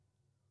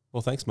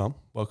Well, thanks, Mum.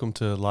 Welcome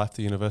to Life,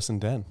 the Universe and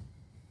Dan.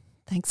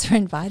 Thanks for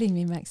inviting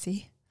me,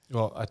 Maxie.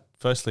 Well,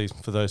 firstly,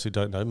 for those who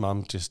don't know,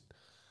 Mum just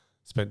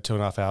spent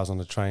 2.5 hours on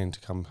the train to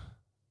come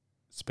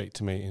speak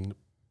to me in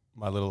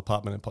my little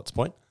apartment in Potts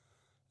Point.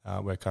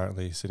 We're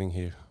currently sitting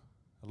here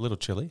a little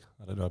chilly.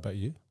 I don't know about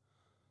you.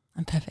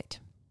 I'm perfect.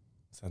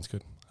 Sounds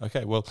good.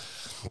 Okay, well,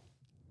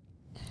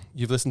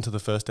 you've listened to the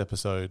first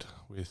episode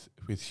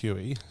with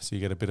Huey, so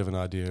you get a bit of an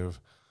idea of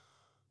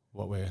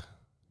what we're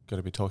going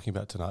to be talking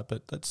about tonight.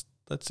 But let's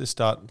just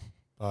start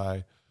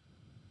by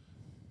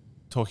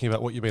talking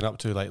about what you've been up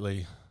to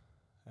lately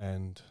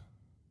and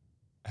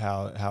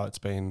how it's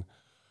been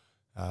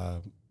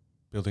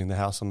building the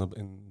house on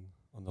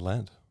the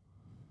land.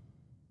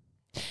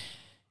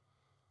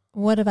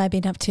 What have I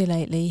been up to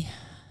lately?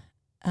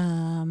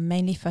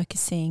 Mainly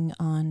focusing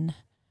on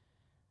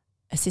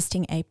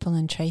assisting April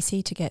and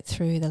Tracy to get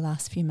through the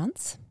last few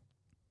months.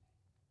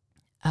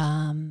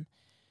 And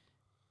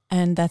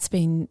that's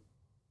been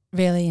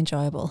really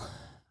enjoyable,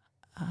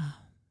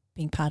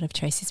 being part of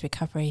Tracy's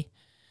recovery,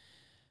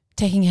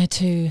 taking her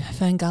to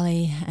Fern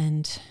Gully,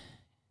 and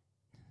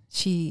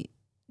she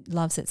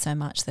loves it so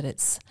much that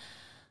it's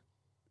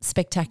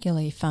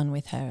spectacularly fun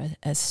with her,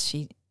 as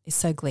she is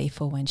so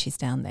gleeful when she's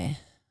down there.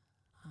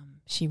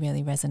 She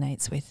really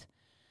resonates with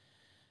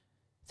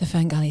the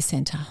Fern Gully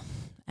Centre,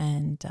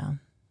 and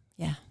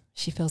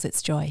she feels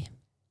its joy.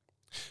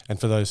 And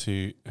for those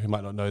who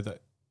might not know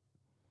that,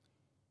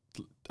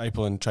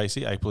 April and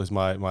Tracy, April is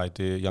my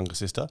dear younger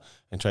sister,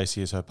 and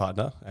Tracy is her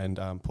partner, and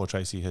poor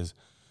Tracy has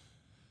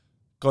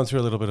gone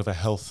through a little bit of a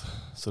health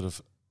sort of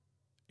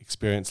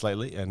experience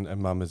lately, and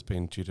Mum has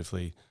been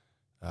dutifully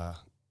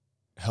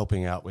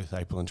helping out with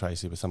April and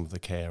Tracy with some of the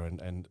care,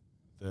 and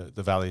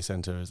the Valley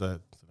Centre is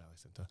the Valley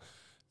Centre.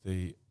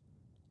 The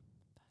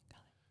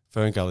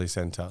Fern Gully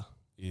Centre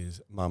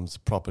is Mum's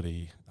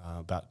property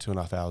about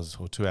 2.5 hours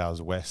or 2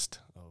 hours west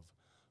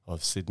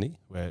of Sydney,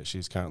 where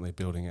she's currently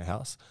building a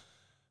house.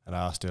 And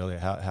I asked earlier,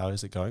 how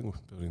is it going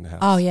building the house?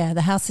 Oh, yeah,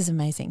 the house is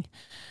amazing.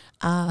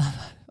 I'm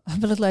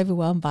a little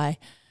overwhelmed by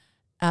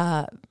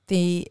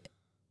the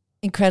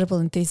incredible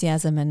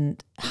enthusiasm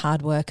and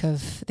hard work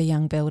of the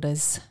young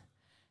builders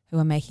who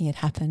are making it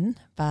happen,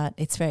 but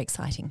it's very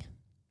exciting.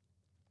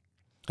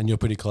 And you're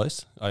pretty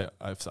close.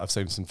 I've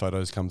seen some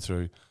photos come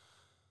through.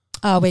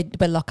 Oh,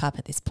 we're lock up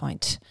at this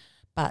point,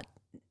 but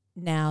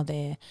now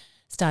they're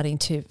starting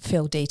to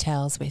fill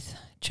details with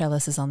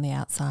trellises on the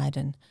outside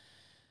and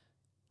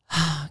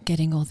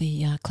getting all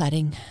the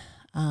cladding,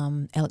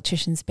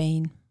 electricians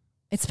being.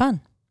 It's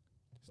fun.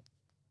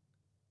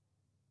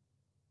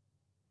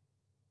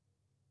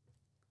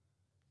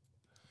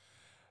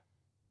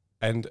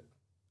 And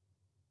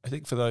I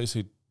think for those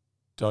who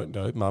don't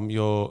know, Mum,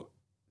 your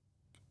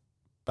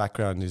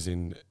background is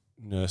in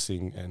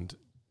nursing and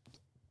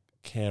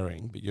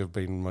caring, but you've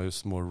been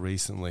more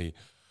recently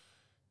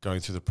going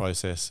through the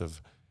process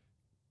of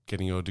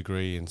getting your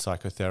degree in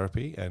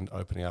psychotherapy and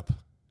opening up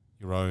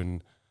your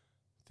own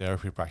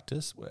therapy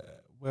practice.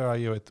 Where are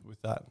you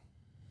with that?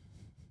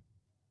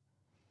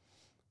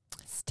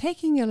 It's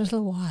taking a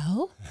little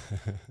while.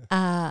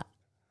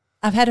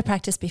 I've had a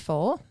practice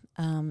before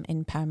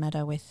in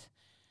Parramatta with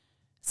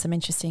some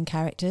interesting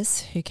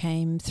characters who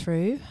came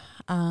through.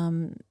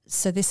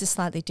 So this is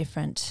slightly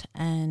different,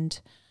 and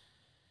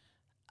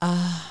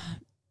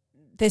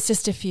there's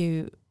just a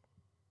few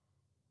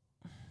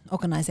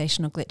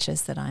organisational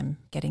glitches that I'm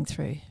getting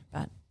through,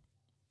 but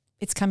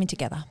it's coming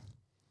together.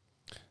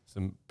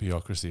 Some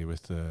bureaucracy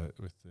with the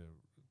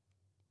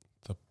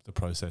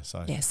process.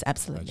 Yes,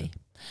 absolutely.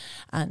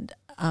 And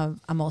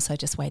I'm also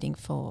just waiting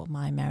for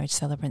my marriage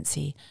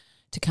celebrancy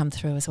to come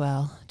through as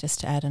well,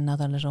 just to add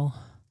another little,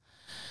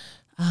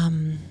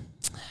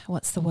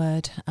 what's the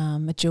word,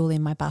 a jewel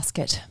in my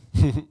basket.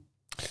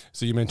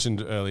 So you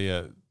mentioned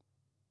earlier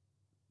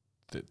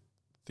that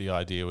the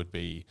idea would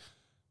be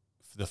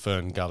the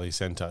Fern Gully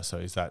Centre. So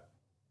is that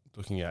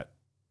looking at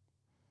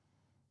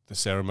the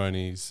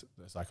ceremonies,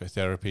 the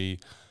psychotherapy,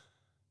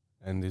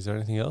 and is there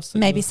anything else?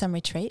 Maybe some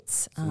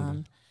retreats,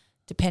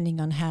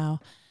 depending on how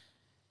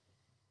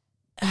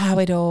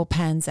it all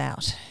pans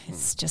out.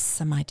 It's just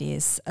some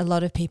ideas. A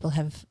lot of people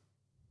have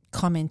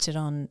commented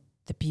on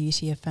the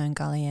beauty of Fern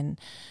Gully and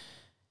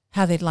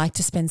how they'd like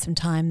to spend some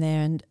time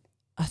there, and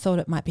I thought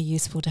it might be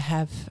useful to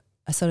have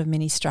a sort of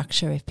mini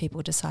structure if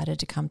people decided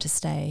to come to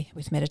stay,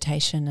 with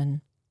meditation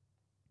and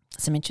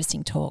some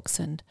interesting talks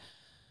and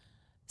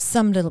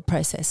some little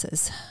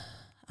processes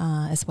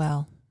as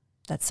well.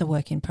 That's a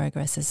work in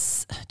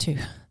progress too.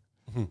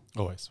 Mm-hmm.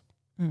 Always.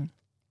 Mm.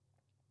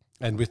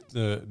 And with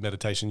the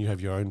meditation, you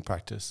have your own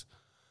practice.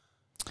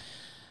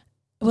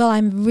 Well,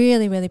 I'm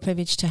really, really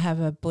privileged to have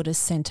a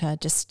Buddhist centre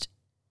just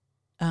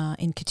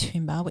in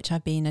Katoomba, which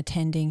I've been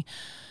attending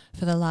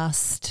for the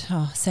last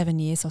 7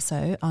 years or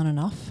so, on and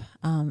off.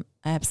 I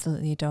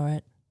absolutely adore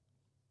it.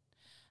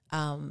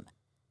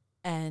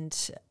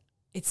 And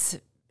it's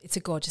a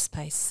gorgeous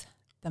place.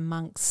 The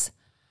monks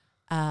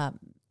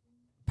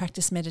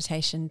practice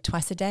meditation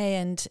twice a day,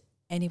 and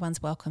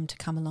anyone's welcome to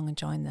come along and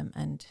join them.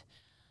 And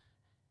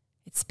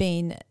it's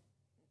been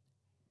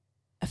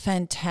a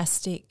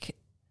fantastic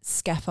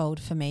scaffold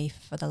for me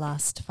for the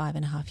last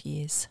 5.5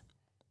 years.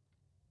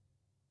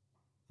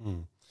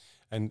 Mm.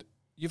 And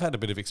you've had a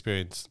bit of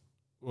experience,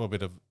 or a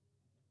bit of,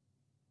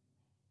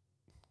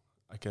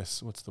 I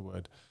guess, what's the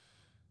word?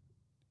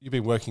 You've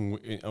been working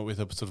with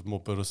a sort of more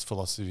Buddhist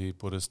philosophy,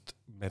 Buddhist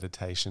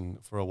meditation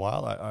for a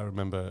while. I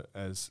remember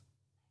as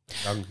a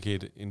young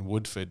kid in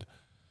Woodford,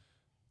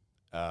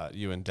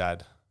 you and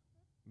Dad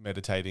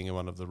meditating in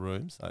one of the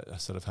rooms. I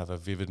sort of have a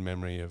vivid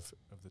memory of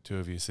the two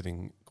of you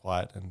sitting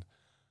quiet, and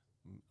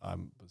I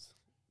was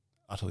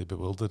utterly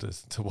bewildered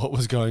as to what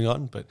was going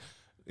on. But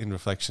in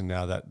reflection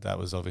now, that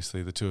was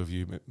obviously the two of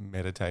you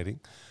meditating.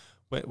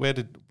 Where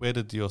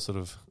did your sort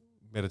of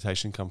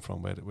meditation come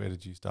from? Where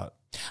did you start?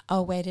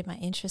 Oh, where did my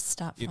interest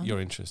start from?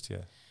 Your interest,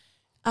 yeah.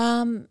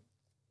 Well,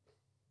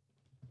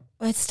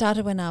 it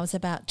started when I was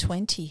about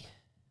 20.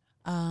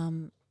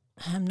 I'm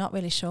not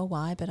really sure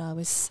why, but I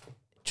was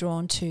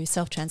drawn to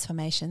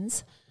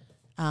self-transformations,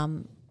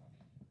 and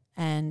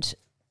an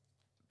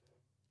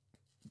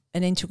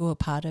integral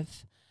part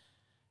of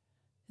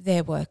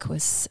their work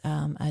was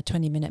a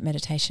 20-minute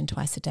meditation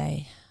twice a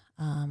day.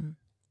 And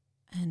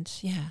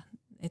yeah,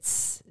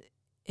 it's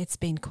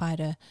been quite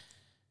a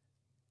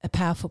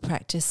powerful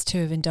practice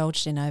to have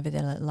indulged in over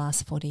the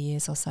last 40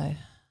 years or so.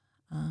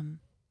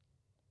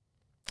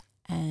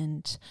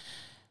 And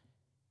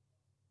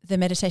the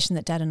meditation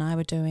that Dad and I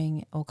were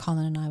doing, or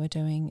Colin and I were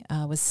doing,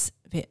 was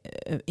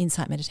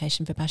insight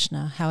meditation,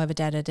 Vipassana. However,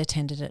 Dad had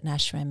attended an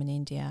ashram in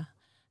India,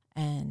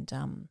 and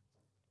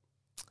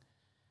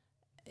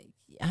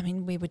I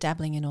mean, we were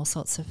dabbling in all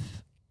sorts of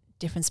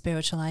different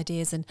spiritual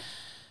ideas. And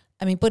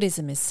I mean,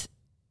 Buddhism is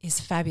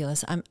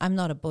fabulous. I'm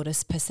not a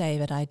Buddhist per se,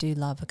 but I do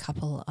love a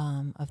couple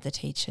of the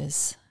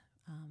teachers,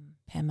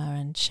 Pema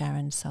and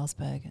Sharon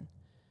Salzberg and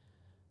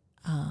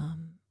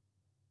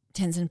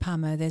Tenzin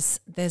Palmo. There's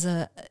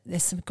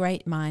some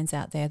great minds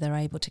out there that are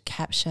able to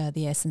capture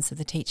the essence of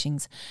the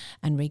teachings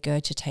and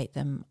regurgitate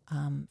them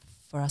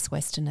for us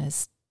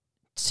Westerners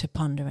to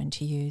ponder and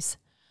to use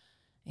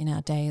in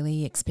our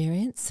daily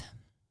experience.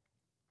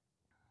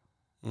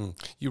 Mm.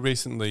 You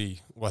recently,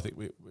 well, I think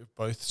we've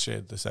both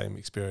shared the same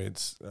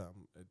experience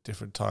at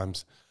different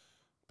times,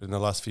 but in the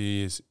last few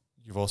years,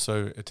 you've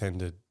also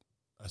attended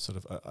a sort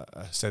of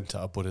a centre,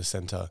 a Buddhist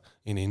centre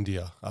in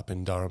India, up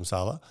in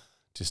Dharamsala.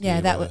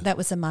 That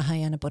was a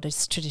Mahayana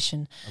Buddhist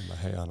tradition. A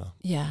Mahayana.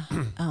 Yeah,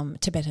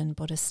 Tibetan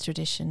Buddhist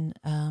tradition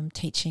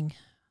teaching.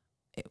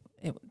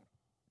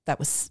 That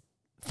was,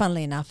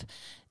 funnily enough,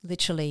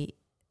 literally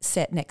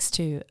set next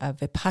to a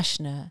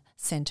Vipassana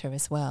centre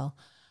as well.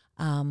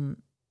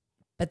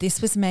 But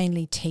this was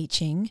mainly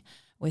teaching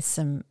with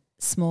some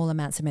small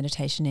amounts of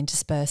meditation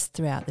interspersed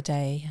throughout the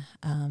day,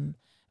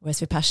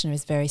 whereas Vipassana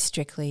is very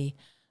strictly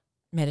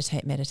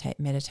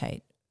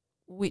meditate,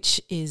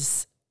 which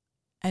is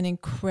an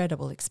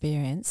incredible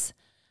experience.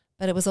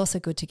 But it was also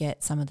good to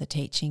get some of the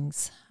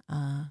teachings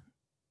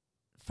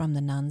from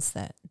the nuns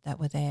that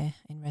were there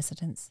in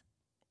residence.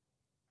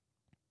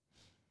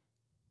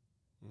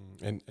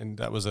 And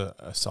that was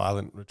a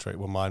silent retreat.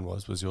 Well, mine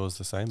was yours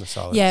the same? The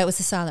silent? Yeah, it was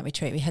a silent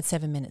retreat. We had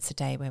 7 minutes a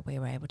day where we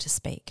were able to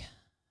speak.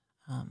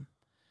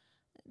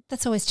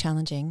 That's always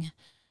challenging.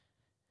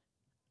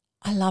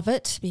 I love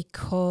it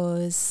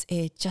because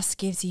it just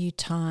gives you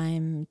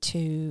time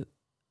to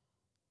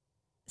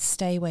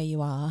stay where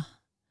you are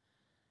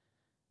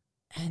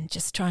and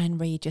just try and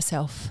read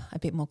yourself a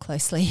bit more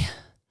closely.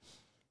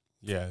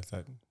 Yeah,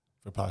 that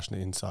Vipassana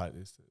insight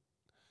is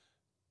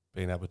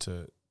being able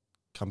to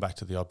come back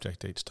to the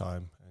object each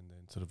time and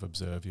then sort of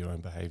observe your own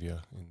behaviour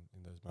in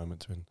those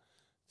moments when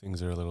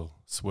things are a little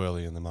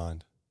swirly in the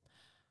mind.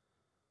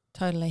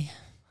 Totally.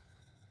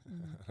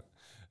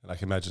 And I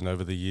can imagine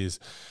over the years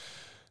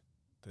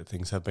that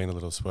things have been a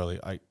little swirly.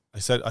 I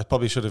said I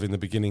probably should have in the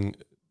beginning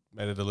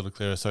made it a little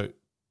clearer. So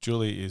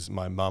Julie is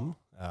my mum.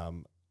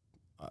 I'm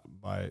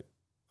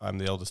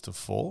the eldest of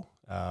 4.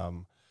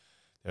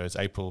 There is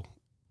April,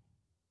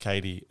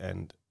 Katie,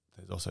 and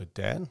there's also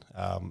Dan.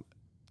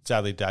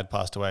 Sadly, Dad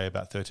passed away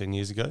about 13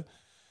 years ago.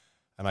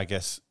 And I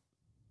guess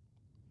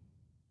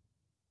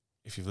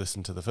if you've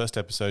listened to the first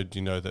episode,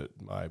 you know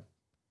that my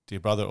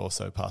dear brother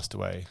also passed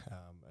away,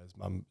 as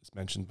Mum has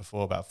mentioned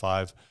before, about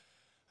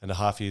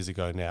 5.5 years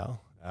ago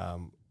now,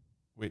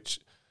 which,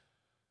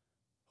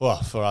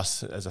 well, for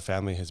us as a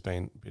family has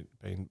been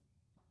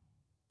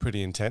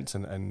pretty intense.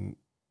 And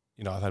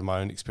you know, I've had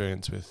my own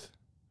experience with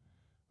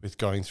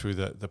going through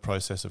the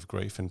process of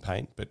grief and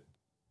pain. But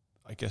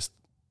I guess,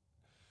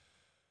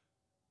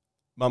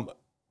 Mum,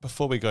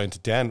 before we go into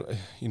Dan,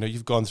 you know,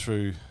 you've gone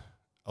through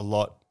a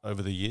lot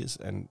over the years,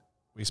 and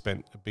we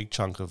spent a big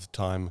chunk of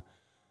time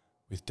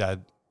with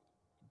Dad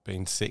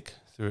being sick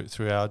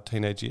through our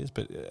teenage years.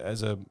 But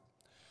as a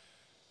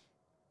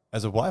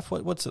wife,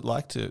 what's it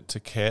like to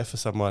care for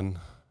someone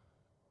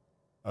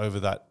over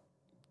that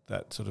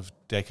sort of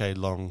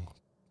decade-long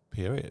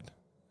period?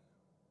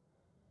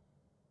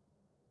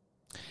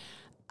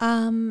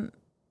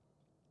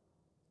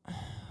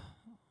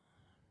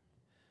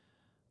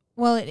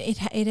 Well, it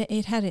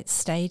had its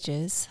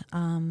stages.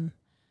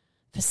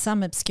 for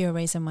some obscure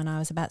reason, when I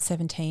was about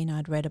 17,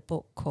 I'd read a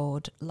book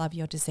called Love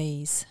Your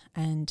Disease,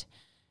 and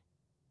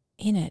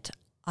in it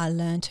I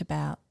learnt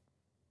about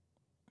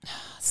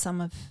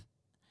some of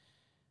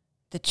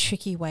the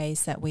tricky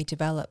ways that we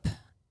develop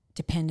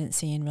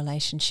dependency in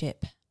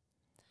relationship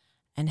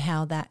and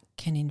how that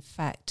can in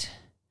fact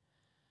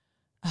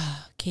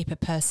keep a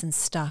person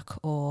stuck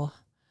or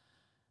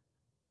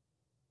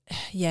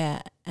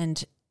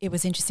and it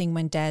was interesting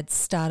when Dad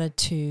started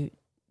to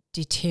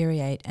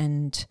deteriorate,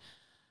 and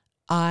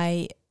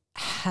I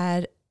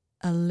had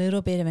a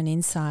little bit of an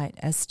insight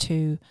as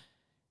to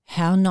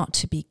how not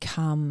to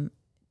become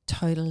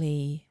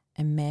totally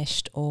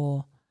enmeshed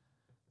or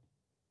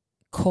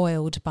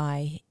coiled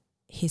by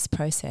his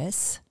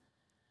process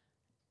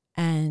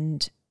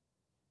and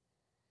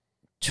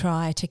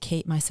try to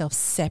keep myself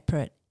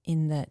separate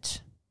in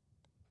that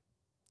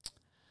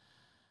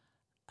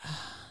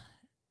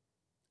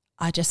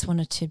I just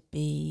wanted to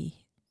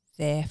be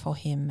there for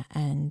him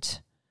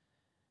and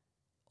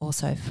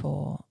also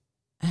for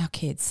our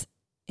kids.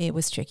 It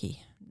was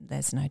tricky.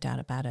 There's no doubt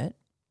about it.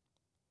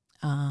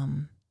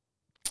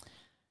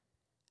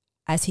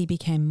 As he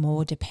became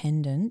more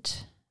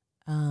dependent,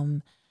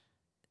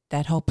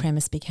 that whole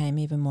premise became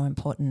even more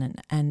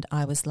important, and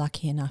I was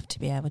lucky enough to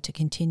be able to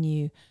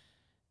continue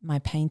my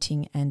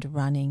painting and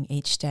running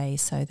each day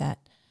so that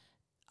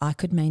I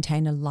could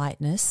maintain a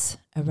lightness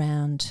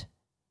around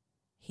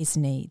his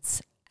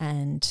needs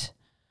and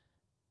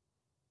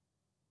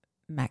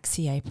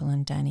Maxie, April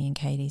and Danny and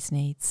Katie's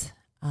needs.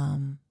 I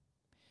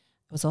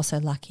was also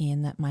lucky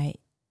in that my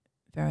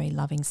very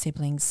loving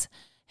siblings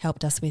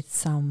helped us with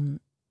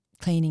some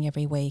cleaning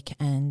every week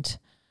and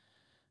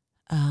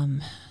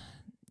You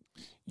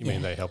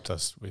mean they helped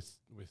us with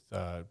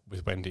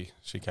Wendy?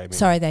 She came in.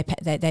 Sorry, they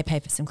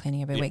paid for some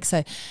cleaning every week.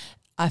 So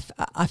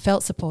I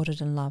felt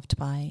supported and loved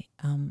by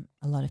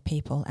a lot of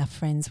people. Our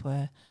friends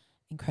were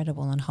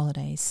incredible on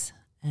holidays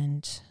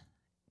and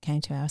came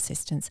to our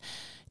assistance.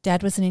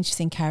 Dad was an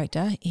interesting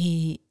character.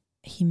 He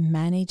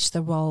managed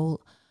the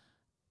role.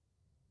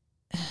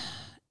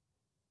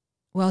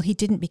 Well, he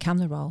didn't become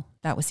the role.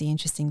 That was the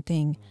interesting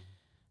thing.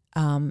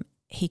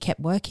 He kept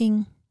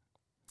working,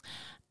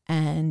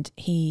 and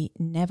he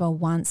never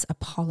once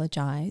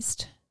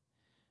apologised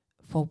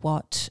for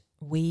what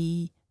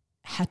we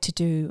had to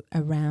do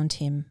around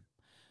him,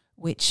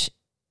 which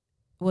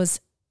was,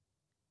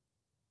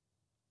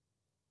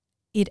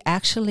 it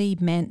actually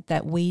meant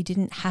that we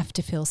didn't have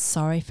to feel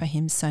sorry for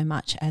him so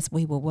much as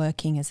we were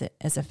working as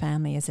a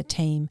family, as a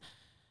team,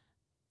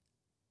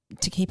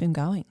 to keep him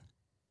going.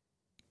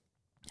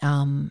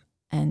 And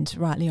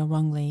rightly or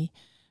wrongly,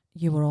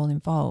 you were all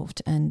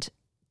involved. And,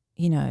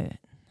 you know,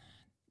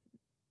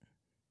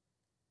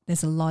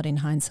 there's a lot in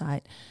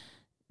hindsight,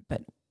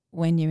 but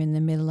when you're in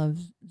the middle of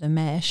the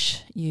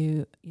mesh,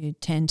 you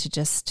tend to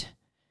just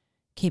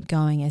keep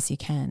going as you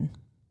can.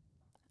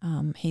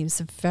 He was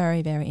a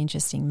very, very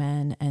interesting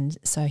man, and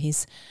so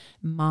his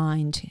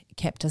mind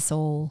kept us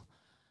all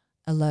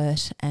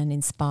alert and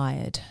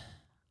inspired.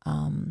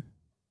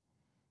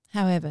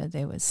 However,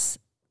 there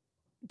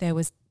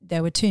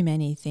were too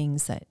many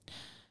things that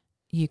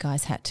you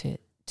guys had to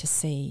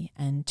see,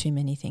 and too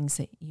many things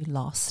that you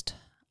lost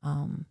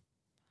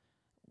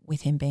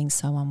with him being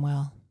so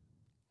unwell.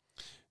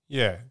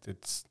 Yeah,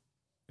 it's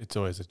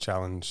always a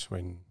challenge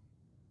when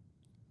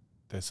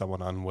there's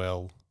someone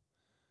unwell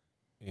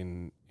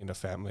in a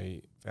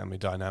family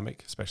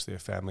dynamic, especially a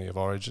family of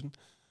origin.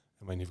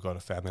 And when you've got a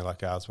family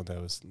like ours, when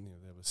there was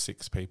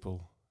 6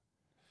 people,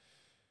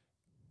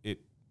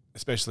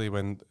 especially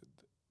when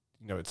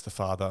it's the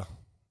father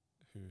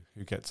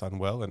who gets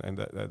unwell, and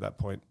at that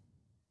point,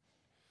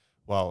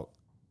 while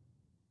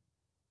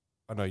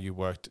I know you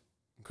worked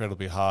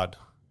incredibly hard,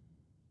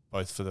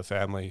 both for the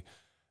family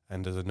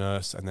and as a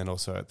nurse, and then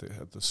also at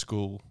the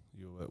school.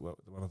 You were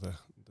one of the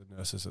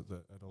nurses at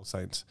All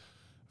Saints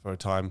for a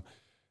time.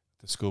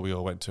 The school we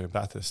all went to in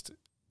Bathurst.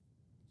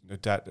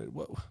 Dad,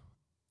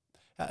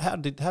 how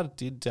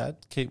did Dad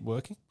keep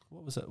working?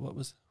 What was that?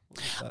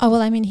 Oh,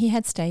 well, I mean, he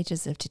had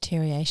stages of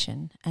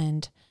deterioration,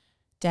 and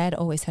Dad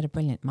always had a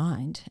brilliant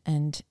mind,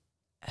 and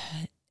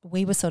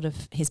we were sort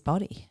of his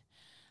body,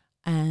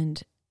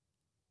 and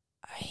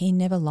he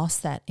never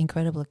lost that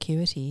incredible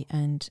acuity,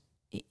 and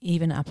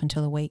even up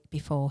until a week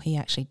before he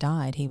actually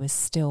died, he was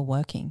still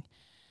working.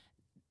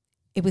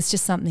 It was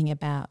just something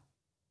about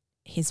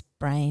his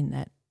brain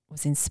that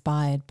was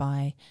inspired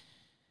by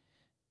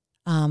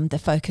the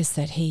focus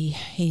that he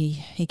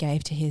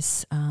gave to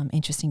his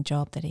interesting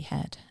job that he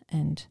had,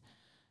 and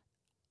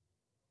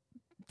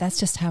that's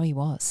just how he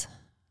was.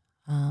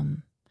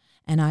 And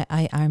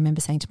I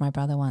remember saying to my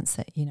brother once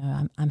that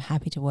I'm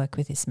happy to work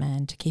with this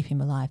man to keep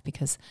him alive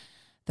because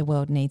the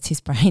world needs his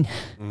brain.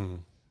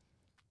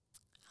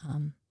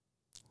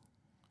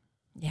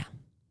 Yeah.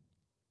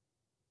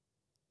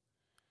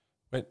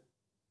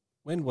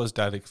 When was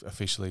Dad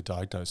officially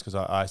diagnosed? Because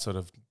I sort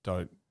of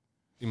don't,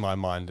 in my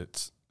mind,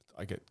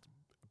 I get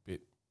a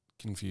bit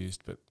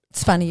confused. But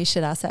it's funny you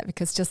should ask that,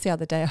 because just the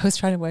other day I was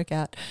trying to work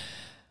out,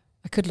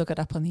 I could look it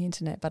up on the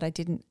internet, but I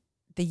didn't.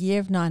 The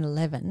year of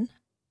 9/11,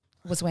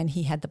 was when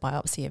he had the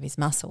biopsy of his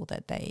muscle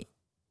that they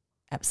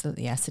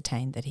absolutely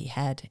ascertained that he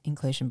had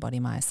inclusion body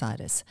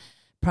myositis.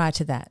 Prior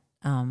to that,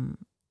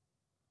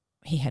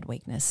 he had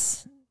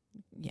weakness,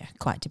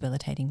 quite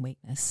debilitating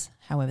weakness.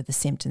 However, the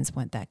symptoms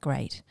weren't that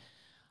great.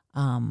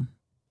 So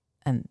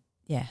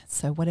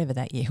whatever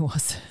that year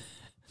was.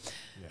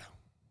 Yeah,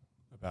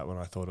 about when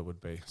I thought it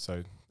would be.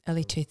 So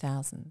early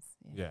 2000s.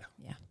 Yeah.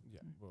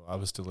 Well, I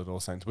was still at All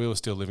Saints. We were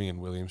still living in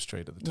William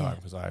Street at the time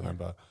because I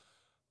remember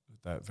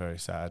that very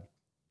sad,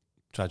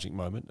 tragic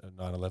moment at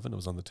 9/11. It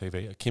was on the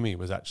TV. Kimmy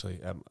was actually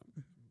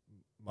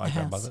my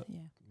grandmother,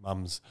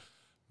 mum's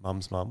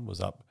mum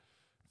was up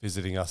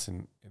visiting us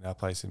in our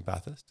place in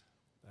Bathurst.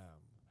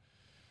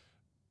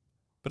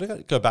 But I got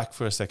to go back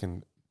for a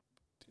second,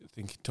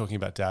 talking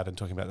about Dad and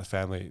talking about the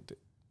family,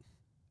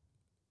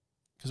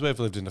 because we've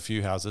lived in a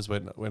few houses.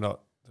 We're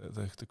not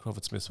the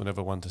Crawford-Smiths were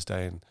never one to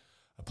stay in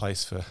a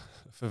place for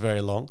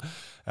very long.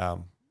 I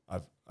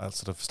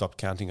sort of stopped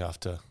counting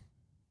after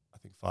I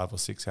think 5 or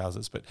 6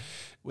 houses. But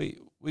we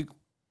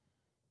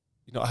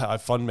I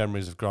have fond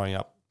memories of growing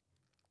up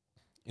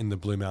in the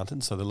Blue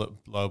Mountains, so the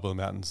lower Blue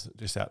Mountains,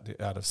 just out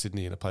of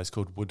Sydney, in a place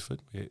called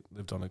Woodford. We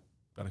lived on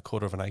about a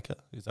quarter of an acre.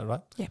 Is that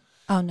right? Yeah.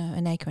 Oh no,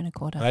 an acre and a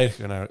quarter. An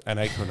acre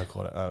and a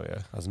quarter. Oh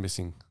yeah, I was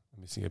missing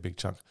a big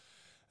chunk,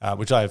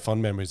 which I have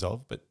fond memories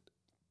of. But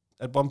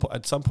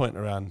at some point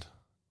around,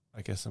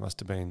 I guess it must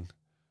have been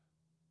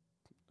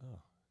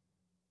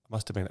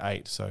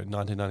 8. So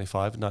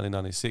 1995,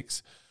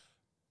 1996,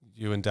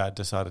 you and Dad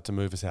decided to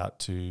move us out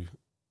to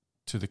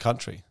the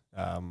country.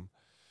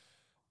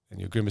 And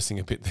you're grimacing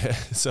a bit there,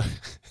 so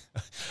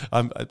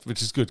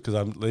which is good because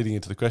I'm leading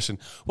into the question.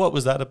 What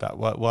was that about?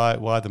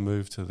 Why the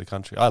move to the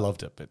country? I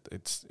loved it, but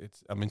it's.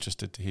 I'm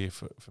interested to hear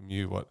from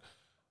you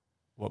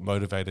what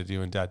motivated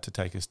you and Dad to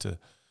take us to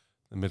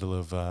the middle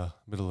of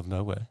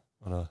nowhere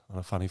on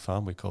a funny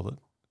farm, we called it,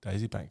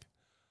 Daisy Bank.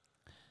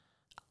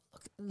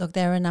 Look,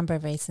 there are a number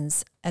of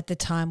reasons. At the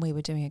time, we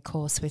were doing a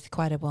course with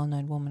quite a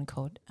well-known woman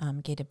called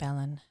Gita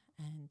Ballin,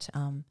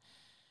 and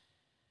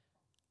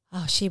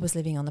she was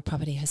living on the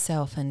property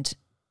herself, and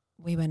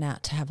we went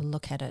out to have a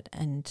look at it,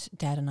 and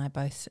Dad and I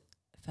both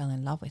fell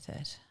in love with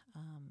it.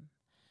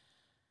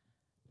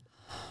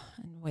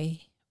 And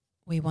we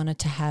wanted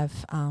to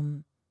have,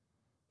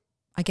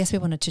 I guess we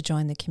wanted to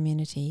join the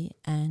community,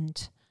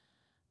 and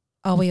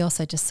we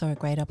also just saw a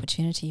great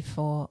opportunity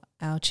for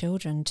our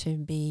children to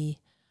be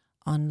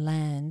on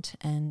land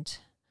and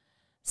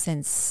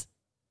sense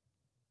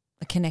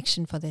a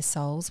connection for their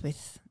souls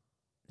with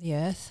the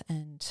earth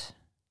and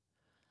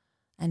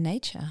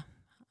nature.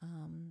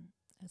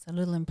 It's a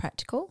little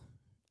impractical.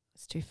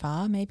 It's too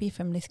far maybe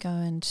from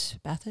Lithgow and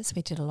Bathurst.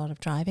 We did a lot of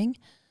driving.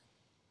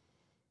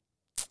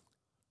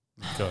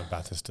 Lithgow and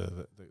Bathurst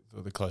are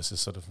the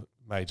closest sort of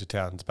major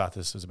towns.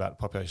 Bathurst was about a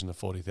population of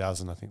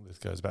 40,000. I think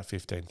Lithgow is about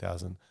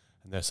 15,000.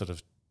 And they're sort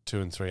of 2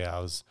 and 3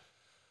 hours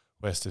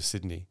west of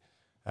Sydney.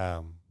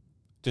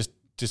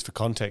 Just for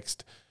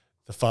context,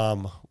 the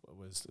farm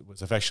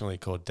was affectionately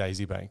called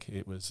Daisy Bank.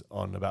 It was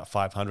on about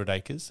 500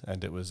 acres,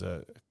 and it was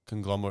a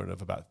conglomerate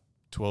of about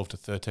 12 to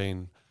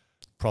 13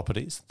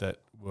 properties that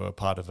were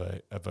part of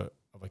a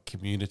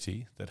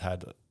community that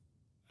had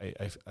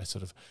a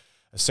sort of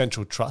a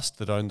central trust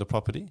that owned the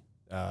property,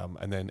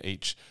 and then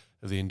each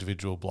of the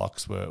individual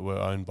blocks were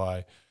owned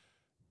by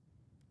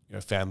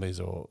families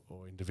or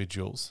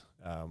individuals.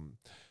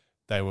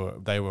 They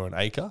were an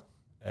acre,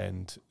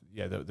 and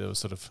there was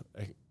sort of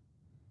a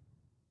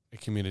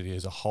community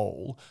as a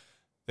whole.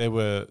 There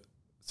were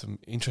some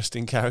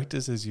interesting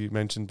characters, as you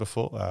mentioned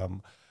before.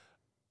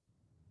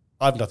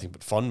 I have nothing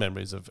but fond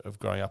memories of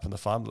growing up on the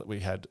farm. We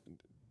had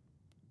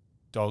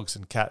dogs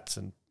and cats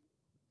and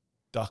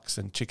ducks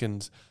and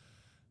chickens,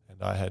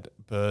 and I had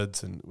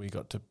birds, and we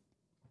got to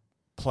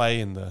play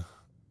in the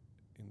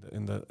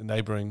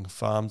neighbouring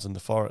farms and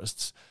the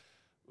forests.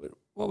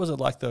 What was it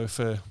like though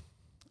for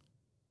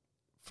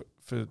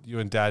you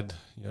and Dad,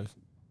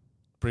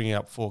 bringing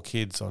up 4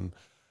 kids on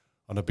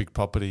a big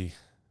property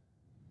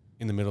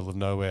in the middle of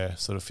nowhere,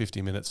 sort of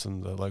 50 minutes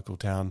from the local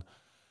town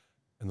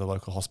and the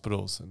local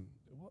hospitals? And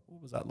what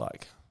was that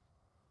like?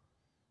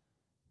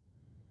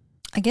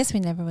 I guess we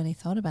never really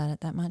thought about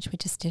it that much. We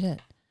just did it.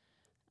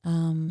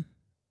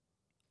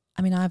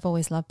 I've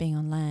always loved being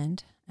on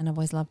land, and I've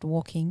always loved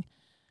walking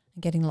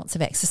and getting lots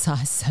of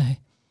exercise. So,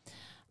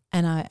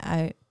 and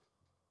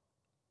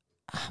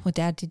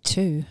Dad did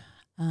too.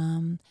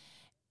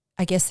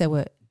 I guess it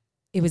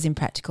was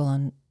impractical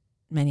on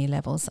many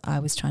levels. I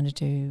was trying to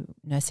do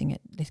nursing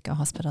at Lithgow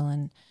Hospital,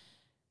 and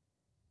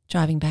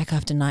driving back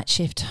after night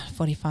shift,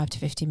 45 to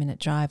 50 minute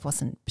drive,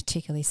 wasn't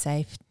particularly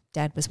safe.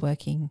 Dad was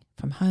working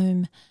from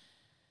home.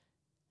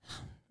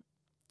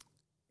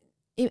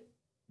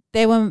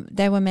 There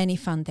were many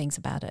fun things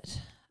about it.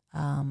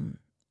 I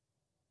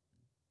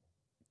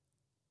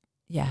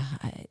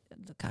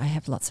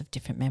have lots of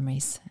different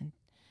memories and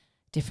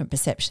different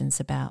perceptions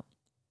about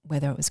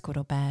whether it was good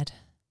or bad.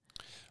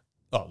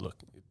 Oh, look,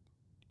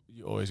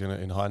 you're always going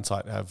to, in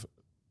hindsight, have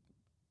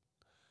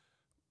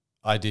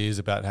ideas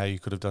about how you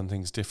could have done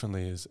things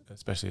differently,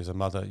 especially as a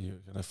mother. You're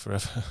going to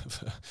forever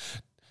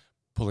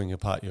pulling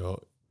apart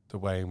the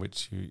way in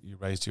which you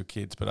raised your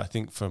kids. But I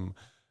think from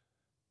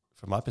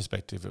my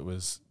perspective, it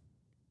was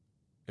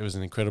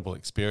an incredible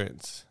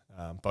experience,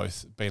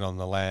 both being on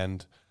the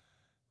land,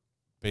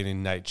 being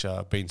in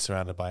nature, being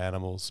surrounded by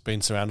animals,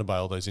 being surrounded by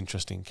all those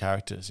interesting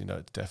characters. You know,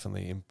 it's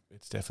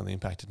definitely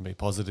impacted me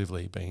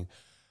positively,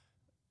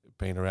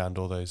 being around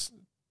all those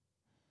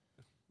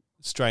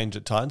strange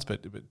at times,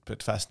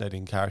 but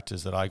fascinating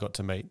characters that I got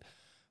to meet,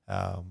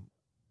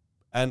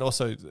 and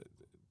also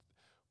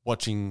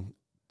watching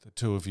the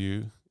two of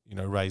you, you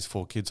know, raise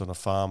 4 kids on a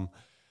farm,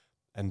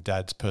 and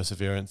Dad's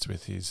perseverance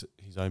with his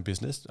own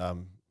business.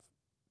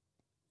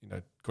 You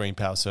know, Green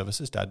Power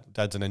Services.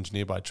 Dad's an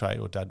engineer by trade,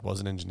 or Dad was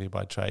an engineer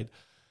by trade,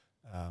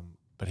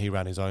 but he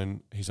ran his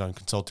own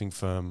consulting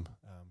firm,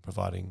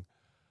 providing,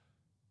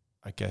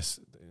 I guess,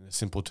 in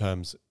simple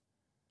terms,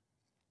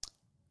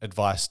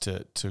 advice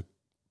to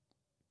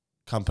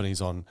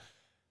companies on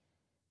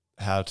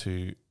how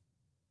to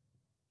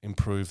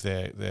improve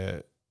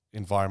their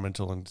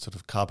environmental and sort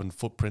of carbon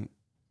footprint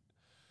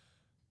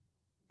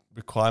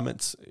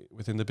requirements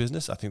within the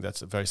business. I think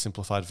that's a very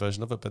simplified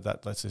version of it,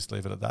 but let's just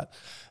leave it at that.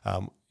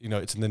 You know,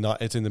 it's in the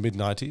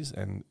mid-90s,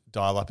 and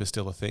dial-up is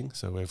still a thing.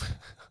 So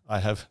I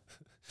have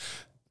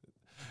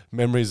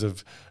memories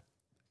of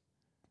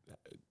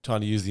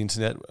trying to use the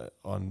internet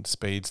on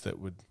speeds that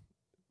would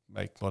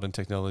make modern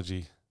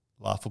technology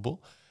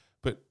laughable.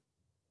 But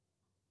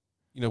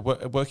you know,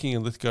 working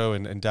in Lithgow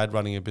and Dad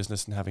running a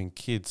business and having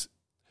kids,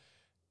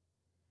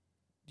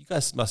 you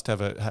guys must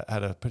have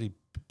had a pretty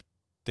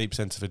deep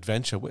sense of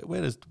adventure.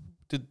 Is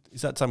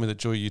that something that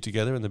drew you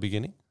together in the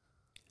beginning?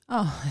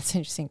 Oh, that's an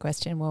interesting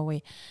question. Well,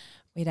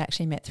 we'd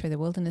actually met through the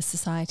Wilderness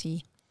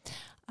Society,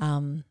 you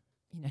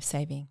know,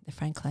 saving the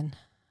Franklin.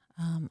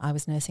 I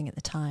was nursing at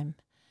the time,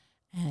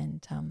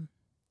 and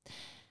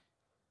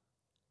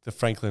the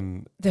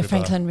Franklin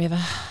River,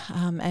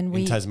 and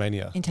in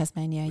Tasmania,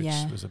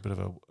 which was a bit of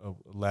a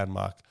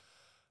landmark.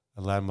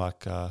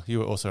 You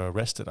were also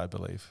arrested, I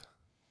believe.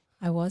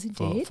 I was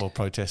indeed for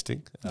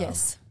protesting.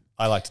 Yes.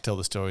 I like to tell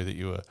the story that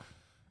you were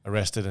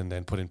arrested and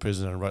then put in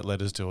prison and wrote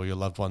letters to all your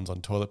loved ones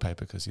on toilet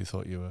paper because you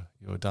thought you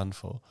were done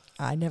for.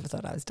 I never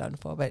thought I was done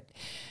for, but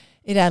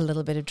it added a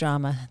little bit of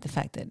drama, the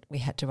fact that we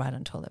had to write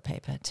on toilet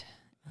paper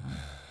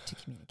to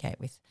communicate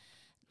with.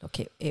 Look,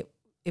 it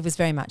was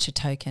very much a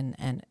token,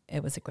 and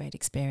it was a great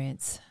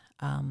experience.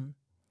 And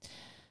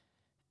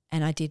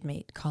I did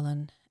meet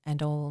Colin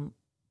and all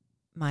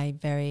my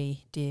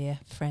very dear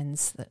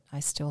friends that I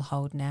still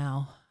hold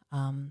now.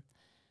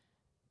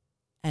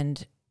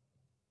 And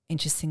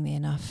interestingly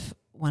enough,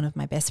 one of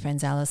my best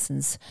friends,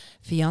 Alison's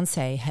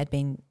fiance,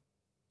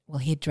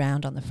 he'd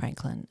drowned on the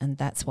Franklin, and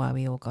that's why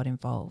we all got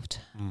involved.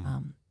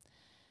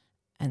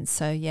 And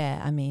so,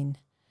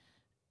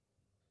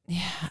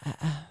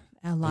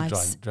 our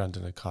lives... Drowned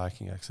in a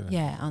kayaking accident.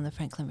 Yeah, on the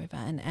Franklin River.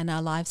 And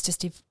our lives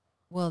just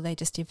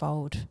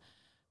evolved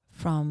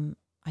from,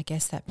 I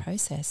guess, that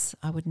process.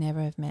 I would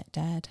never have met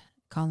Dad,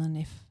 Colin,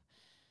 if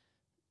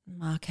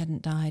Mark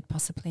hadn't died.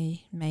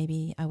 Possibly,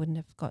 maybe I wouldn't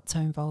have got so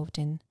involved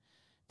in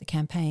the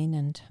campaign.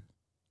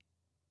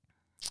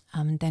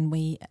 And then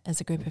we, as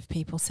a group of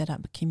people, set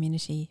up a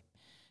community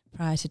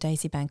prior to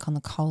Daisy Bank on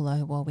the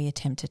Colo. Well, we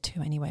attempted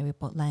to anyway. We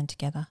bought land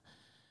together,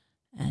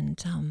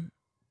 and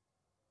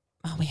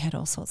we had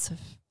all sorts of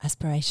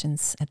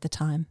aspirations at the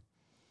time.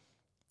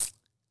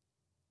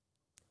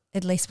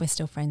 At least we're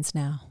still friends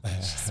now, which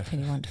is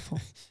pretty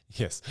wonderful.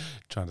 Yes,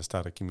 trying to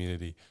start a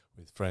community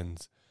with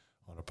friends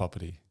on a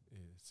property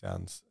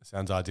sounds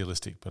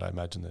idealistic, but I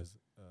imagine there's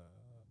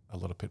a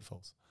lot of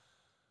pitfalls.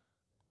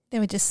 They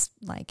were just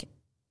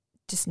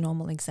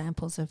normal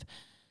examples of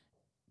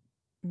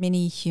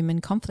many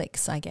human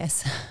conflicts, I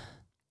guess.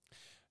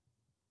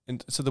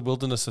 And so the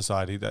Wilderness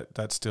Society,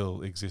 that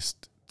still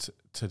exists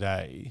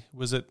today.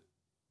 Was it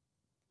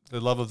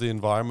the love of the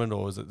environment,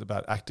 or was it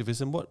about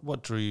activism?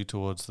 What drew you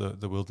towards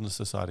the Wilderness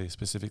Society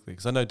specifically?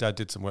 Because I know Dad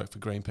did some work for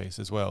Greenpeace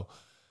as well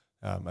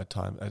for a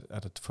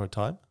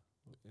time.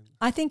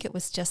 I think it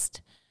was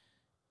just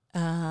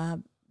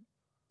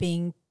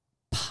being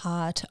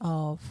part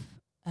of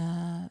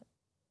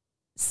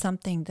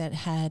something that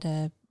had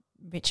a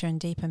richer and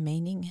deeper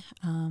meaning.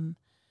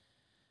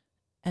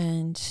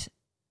 And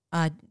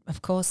I'd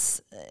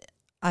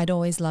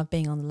always loved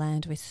being on the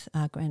land with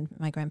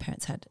my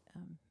grandparents had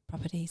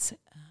properties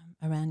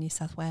around New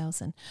South Wales,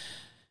 and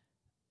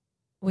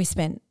we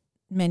spent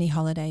many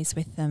holidays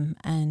with them,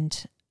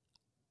 and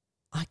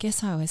I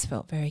guess I always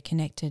felt very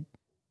connected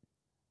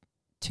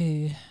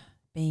to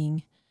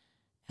being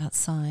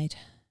outside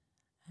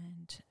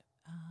and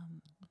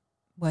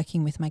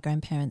working with my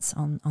grandparents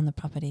on the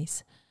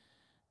properties.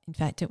 In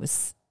fact, there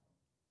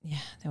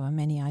were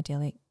many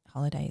idyllic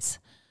holidays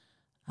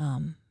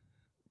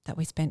that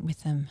we spent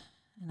with them,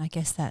 and I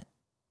guess that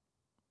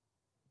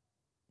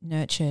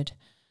nurtured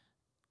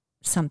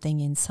something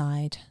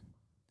inside.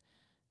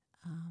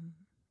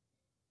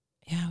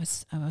 I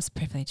was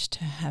privileged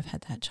to have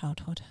had that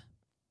childhood.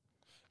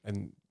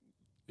 And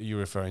you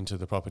referring to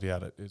the property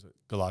out at, is it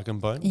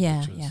Gulaganbone?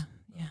 Yeah, yeah.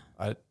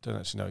 I don't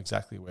actually know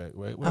exactly where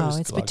is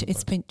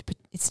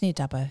it's near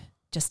Dubbo,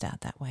 just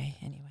out that way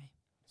anyway.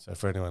 So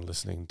for anyone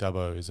listening,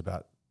 Dubbo is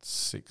about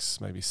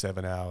 6, maybe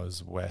 7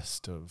 hours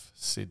west of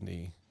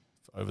Sydney,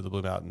 over the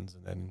Blue Mountains,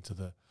 and then into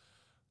the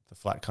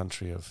flat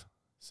country of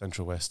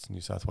central west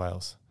New South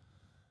Wales.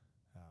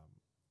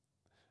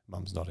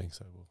 Mum's nodding,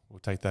 so we'll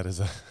take that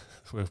as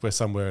we're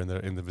somewhere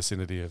in the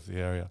vicinity of the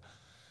area.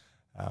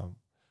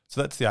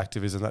 So that's the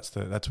activism.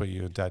 That's where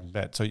you and Dad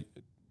met. So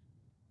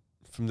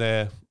from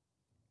there,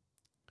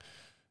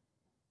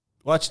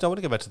 well, actually, I want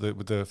to go back to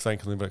the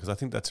Franklin River because I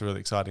think that's a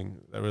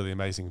really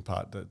amazing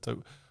part.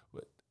 So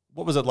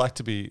what was it like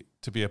to be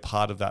a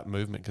part of that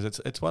movement? Because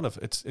it's one of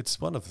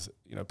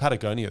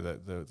Patagonia,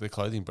 the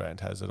clothing brand,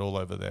 has it all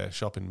over their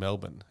shop in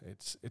Melbourne.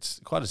 It's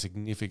quite a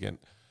significant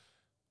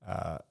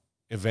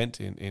event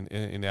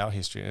in our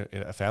history,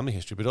 in our family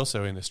history, but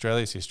also in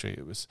Australia's history.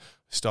 It was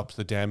stopped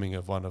the damming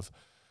of one of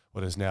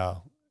what is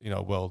now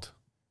world.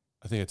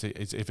 I think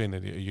it's even a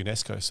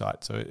UNESCO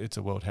site, so it's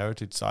a World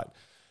Heritage site,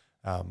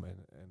 and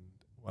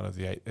one of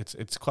the 8.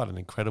 It's quite an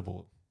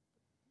incredible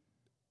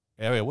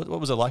area. What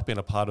was it like being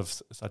a part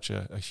of such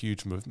a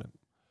huge movement?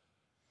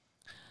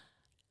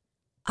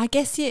 I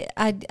guess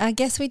I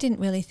guess we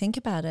didn't really think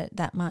about it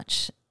that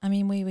much. I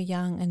mean, we were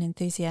young and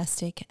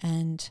enthusiastic,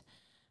 and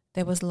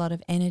there was a lot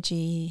of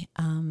energy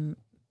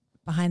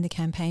behind the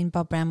campaign.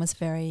 Bob Brown was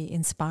very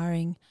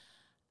inspiring.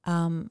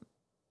 I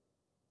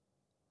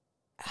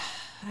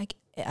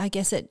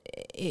guess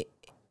it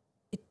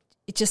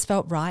just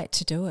felt right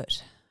to do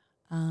it.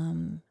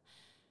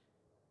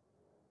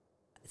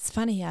 It's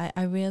funny,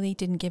 I really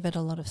didn't give it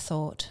a lot of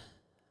thought.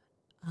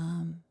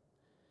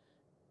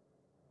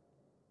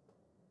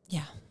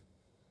 Yeah.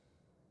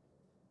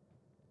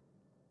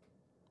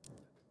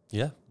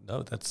 Yeah,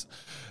 no, that's...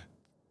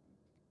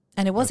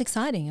 And it was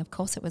exciting. Of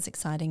course it was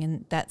exciting.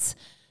 And that's,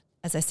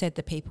 as I said,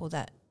 the people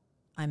that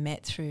I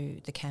met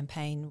through the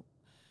campaign,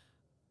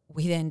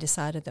 we then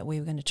decided that we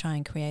were going to try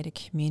and create a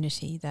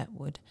community that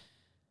would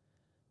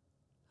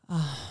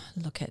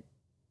look at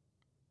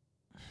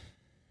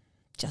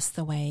just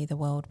the way the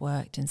world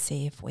worked and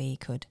see if we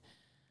could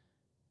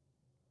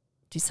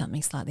do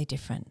something slightly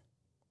different.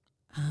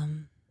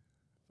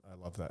 I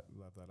love that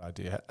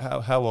idea.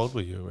 How old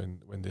were you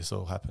when this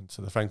all happened?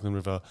 So the Franklin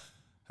River,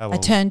 how old? I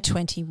turned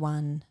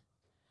 21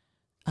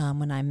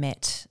 when I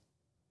met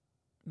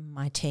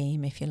my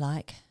team, if you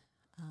like.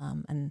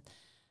 And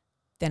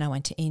then I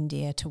went to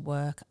India to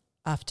work.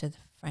 After the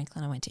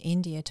Franklin, I went to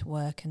India to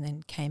work and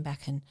then came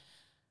back and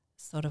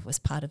sort of was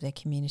part of their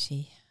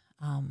community.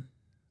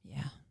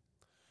 Yeah.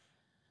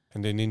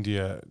 And in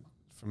India,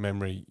 from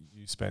memory,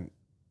 you spent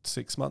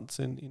 6 months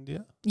in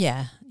India?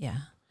 Yeah.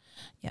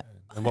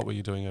 And what were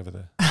you doing over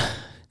there?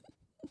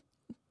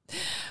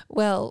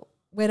 Well,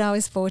 when I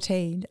was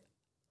 14,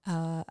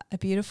 a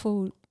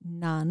beautiful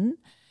nun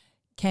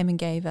came and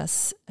gave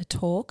us a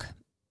talk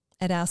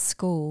at our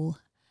school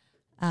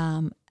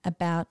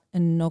about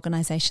an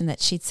organisation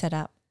that she'd set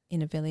up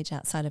in a village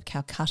outside of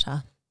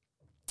Calcutta.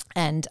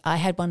 And I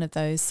had one of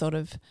those sort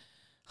of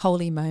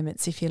holy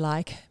moments, if you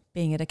like,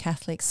 being at a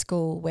Catholic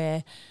school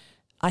where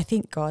I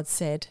think God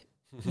said,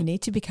 you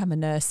need to become a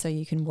nurse so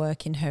you can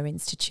work in her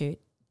institute.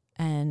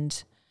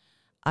 And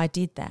I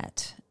did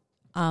that.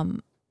 I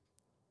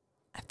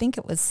think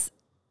it was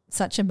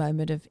such a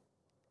moment of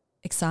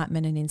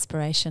excitement and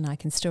inspiration. I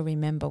can still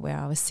remember where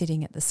I was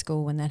sitting at the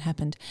school when that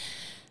happened.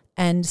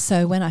 And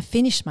so when I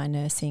finished my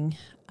nursing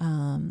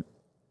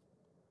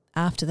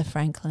after the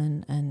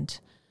Franklin and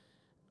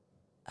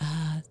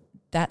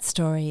that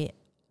story,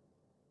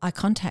 I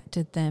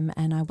contacted them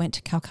and I went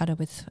to Calcutta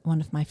with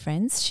one of my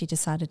friends. She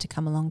decided to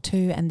come along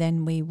too, and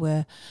then we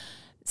were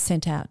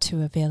sent out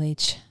to a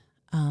village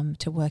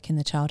to work in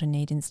the Child in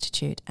Need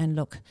Institute. And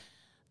look,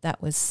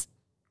 that was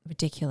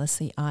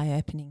ridiculously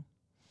eye-opening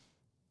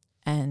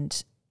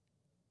and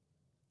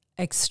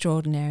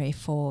extraordinary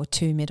for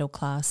 2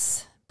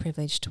 middle-class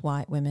privileged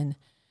white women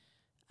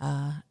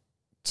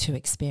to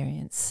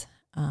experience.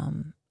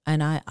 And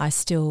I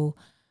still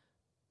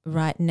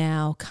right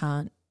now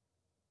can't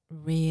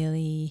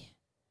really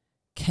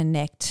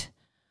connect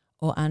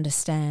or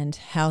understand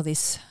how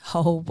this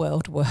whole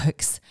world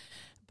works,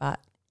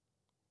 but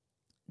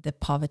the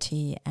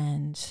poverty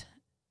and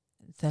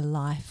the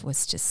life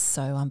was just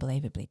so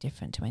unbelievably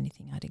different to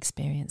anything I'd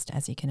experienced,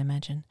 as you can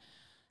imagine.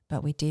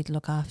 But we did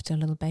look after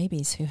little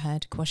babies who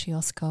had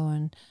kwashiorkor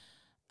and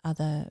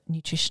other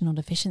nutritional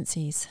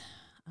deficiencies,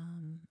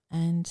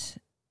 and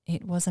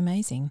it was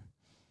amazing.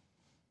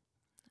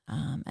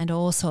 And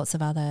all sorts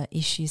of other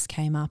issues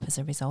came up as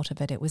a result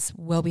of it. It was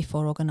well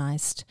before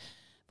organised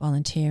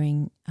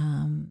volunteering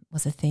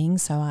was a thing,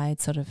 so I had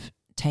sort of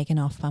taken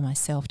off by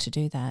myself to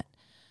do that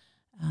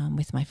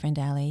with my friend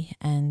Ali,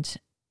 and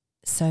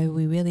so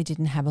we really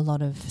didn't have a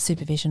lot of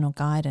supervision or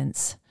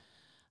guidance.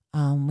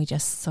 We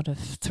just sort of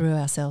threw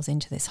ourselves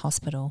into this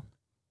hospital,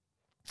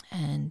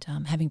 and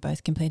having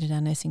both completed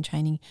our nursing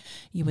training,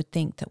 you would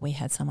think that we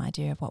had some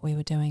idea of what we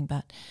were doing,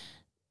 but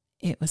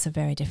it was a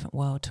very different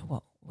world to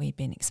what we'd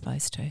been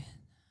exposed to.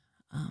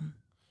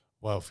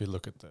 Well, if you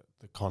look at the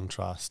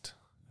contrast,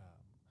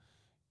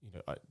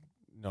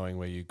 knowing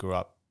where you grew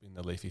up in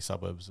the leafy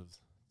suburbs of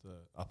the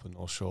Upper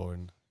North Shore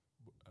and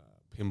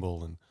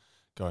Pymble, and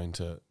going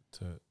to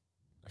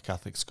a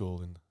Catholic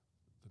school in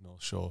the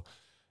North Shore,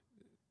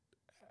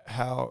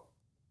 how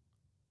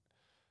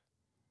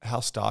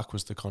stark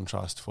was the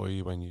contrast for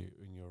you when you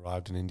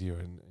arrived in India?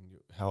 And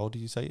how old do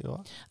you say you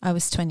are? I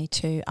was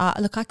 22.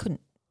 Look, I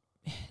couldn't.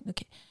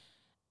 Look,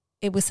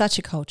 it was such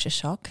a culture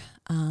shock.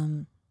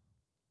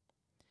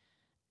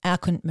 I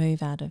couldn't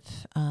move out of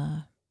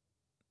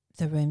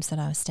the rooms that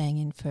I was staying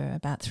in for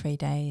about 3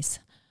 days.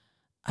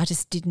 I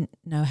just didn't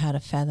know how to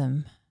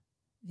fathom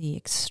the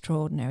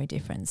extraordinary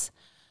difference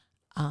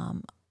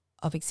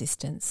of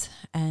existence.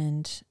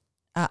 And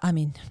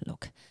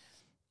look,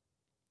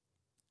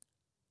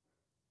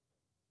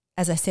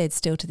 as I said,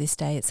 still to this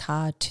day, it's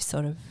hard to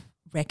sort of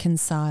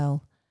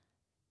reconcile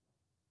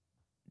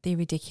the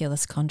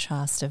ridiculous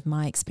contrast of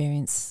my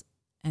experience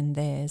and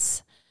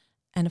theirs.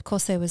 And of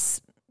course there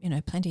was,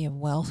 plenty of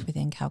wealth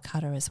within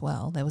Calcutta as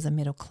well. There was a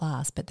middle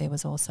class, but there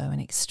was also an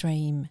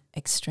extreme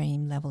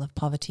level of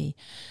poverty.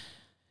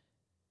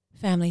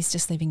 Families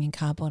just living in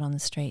cardboard on the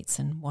streets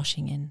and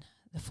washing in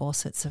the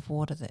faucets of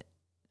water that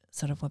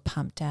sort of were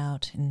pumped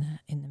out in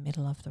the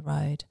middle of the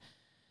road.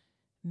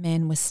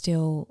 Men were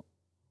still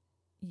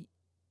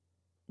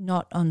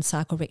not on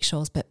cycle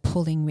rickshaws, but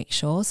pulling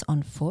rickshaws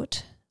on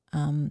foot.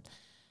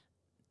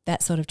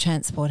 That sort of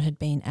transport had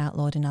been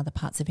outlawed in other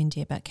parts of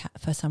India, but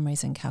for some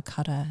reason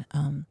Calcutta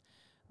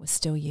was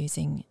still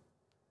using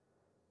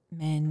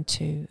men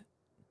to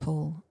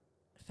pull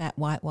fat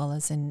white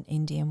wallahs and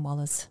Indian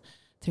wallahs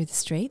through the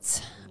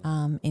streets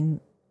in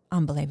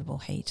unbelievable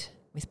heat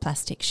with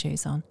plastic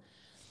shoes on.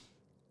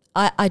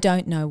 I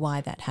don't know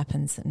why that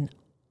happens, and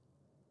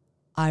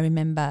I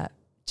remember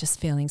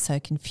just feeling so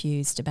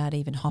confused about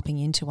even hopping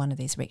into one of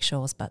these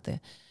rickshaws, but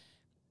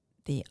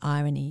the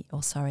irony,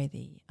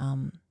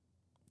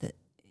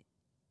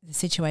 the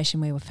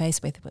situation we were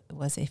faced with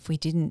was if we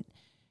didn't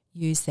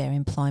use their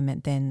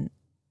employment, then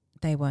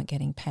they weren't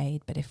getting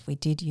paid. But if we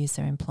did use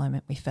their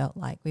employment, we felt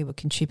like we were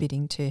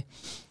contributing to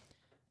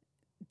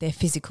their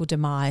physical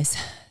demise.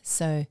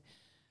 So,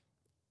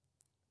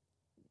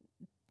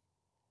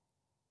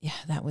 yeah,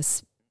 that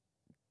was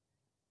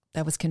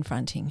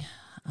confronting.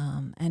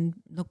 And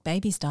look,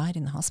 babies died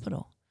in the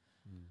hospital.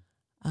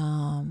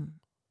 And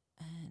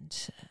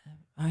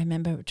I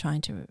remember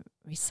trying to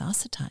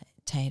resuscitate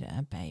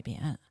a baby.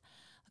 And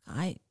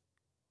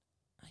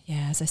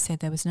as I said,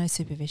 there was no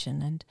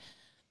supervision, and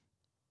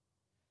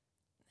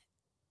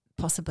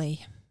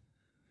possibly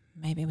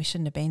maybe we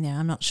shouldn't have been there.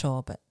 I'm not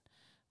sure, but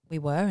we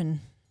were,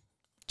 and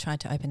tried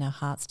to open our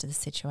hearts to the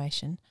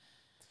situation.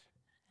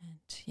 And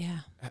yeah.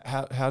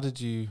 How did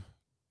you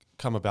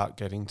come about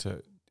getting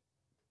to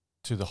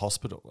the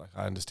hospital? Like,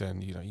 I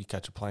understand, you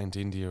catch a plane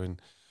to India, and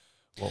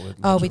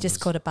we just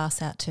caught a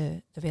bus out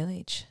to the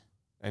village.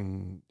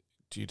 And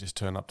do you just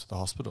turn up to the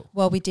hospital?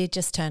 Well, we did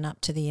just turn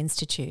up to the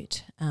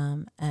institute,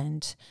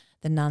 and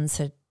the nuns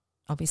had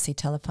obviously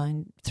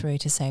telephoned through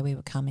to say we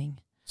were coming.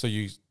 So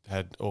you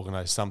had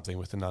organised something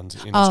with the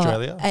nuns in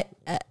Australia?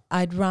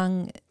 I'd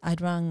rung.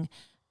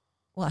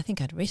 Well, I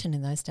think I'd written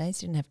in those days.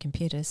 Didn't have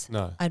computers.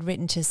 No. I'd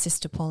written to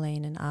Sister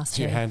Pauline and asked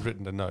her. You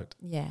handwritten a note?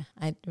 Yeah,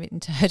 I'd written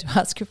to her to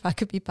ask her if I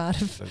could be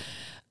part of.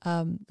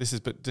 This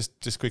is, but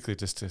just quickly,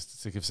 just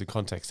to give some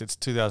context, it's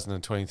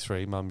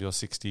 2023. Mum, you're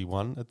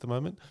 61 at the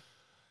moment.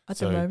 At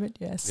the moment,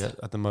 yes. Yeah,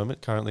 at the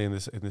moment, currently in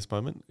this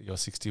moment, you're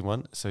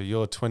 61. So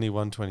you're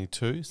 21,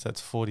 22. So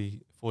that's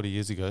 40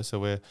 years ago. So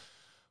we're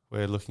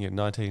looking at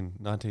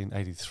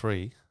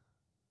 1983.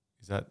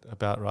 Is that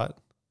about right?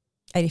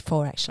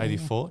 84, actually.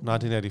 84, yeah.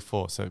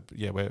 1984. So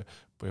yeah, we're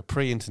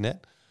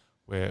pre-internet.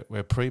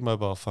 We're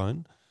pre-mobile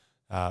phone.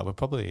 We're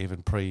probably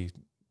even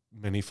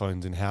pre-many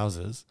phones in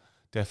houses.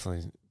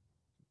 Definitely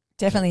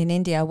in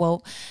India.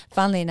 Well,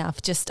 funnily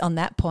enough, just on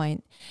that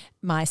point,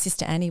 my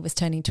sister Annie was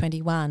turning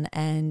 21,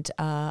 and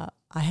I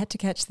had to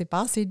catch the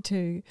bus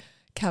into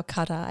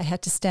Calcutta. I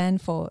had to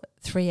stand for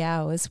 3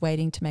 hours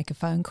waiting to make a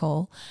phone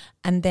call,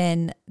 and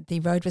then the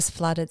road was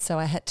flooded, so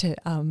I had to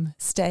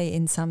stay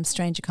in some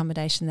strange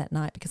accommodation that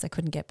night because I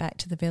couldn't get back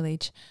to the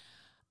village.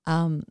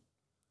 So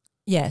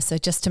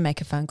just to make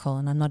a phone call,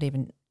 and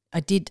I'm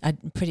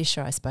pretty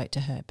sure I spoke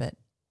to her, but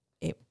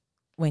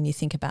when you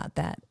think about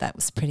that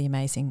was pretty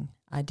amazing.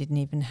 I didn't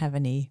even have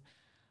any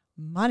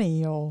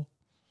money or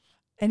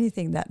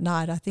anything that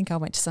night. I think I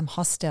went to some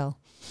hostel,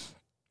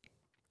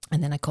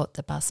 and then I caught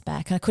the bus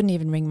back. And I couldn't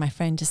even ring my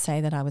friend to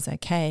say that I was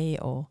okay.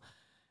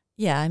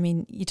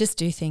 You just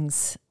do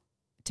things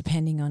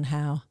depending on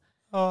how.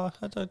 Oh,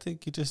 I don't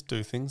think you just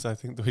do things. I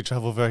think that we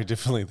travel very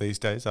differently these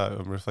days.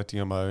 I'm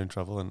reflecting on my own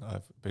travel, and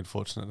I've been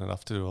fortunate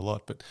enough to do a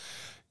lot. But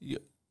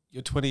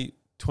you're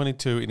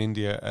 22 in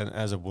India, and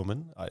as a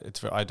woman,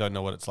 I don't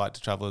know what it's like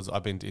to travel.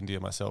 I've been to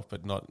India myself,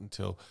 but not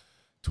until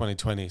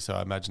 2020. So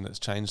I imagine it's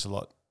changed a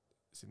lot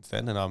since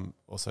then. And I'm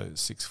also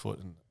 6 foot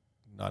and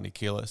 90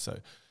 kilos, so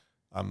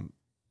I'm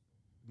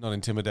not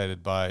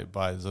intimidated by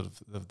sort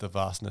of the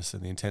vastness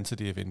and the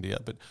intensity of India.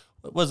 But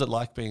what was it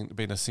like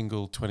being a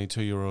single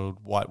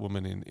 22-year-old white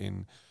woman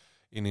in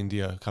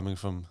India, coming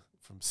from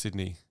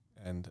Sydney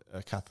and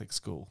a Catholic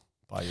school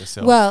by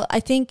yourself? Well, I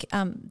think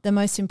the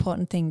most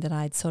important thing that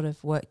I'd sort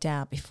of worked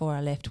out before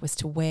I left was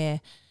to wear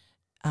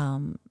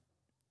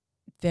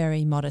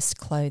very modest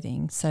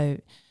clothing. So,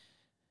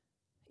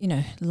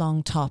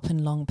 long top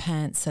and long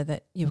pants so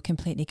that you were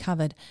completely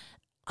covered.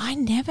 I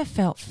never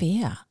felt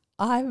fear.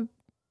 I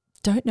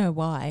don't know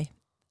why.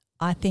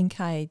 I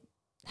think I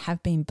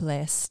have been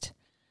blessed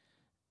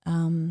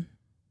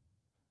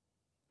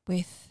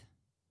with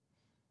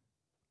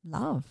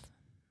love.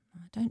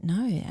 I don't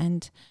know.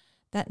 And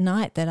that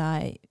night that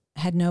I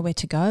had nowhere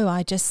to go,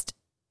 I just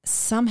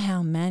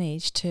somehow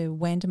managed to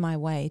wend my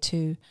way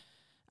to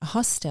a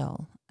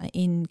hostel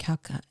in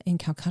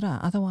Calcutta.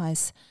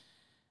 Otherwise,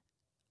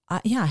 I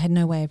had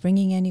no way of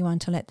ringing anyone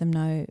to let them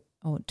know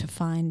or to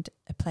find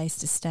a place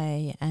to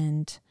stay,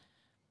 and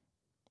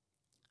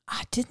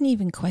I didn't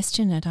even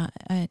question it.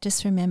 I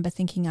just remember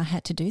thinking I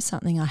had to do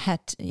something. I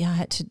had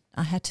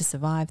to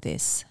survive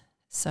this.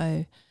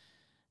 So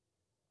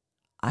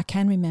I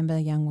can remember a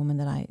young woman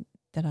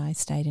that I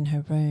stayed in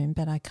her room,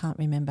 but I can't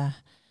remember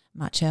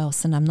much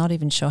else, and I'm not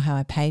even sure how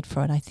I paid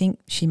for it. I think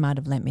she might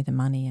have lent me the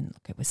money, and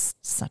look, it was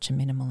such a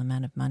minimal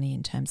amount of money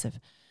in terms of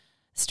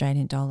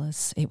Australian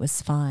dollars. It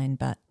was fine,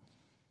 but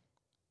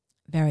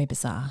very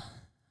bizarre.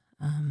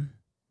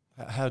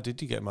 How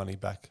did you get money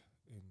back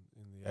in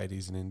the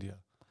 80s in India?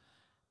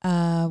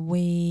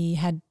 We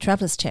had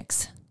traveller's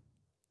checks,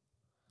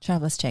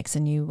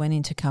 and you went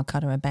into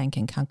Calcutta, a bank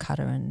in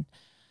Calcutta, and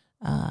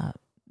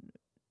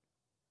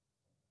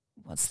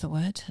what's the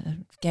word?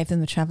 Gave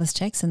them the traveller's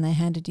checks, and they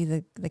handed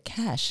you the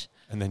cash.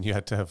 And then you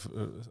had to have,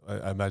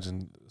 I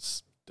imagine,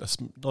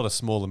 not a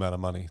small amount of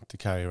money to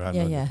carry around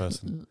on your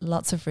person.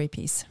 Lots of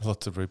rupees.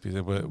 Lots of rupees.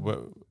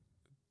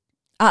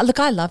 Look,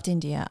 I loved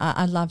India.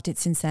 I loved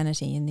its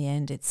insanity in the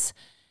end. It's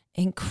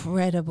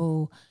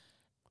incredible.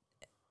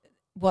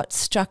 What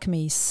struck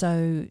me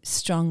so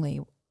strongly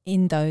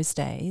in those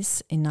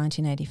days, in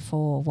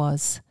 1984,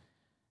 was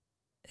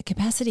the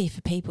capacity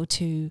for people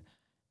to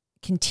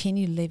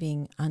continue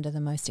living under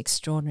the most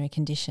extraordinary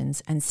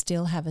conditions and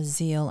still have a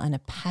zeal and a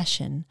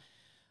passion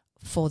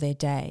for their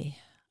day.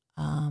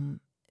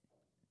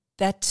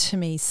 That to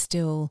me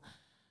still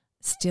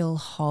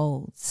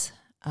holds,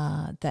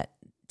 that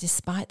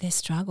despite their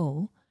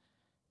struggle,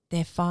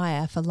 their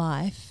fire for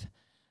life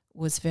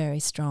was very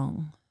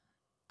strong.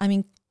 I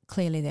mean,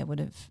 clearly there would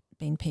have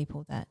been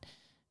people that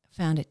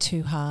found it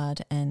too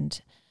hard,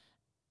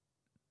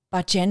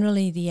 but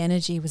generally the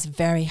energy was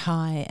very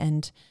high,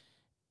 and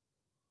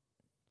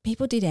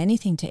people did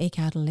anything to eke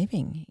out a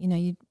living.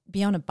 You'd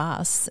be on a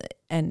bus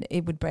and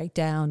it would break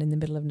down in the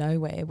middle of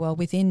nowhere. Well,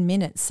 within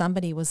minutes,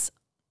 somebody was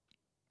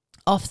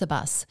off the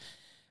bus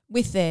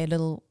with their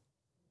little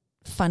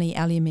funny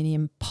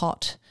aluminium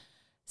pot,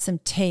 some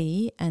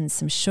tea and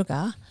some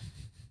sugar,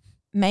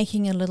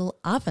 making a little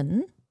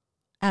oven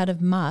out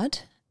of mud,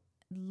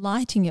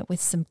 lighting it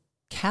with some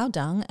cow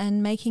dung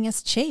and making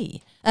us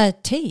chai,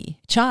 chini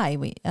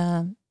chai,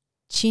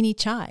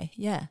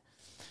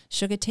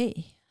 sugar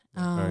tea.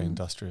 Very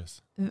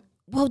industrious.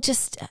 Well,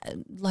 just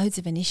loads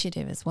of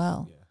initiative as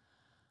well. Yeah,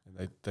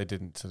 and they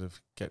didn't sort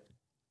of get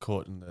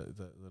caught in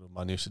the little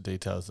minutiae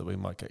details that we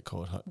might get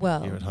caught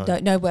here at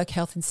home. No work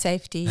health and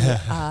safety,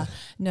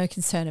 no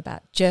concern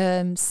about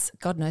germs.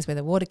 God knows where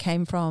the water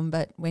came from,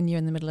 but when you're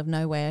in the middle of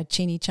nowhere,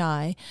 chini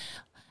chai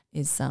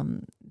is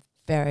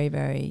very,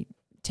 very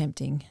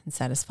tempting and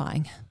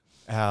satisfying.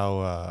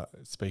 How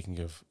speaking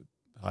of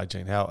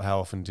hygiene, how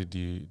often did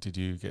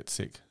you get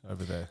sick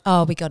over there?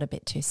 Oh, we got a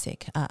bit too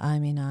sick.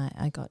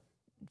 I got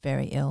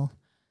very ill,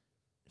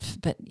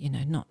 but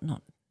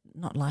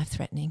not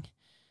life-threatening.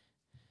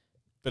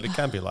 But it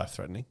can be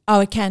life-threatening. Oh,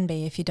 it can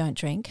be if you don't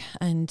drink.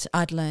 And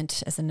I'd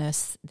learnt as a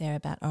nurse there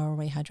about oral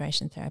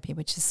rehydration therapy,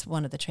 which is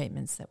one of the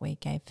treatments that we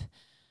gave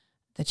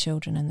the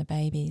children and the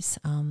babies.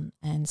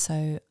 And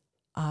so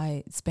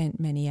I spent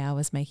many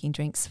hours making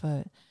drinks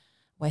for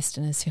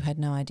Westerners who had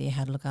no idea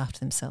how to look after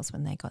themselves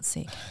when they got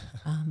sick.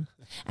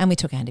 And we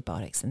took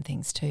antibiotics and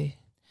things too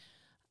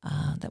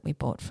that we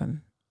bought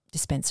from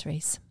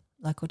dispensaries,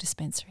 local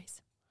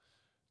dispensaries.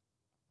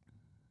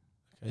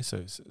 Okay,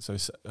 so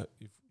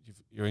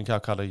you're in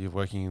Calcutta, you're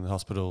working in the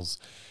hospitals.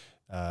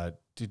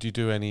 Did you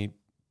do any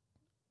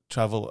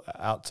travel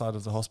outside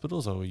of the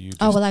hospitals, or were you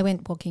just... I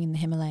went walking in the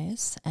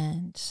Himalayas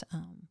and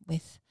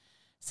with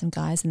some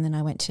guys, and then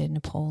I went to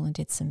Nepal and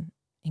did some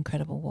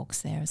incredible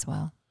walks there as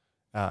well.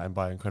 And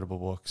by incredible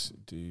walks,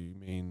 do you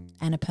mean...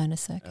 Annapurna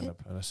Circuit.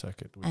 Annapurna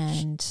Circuit.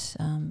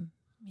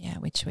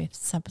 Which we've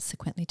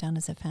subsequently done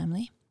as a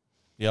family.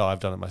 Yeah, I've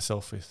done it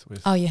myself with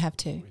Oh, you have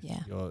too,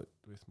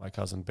 with my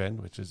cousin Ben,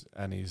 which is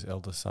Annie's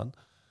eldest son.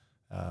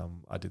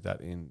 I did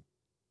that in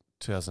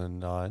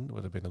 2009.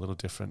 Would have been a little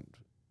different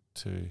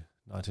to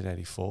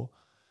 1984.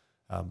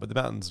 But the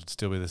mountains would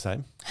still be the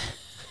same.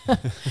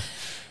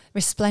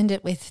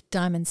 Resplendent with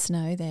diamond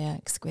snow. They are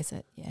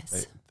exquisite,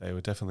 yes. They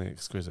were definitely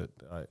exquisite.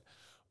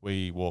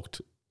 We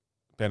walked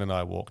Ben and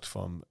I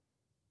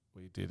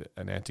we did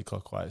an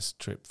anti-clockwise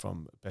trip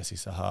from Bessie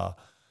Sahar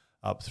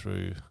up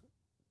through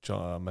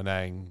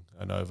Manang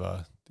and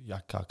over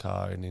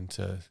Yakaka and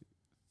into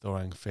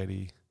Thorang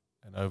Fedi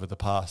and over the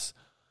pass,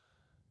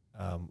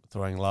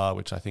 Thorang La,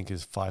 which I think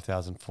is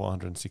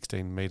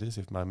 5,416 metres,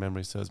 if my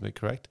memory serves me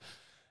correct,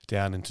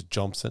 down into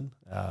Johnson.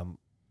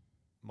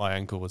 My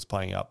ankle was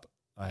playing up.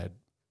 I had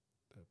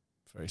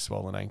a very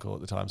swollen ankle at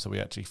the time, so we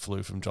actually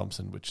flew from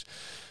Johnson, which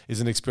is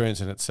an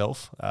experience in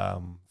itself,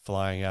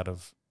 flying out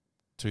of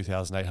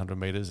 2,800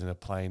 metres in a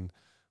plane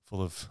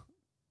full of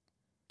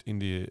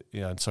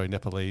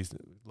Nepalese,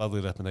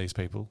 lovely Lebanese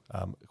people,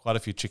 quite a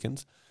few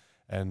chickens,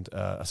 and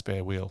a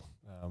spare wheel,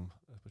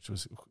 which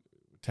was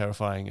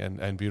terrifying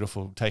and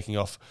beautiful, taking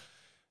off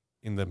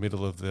in the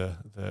middle of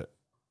the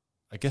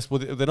I guess, well,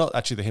 they're not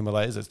actually the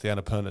Himalayas, it's the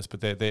Annapurnas,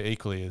 but they're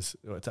equally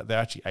they're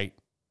actually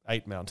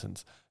eight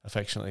mountains,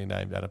 affectionately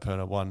named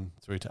Annapurna 1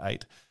 through to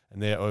 8,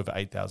 and they're over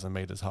 8,000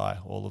 metres high,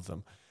 all of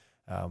them.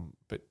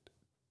 But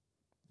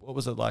what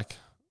was it like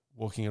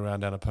walking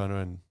around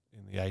Annapurna in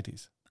the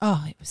 80s?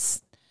 Oh, it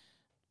was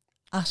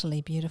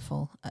utterly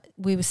beautiful.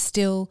 We were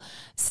still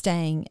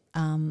staying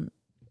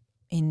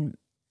in,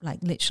 like,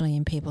 literally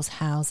in people's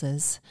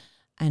houses,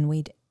 and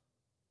we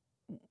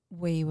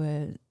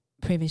were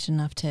privileged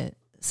enough to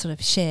sort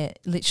of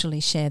literally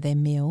share their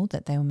meal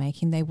that they were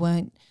making. They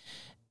weren't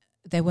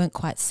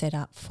quite set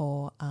up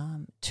for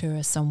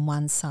tourists on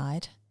one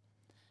side.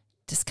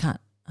 Just can't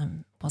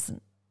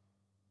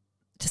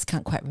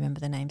quite remember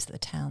the names of the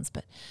towns,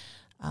 but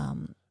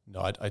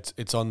no,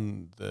 it's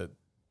on the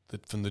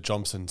from the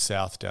Johnson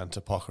south down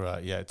to Pokhara.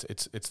 Yeah,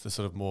 it's the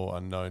sort of more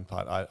unknown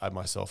part. I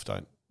myself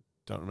don't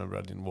remember.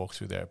 I didn't walk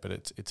through there, but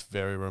it's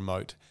very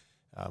remote.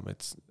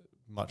 It's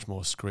much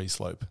more scree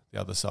slope. The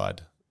other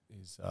side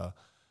is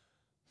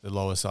the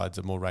lower sides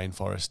are more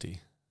rainforesty.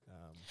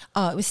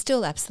 It was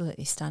still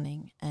absolutely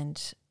stunning.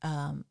 And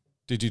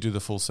did you do the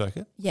full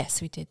circuit?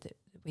 Yes, we did.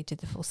 We did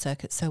the full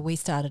circuit. So we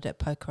started at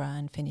Pokhara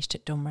and finished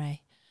at Dumre.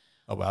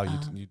 Oh wow!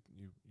 You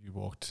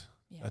walked.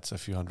 Yeah. That's a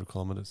few hundred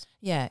kilometres.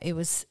 Yeah, it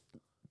was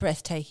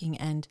breathtaking,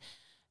 and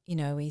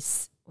we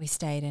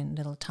stayed in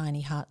little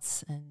tiny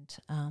huts, and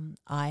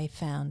I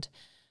found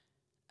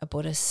a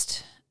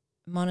Buddhist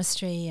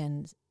monastery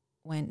and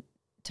went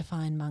to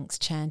find monks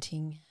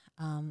chanting.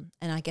 And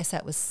I guess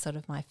that was sort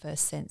of my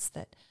first sense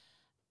that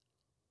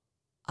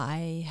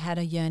I had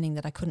a yearning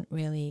that I couldn't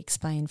really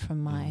explain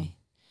from my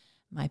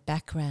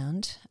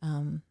background,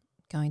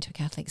 going to a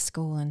Catholic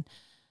school, and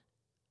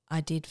I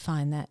did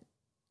find that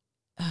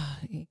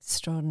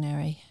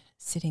extraordinary.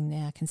 Sitting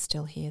there, I can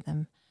still hear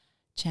them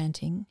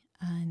chanting,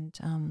 and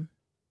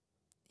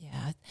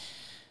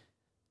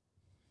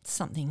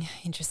something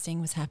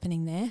interesting was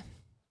happening there.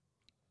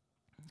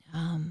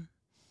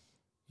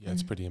 Yeah,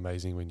 it's pretty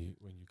amazing when you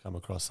come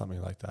across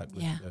something like that.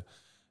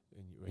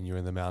 When you're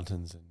in the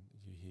mountains and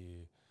you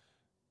hear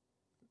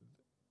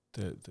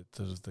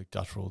the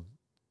guttural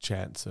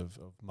chants of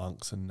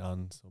monks and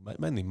nuns, or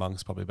mainly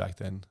monks probably back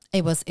then.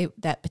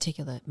 That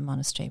particular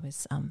monastery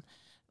was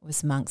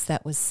monks.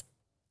 That was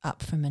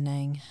up from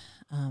Manang,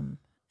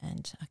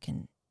 and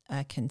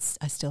I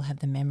still have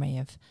the memory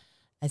of,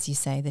 as you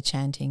say, the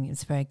chanting.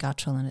 It's very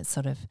guttural, and it's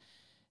sort of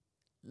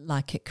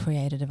like it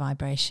created a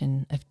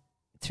vibration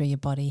through your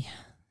body.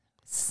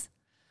 It's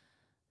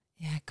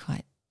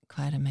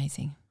quite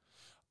amazing.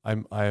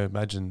 I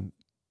imagine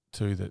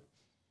too that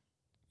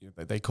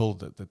they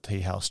called it the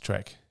tea house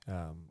trek.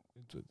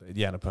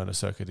 The Annapurna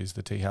circuit is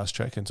the tea house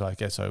trek, and so I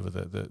guess over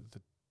the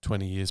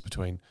 20 years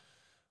between,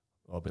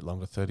 or a bit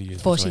longer, 30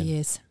 years. 40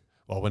 years.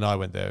 Well, when I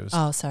went there, it was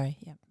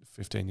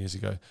 15 years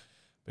ago.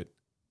 But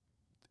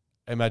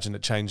I imagine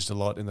it changed a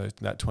lot in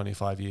that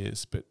 25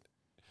 years. But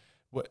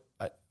what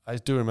I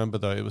do remember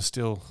though, it was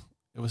still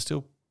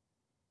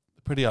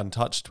pretty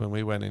untouched when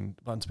we went in.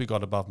 Once we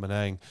got above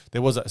Manang,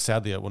 there was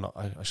sadly,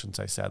 I shouldn't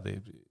say sadly.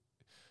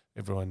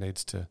 Everyone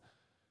needs to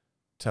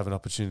have an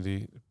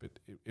opportunity, but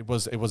it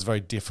was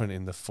very different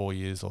in the 4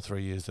 years or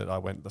 3 years that I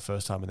went the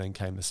first time, and then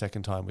came the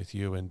second time with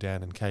you and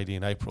Dan and Katie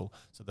in April.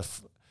 So the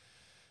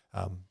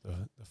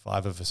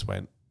five of us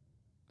went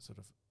sort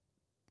of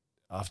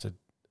after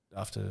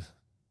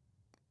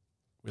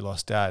we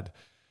lost Dad.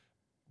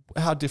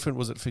 How different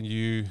was it for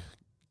you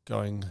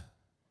going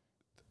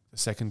the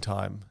second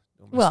time?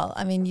 Well,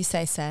 I mean, you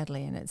say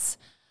sadly, and it's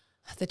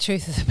the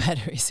truth of the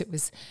matter is it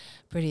was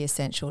pretty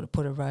essential to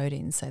put a road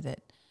in so that.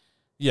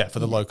 Yeah, for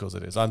the locals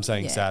it is. I'm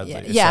saying sadly.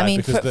 Yeah, I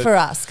mean, for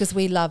us, because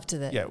we loved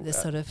the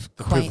sort of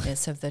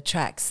quaintness of the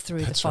tracks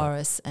through the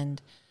forests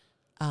and.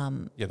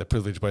 The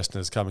privileged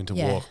Westerners coming to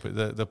walk, but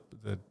the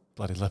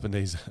bloody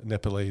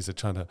Nepalese are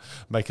trying to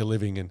make a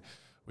living, and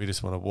we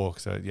just want to walk.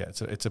 So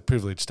it's a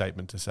privileged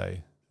statement to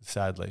say,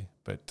 sadly,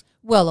 but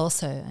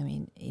also, I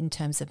mean, in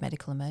terms of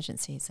medical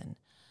emergencies, and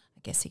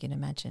I guess you can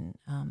imagine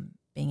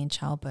being in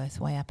childbirth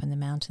way up in the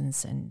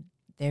mountains, and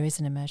there is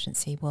an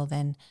emergency. Well,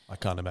 then I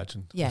can't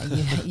imagine. Yeah,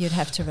 you'd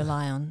have to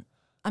rely on.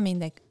 I mean,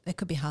 there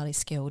could be highly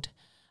skilled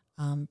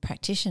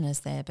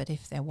practitioners there, but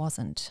if there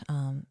wasn't,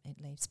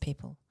 it leaves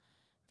people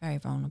very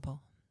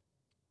vulnerable.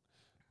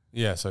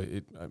 Yeah, so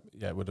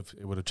it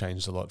would have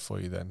changed a lot for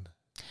you then.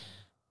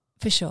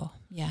 For sure,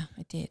 yeah,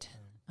 it did.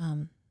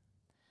 I'm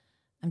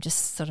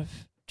just sort of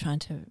trying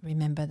to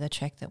remember the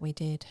trek that we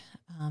did,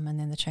 and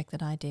then the trek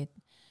that I did.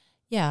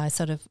 Yeah, I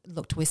sort of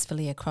looked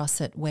wistfully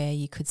across it where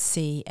you could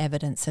see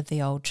evidence of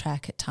the old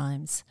track at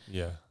times.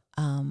 Yeah.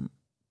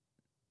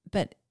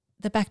 But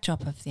the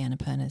backdrop of the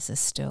Annapurnas is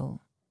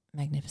still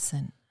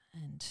magnificent,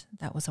 and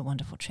that was a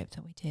wonderful trip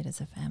that we did as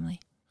a family.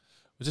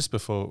 Well, just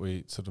before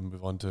we sort of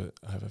move on to,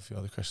 I have a few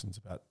other questions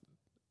about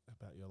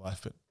your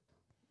life, but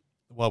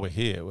while we're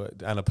here,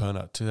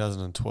 Annapurna,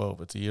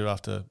 2012, it's a year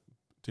after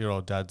dear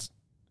old Dad's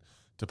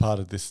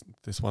departed this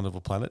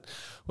wonderful planet.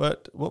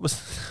 What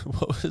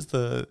was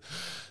the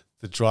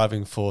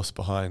driving force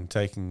behind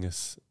taking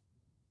us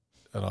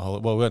on a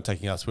holiday? Well, we weren't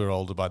taking us; we were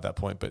older by that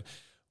point. But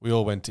we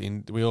all went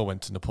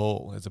to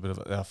Nepal as a bit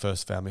of our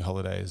first family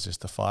holiday. As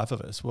just the five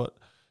of us. What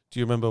do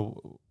you remember?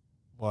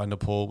 Why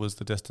Nepal was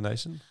the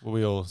destination? Were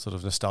we all sort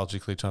of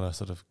nostalgically trying to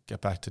sort of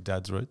get back to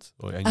Dad's roots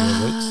and your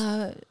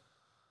roots?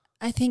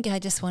 I think I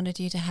just wanted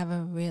you to have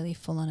a really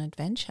full-on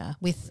adventure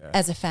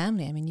as a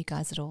family. I mean, you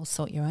guys had all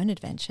sought your own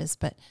adventures,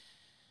 but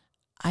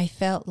I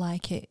felt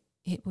like it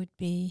would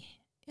be,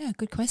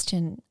 good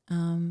question,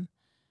 an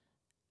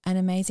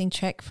amazing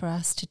trek for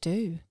us to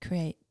do,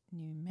 create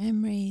new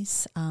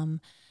memories. And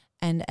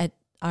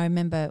I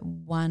remember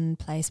one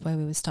place where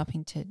we were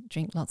stopping to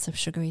drink lots of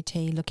sugary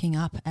tea, looking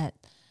up at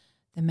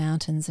the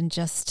mountains and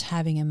just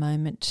having a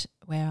moment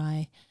where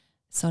I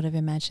sort of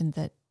imagined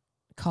that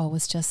Cole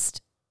was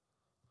just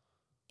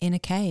in a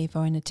cave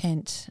or in a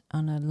tent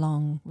on a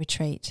long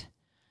retreat,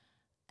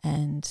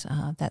 and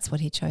that's what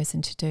he'd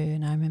chosen to do.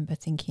 And I remember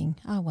thinking,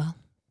 oh, well,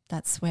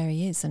 that's where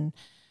he is and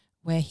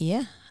we're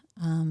here.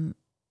 And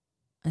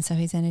so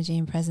his energy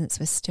and presence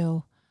was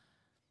still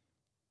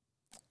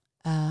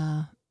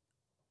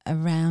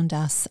around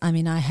us. I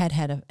mean, I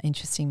had an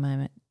interesting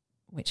moment,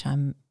 which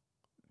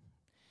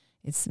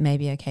it's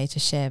maybe okay to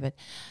share, but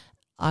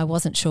I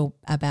wasn't sure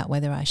about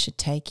whether I should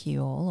take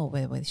you all or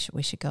whether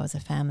we should go as a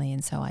family.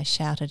 And so I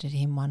shouted at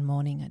him one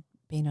morning, I'd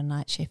been on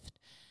night shift,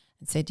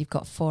 and said, you've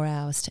got 4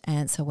 hours to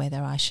answer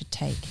whether I should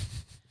take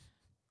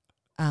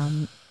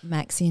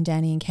Maxie and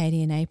Danny and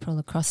Katie and April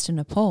across to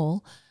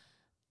Nepal.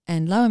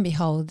 And lo and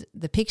behold,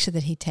 the picture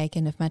that he'd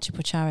taken of Machu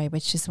Picchu,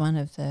 which is one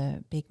of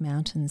the big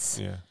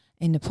mountains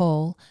in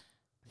Nepal,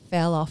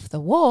 fell off the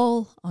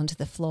wall onto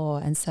the floor.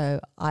 And so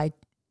I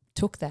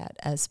took that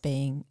as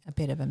being a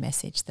bit of a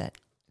message that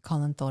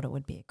Colin thought it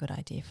would be a good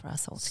idea for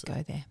us all to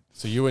go there.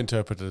 So you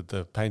interpreted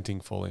the painting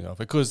falling off,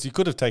 because you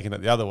could have taken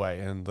it the other way,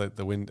 and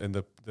the wind and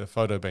the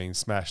photo being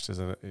smashed as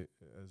an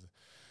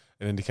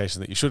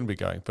indication that you shouldn't be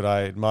going. But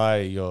I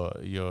admire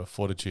your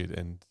fortitude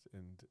and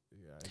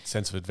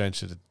sense of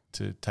adventure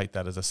to take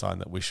that as a sign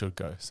that we should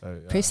go.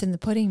 So proof's in the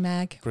pudding,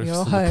 Mag. We're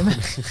all home.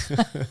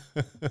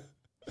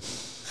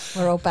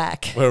 We're all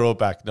back. We're all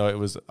back. No, it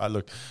was. I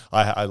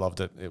loved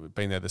it. It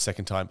been there the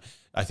second time.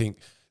 I think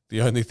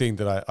the only thing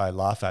that I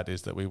laugh at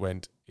is that we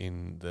went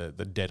in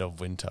the dead of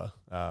winter.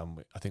 I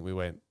think we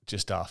went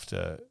just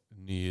after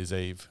New Year's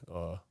Eve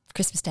or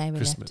Christmas Day.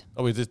 Left.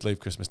 Oh, we did leave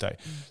Christmas Day.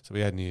 So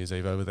we had New Year's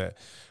Eve over there.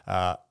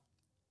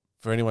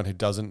 For anyone who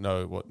doesn't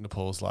know what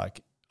Nepal's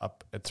like,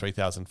 up at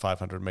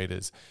 3,500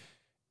 meters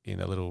in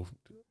a little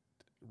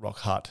rock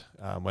hut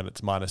when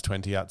it's minus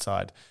 20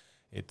 outside,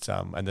 it's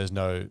and there's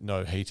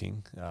no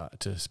heating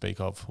to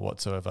speak of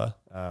whatsoever.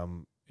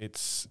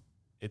 It's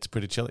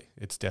pretty chilly.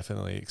 It's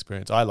definitely an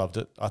experience. I loved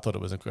it. I thought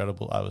it was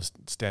incredible. I was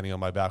standing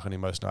on my balcony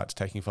most nights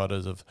taking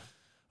photos of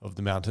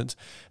the mountains.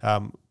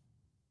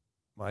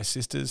 My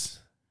sisters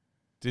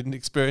didn't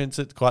experience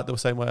it quite the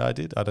same way I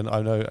did.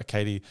 I know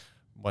Katie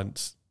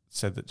once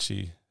said that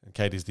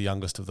Katie's the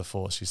youngest of the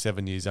four. She's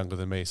 7 years younger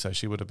than me, so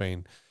she would have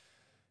been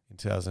in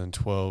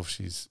 2012.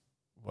 She's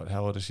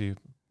how old is she?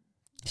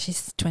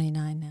 She's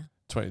 29 now.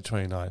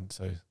 29.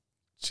 So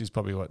she's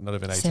probably not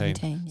even 18.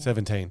 17. Yeah.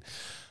 17.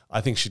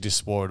 I think she just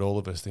swore at all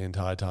of us the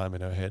entire time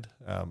in her head.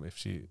 If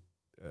she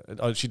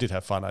did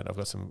have fun. I've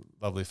got some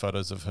lovely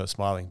photos of her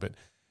smiling, but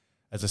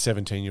as a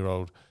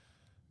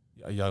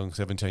young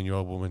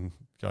 17-year-old woman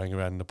going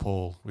around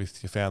Nepal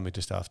with your family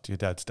just after your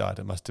dad's died,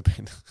 it must have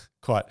been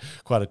quite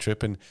a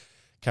trip, and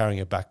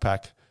carrying a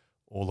backpack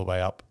all the way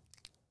up.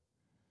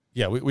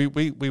 Yeah,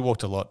 we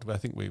walked a lot. I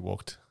think we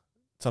walked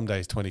some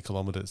days 20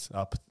 kilometres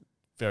up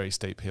very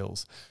steep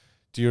hills.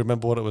 Do you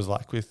remember what it was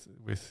like with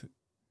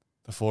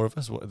the four of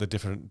us? What the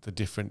different,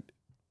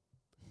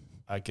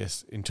 I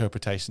guess,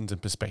 interpretations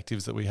and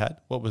perspectives that we had?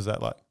 What was that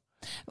like?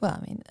 Well,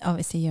 I mean,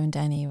 obviously you and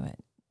Danny were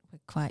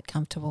quite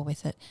comfortable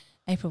with it.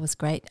 April was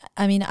great.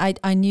 I mean,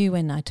 I knew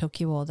when I took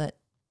you all that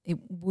it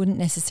wouldn't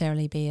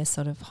necessarily be a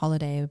sort of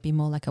holiday. It would be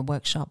more like a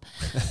workshop.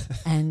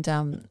 And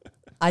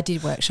I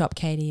did workshop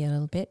Katie a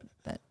little bit,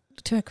 but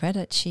to her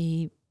credit,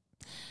 she...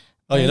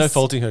 Oh, you're not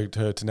faulting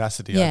her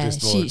tenacity. Yeah,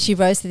 she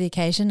rose to the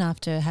occasion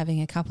after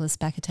having a couple of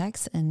SPAC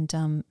attacks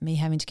and me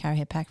having to carry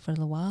her pack for a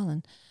little while,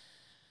 and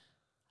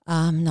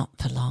not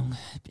for long.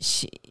 But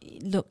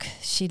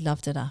she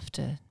loved it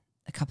after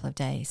a couple of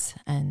days,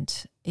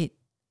 and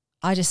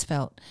I just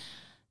felt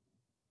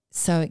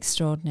so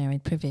extraordinary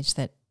privilege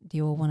that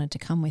you all wanted to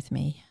come with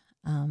me.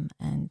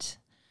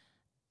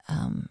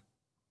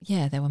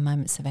 There were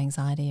moments of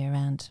anxiety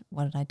around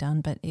what had I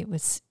done, but it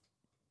was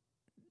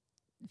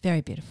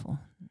very beautiful.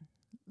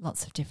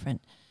 Lots of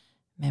different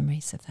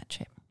memories of that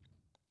trip.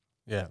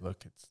 Yeah,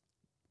 look,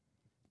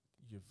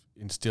 you've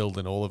instilled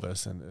in all of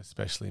us, and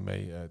especially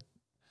me, a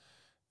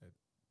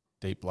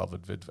deep love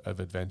of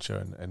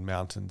adventure, and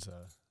mountains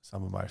are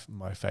some of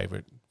my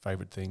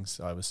favorite things.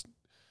 I was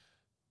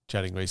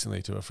chatting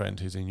recently to a friend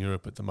who's in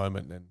Europe at the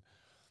moment, and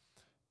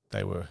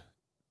they were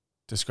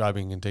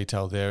describing in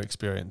detail their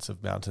experience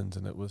of mountains,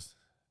 and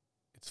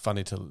it's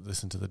funny to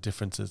listen to the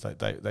differences. Like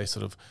they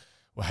sort of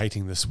were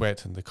hating the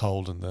sweat and the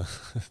cold and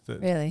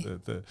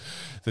the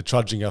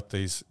trudging up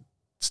these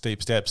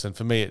steep steps, and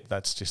for me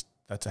that's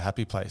a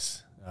happy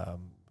place. I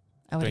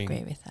would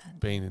agree with that.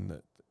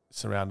 Being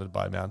surrounded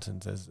by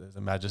mountains, there's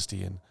a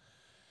majesty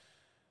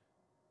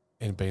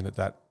in being at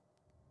that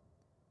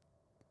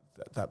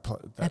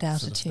altitude.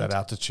 Sort of that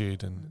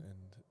altitude, and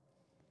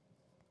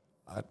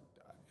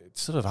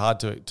it's sort of hard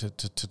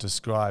to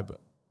describe.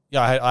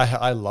 Yeah,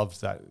 I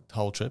loved that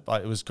whole trip.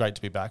 It was great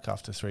to be back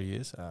after 3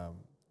 years.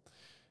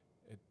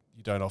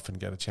 You don't often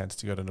get a chance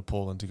to go to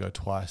Nepal, and to go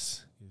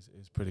twice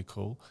is pretty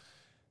cool.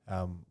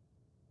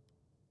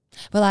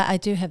 Well, I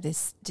do have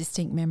this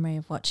distinct memory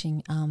of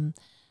watching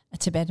a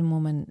Tibetan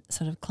woman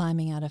sort of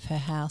climbing out of her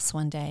house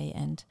one day,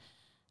 and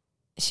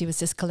she was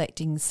just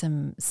collecting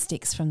some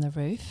sticks from the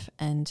roof,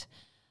 and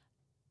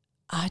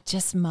I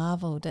just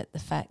marvelled at the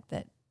fact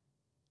that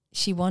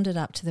she wandered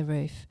up to the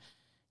roof,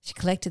 she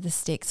collected the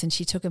sticks, and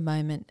she took a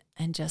moment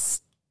and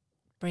just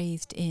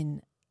breathed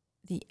in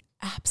the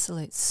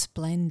absolute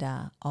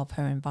splendour of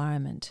her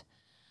environment,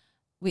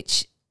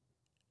 which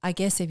I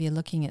guess if you're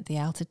looking at the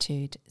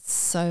altitude, it's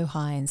so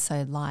high and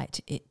so light,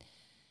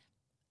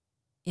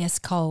 yes,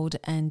 cold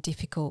and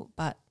difficult,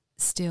 but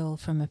still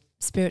from a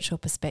spiritual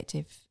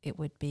perspective, it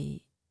would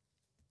be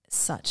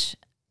such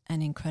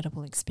an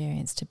incredible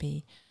experience to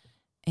be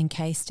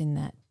encased in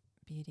that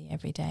beauty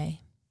every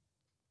day.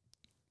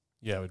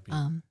 Yeah, it would be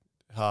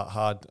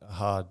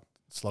hard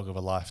slog of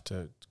a life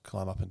to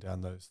climb up and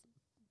down those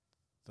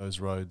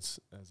roads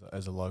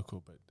as a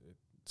local, but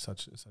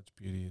such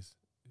beauty is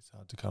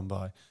hard to come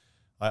by.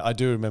 I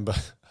do remember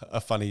a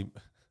funny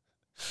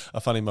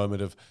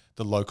moment of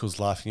the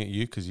locals laughing at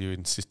you because you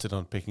insisted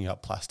on picking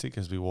up plastic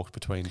as we walked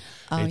between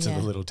each of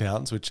the little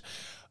towns, which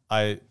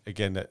I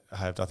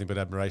have nothing but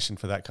admiration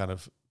for that kind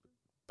of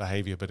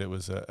behaviour, but it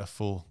was a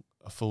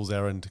fool's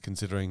errand,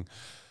 considering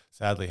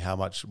sadly how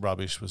much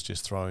rubbish was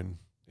just thrown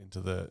into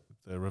the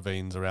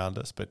ravines around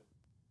us.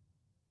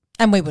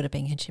 And we would have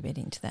been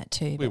contributing to that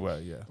too. We were,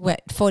 yeah.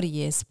 40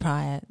 years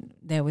prior,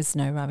 there was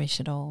no rubbish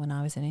at all when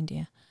I was in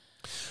India.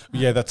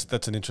 Yeah,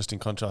 that's an interesting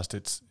contrast.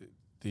 It's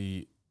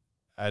the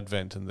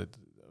advent and the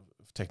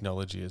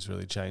technology has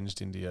really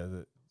changed India.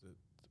 The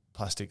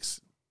plastics,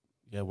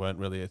 weren't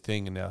really a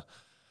thing, and now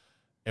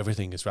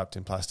everything is wrapped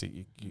in plastic.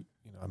 You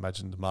know,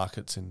 imagine the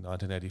markets in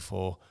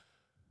 1984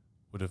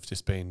 would have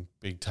just been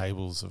big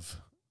tables of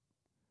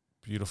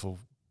beautiful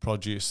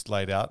produce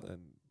laid out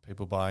and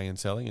people buying and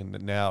selling,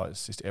 and now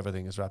it's just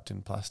everything is wrapped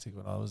in plastic.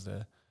 When I was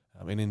there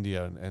in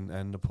India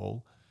and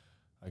Nepal,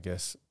 I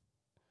guess.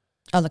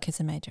 Oh, look, it's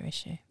a major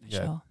issue for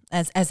sure,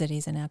 as it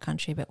is in our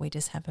country, but we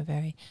just have a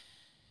very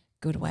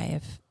good way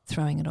of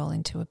throwing it all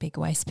into a big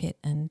waste pit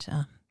and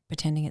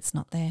pretending it's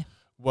not there.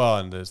 Well,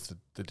 and there's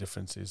the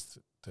difference is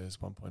that there's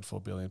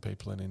 1.4 billion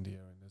people in India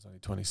and there's only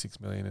 26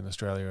 million in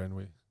Australia, and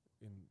we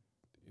in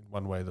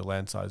one way the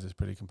land size is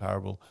pretty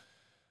comparable.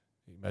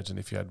 Imagine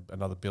if you had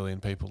another billion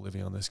people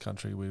living on this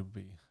country, we would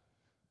be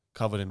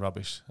covered in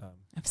rubbish.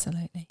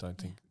 Absolutely. I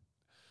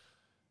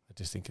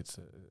just think it's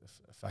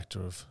a factor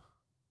of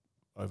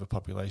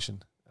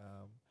overpopulation.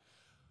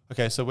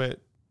 Okay, so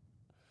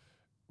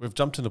we've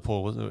jumped to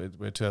Nepal.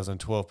 We're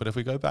 2012, but if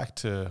we go back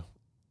to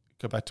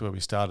where we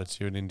started, so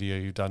you're in India,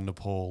 you've done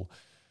Nepal,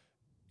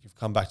 you've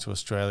come back to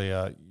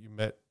Australia, you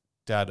met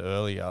Dad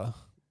earlier.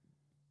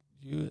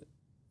 You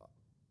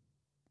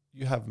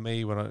have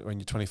me when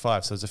you're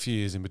 25, so there's a few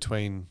years in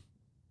between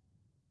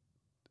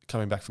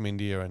coming back from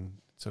India and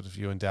sort of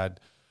you and Dad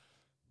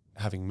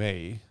having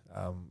me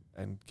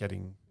and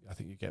getting. I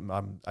think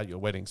I'm at your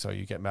wedding, so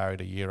you get married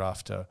a year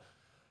after.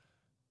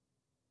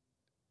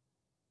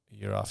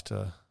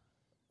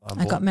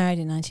 I got married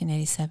in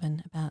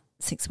 1987, about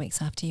 6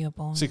 weeks after you were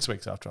born. 6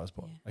 weeks after I was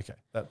born. Yeah. Okay,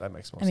 that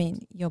makes more sense. I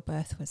mean, your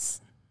birth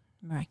was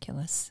a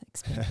miraculous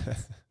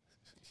experience.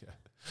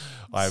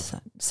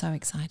 So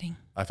exciting.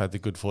 I've had the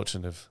good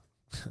fortune of,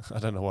 I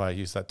don't know why I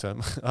use that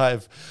term,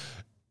 I've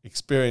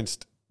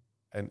experienced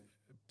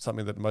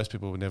something that most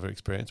people would never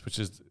experience, which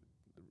is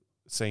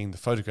seeing the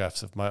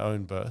photographs of my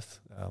own birth.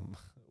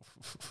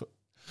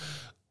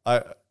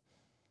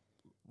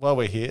 While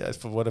we're here,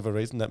 for whatever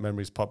reason, that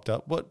memory's popped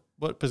up.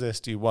 What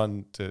possessed you,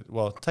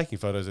 taking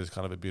photos is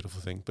kind of a beautiful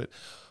thing, but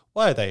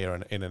why are they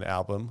in an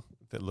album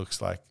that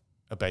looks like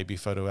a baby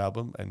photo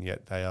album, and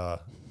yet they are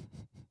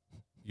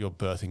your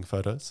birthing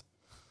photos?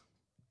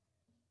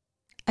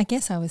 I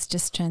guess I was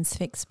just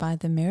transfixed by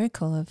the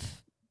miracle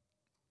of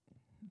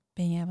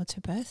being able to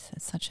birth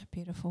such a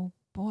beautiful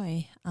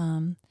boy.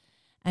 And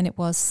it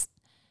was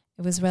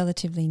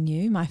relatively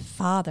new. My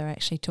father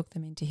actually took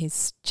them into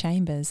his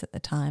chambers at the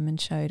time and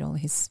showed all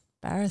his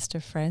barrister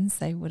friends.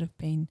 They would have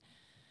been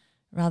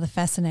rather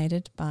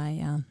fascinated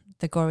by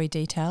the gory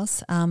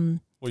details. Well,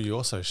 you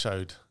also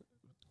showed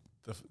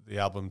the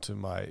album to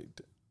my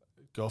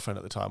girlfriend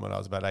at the time when I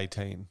was about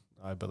 18.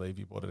 I believe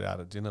you brought it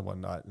out at dinner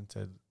one night and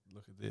said,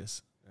 "Look at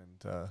this."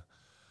 And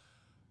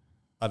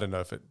I don't know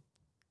if it.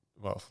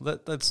 Well,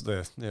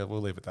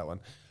 we'll leave it that one.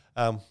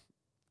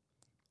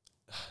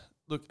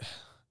 Look,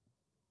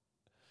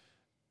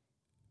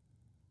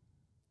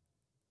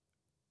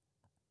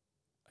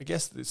 I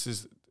guess this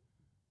is.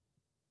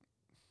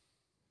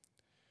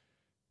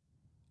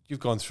 You've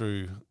gone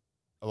through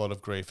a lot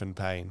of grief and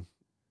pain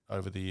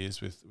over the years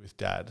with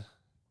Dad.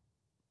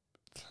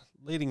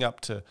 Leading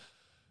up to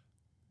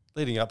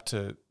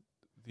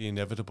the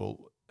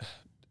inevitable,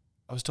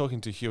 I was talking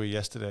to Huey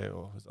yesterday,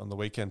 or on the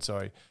weekend,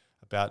 sorry,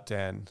 about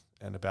Dan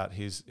and about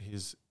his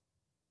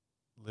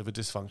liver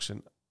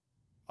dysfunction.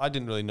 I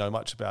didn't really know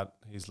much about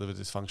his liver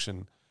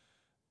dysfunction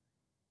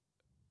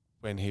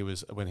when he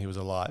was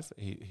alive.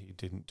 He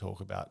didn't talk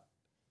about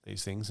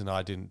these things, and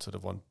I didn't sort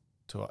of want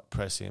to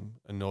press him,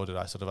 and nor did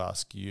I sort of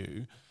ask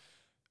you.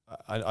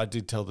 I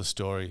did tell the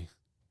story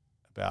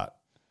about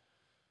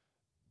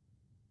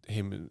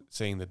him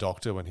seeing the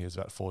doctor when he was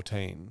about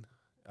 14.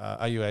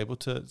 Are you able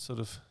to sort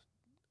of,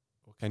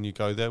 or can you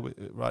go there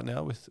right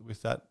now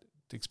with that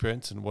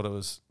experience and what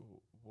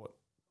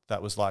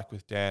that was like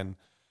with Dan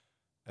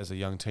as a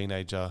young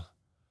teenager?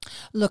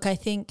 Look, I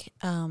think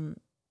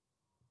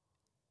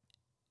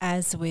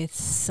as with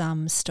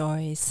some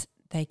stories,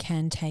 they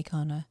can take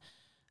on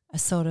a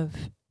sort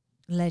of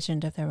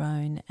legend of their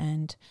own,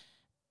 and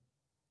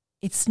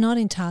it's not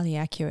entirely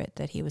accurate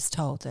that he was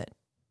told that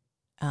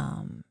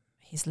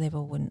his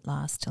liver wouldn't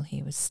last till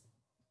he was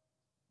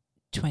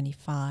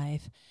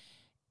 25.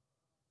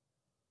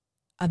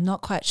 I'm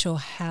not quite sure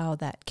how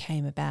that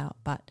came about,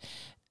 but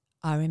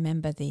I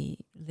remember the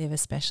liver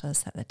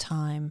specialist at the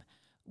time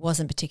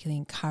wasn't particularly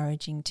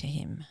encouraging to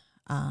him.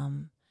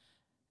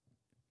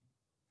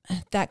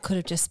 That could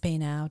have just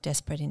been our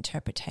desperate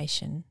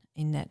interpretation,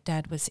 in that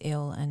Dad was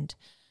ill and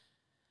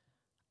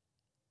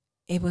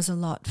it was a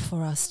lot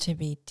for us to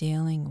be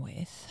dealing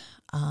with.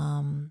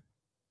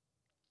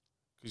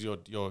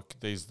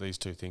 Because these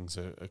two things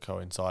are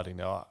coinciding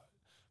now.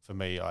 For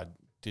me, I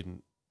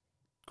didn't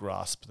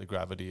grasp the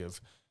gravity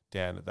of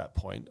Dan at that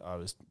point. I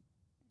was,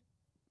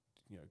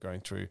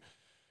 going through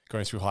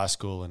high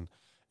school, and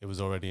it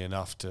was already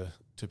enough to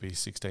be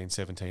 16,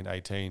 17,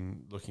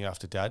 18, looking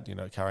after Dad,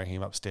 carrying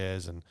him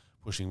upstairs and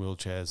pushing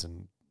wheelchairs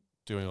and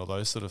doing all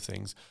those sort of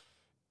things.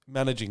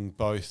 Managing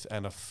both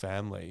and a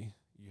family,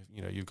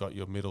 you've got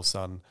your middle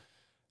son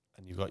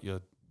and you've got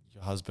your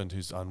husband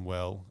who's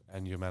unwell,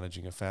 and you're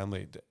managing a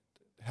family.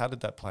 How did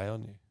that play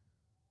on you?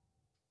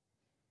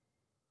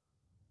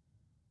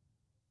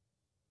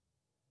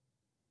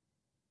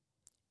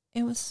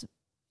 It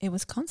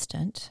was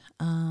constant.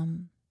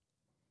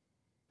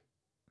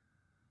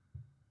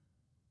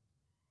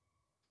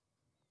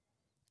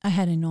 I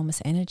had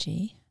enormous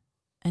energy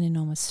and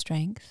enormous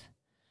strength,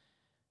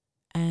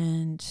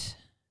 and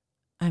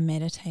I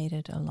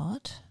meditated a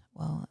lot.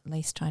 Well, at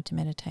least tried to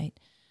meditate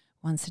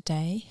once a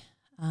day.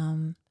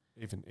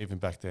 Even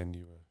back then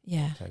you were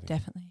meditating.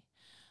 Definitely.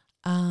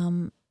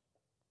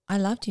 I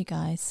loved you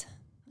guys,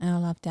 and I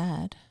loved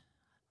Dad.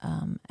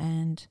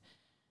 And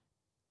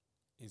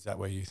is that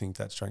where you think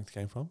that strength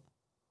came from?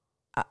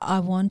 I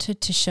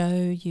wanted to show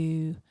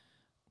you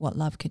what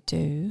love could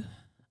do.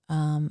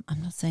 I'm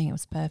not saying it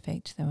was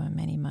perfect. There were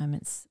many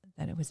moments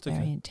that it was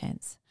very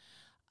intense.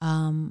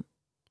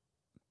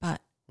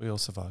 But we all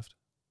survived.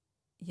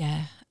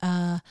 Yeah.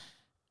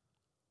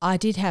 I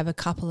did have a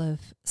couple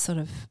of sort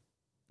of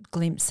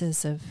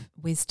glimpses of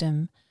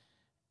wisdom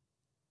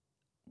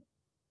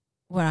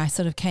where I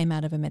sort of came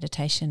out of a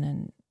meditation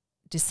and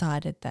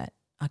decided that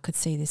I could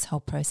see this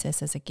whole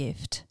process as a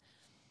gift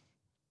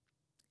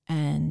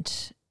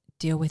and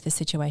deal with the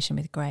situation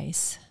with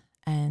grace.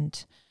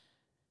 And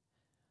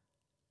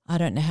I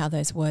don't know how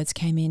those words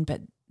came in,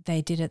 but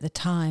they did at the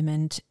time,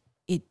 and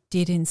it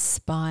did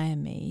inspire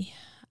me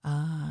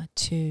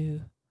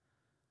to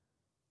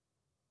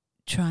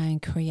try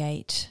and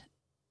create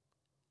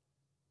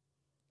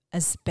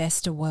as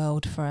best a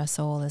world for us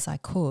all as I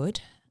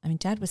could. I mean,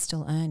 Dad was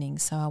still earning,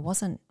 so I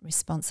wasn't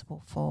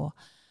responsible for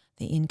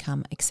the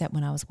income except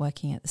when I was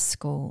working at the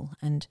school.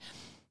 And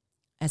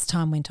as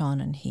time went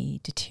on and he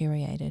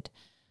deteriorated,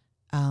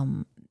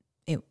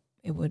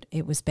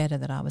 it was better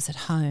that I was at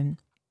home.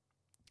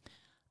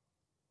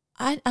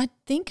 I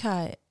think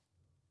I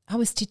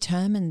was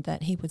determined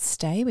that he would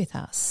stay with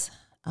us.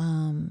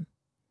 And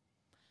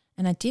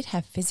I did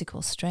have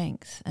physical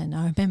strength. And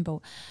I remember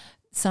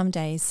some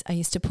days I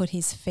used to put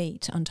his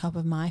feet on top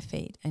of my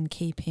feet and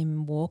keep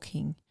him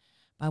walking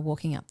by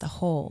walking up the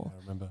hall. Yeah,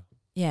 I remember.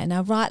 Yeah,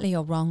 now rightly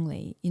or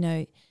wrongly,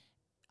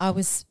 I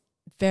was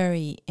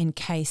very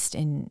encased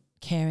in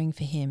caring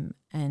for him,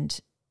 and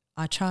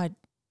I tried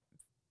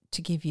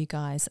to give you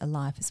guys a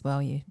life as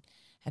well. You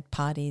had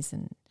parties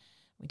and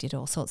we did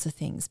all sorts of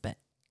things, but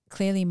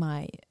clearly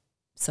my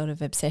sort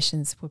of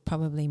obsessions were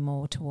probably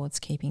more towards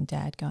keeping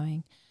Dad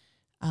going.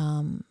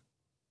 And,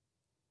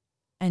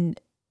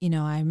 you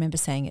know, I remember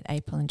saying at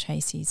April and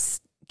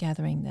Tracy's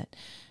gathering that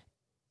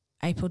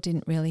April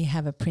didn't really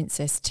have a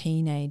princess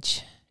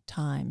teenage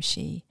time.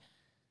 She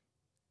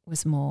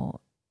was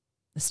more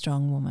the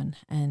strong woman,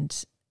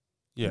 and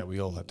yeah, we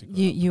all had to grow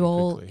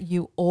up quickly.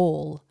 You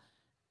all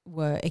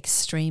were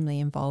extremely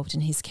involved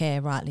in his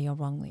care, rightly or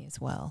wrongly as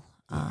well.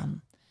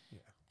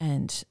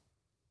 And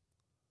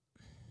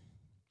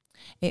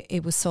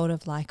it was sort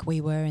of like we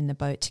were in the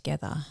boat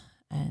together,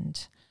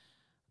 and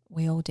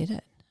we all did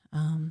it.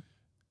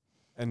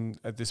 And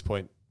at this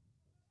point,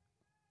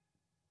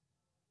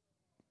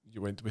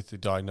 you went with the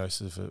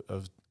diagnosis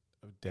of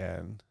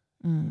Dan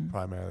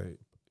primarily.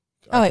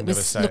 It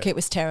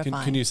was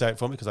terrifying. Can you say it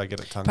for me? Because I get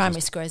it tongue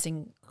primary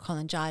sclerosing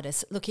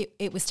cholangitis. Look,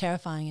 it was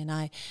terrifying, and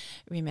I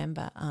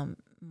remember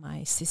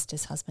my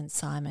sister's husband,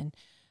 Simon,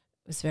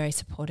 was very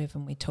supportive,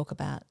 and we talk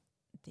about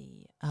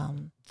the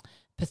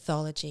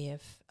pathology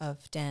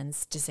of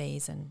Dan's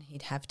disease, and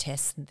he'd have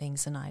tests and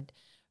things, and I'd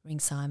ring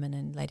Simon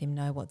and let him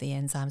know what the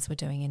enzymes were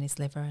doing in his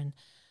liver. And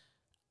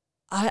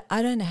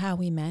I don't know how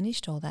we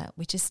managed all that.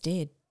 We just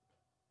did.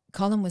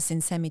 Colin was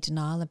in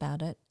semi-denial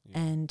about it,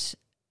 and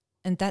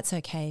that's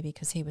okay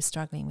because he was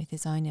struggling with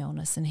his own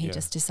illness, and he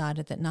just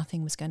decided that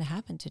nothing was going to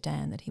happen to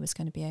Dan, that he was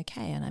going to be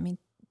okay. And I mean,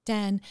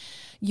 Dan,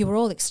 you were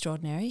all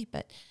extraordinary,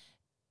 but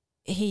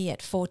he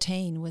at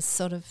 14 was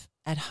sort of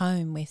at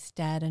home with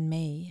Dad and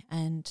me,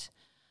 and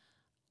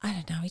I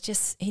don't know, he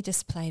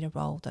just played a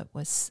role that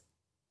was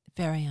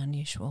very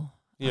unusual.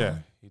 Yeah,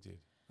 he did.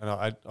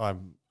 And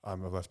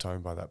I'm left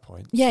home by that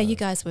point. Yeah, so. You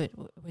guys were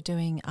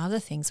doing other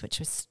things, which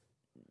was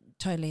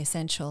totally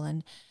essential.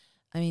 And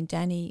I mean,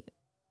 Danny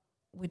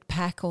would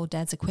pack all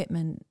Dad's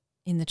equipment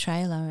in the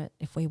trailer.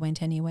 If we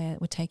went anywhere,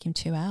 it would take him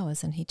 2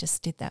 hours, and he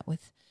just did that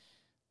with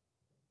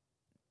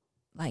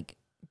like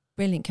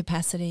brilliant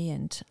capacity.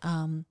 And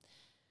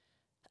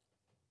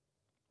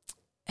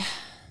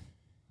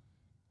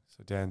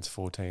so Dan's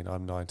 14,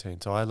 I'm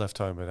 19. So I left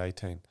home at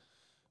 18.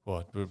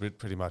 Well,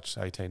 pretty much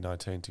 18,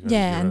 19 to go to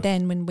Europe. And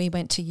then when we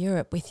went to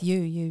Europe with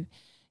you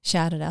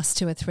shouted us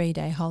to a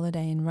 3-day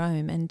holiday in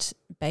Rome, and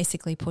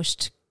basically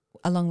pushed,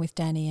 along with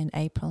Danny and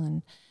April,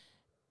 and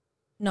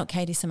not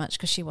Katie so much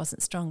because she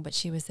wasn't strong, but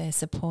she was there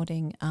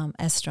supporting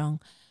as strong.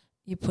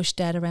 You pushed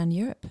Dad around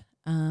Europe.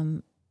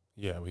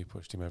 Yeah, we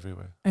pushed him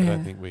everywhere. Yeah. I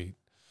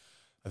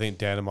think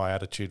Dan and my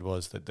attitude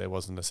was that there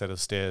wasn't a set of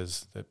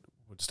stairs that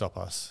would stop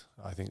us.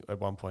 I think at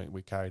one point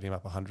we carried him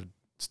up 100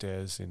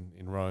 stairs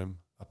in Rome,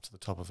 up to the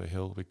top of a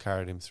hill. We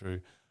carried him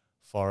through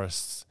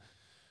forests.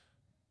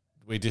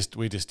 We just,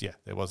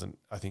 there wasn't,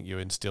 I think you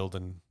instilled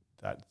in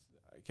that,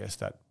 I guess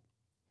that.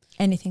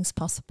 Anything's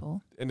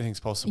possible.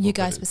 You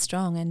guys were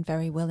strong and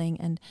very willing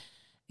and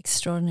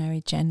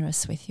extraordinarily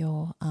generous with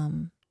your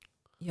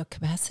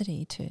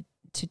capacity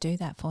to do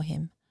that for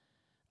him.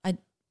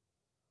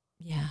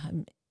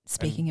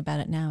 Speaking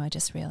about it now, I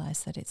just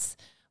realised that it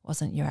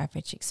wasn't your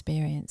average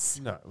experience.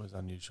 No, it was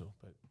unusual,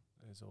 but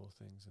there's all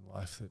things in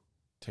life that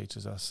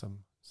teaches us some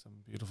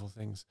beautiful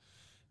things.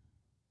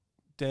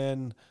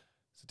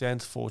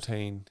 Dan's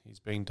 14. He's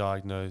being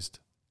diagnosed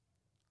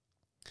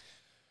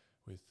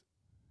with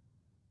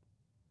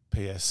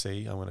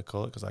PSC, I'm going to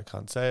call it because I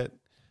can't say it.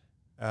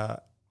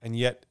 And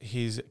yet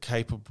he's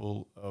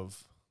capable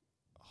of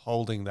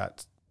holding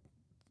that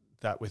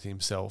with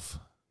himself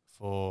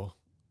for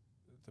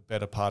the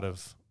better part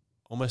of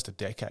almost a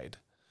decade.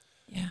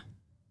 Yeah.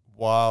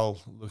 While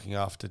looking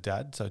after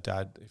Dad. So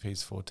Dad, if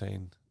he's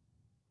 14,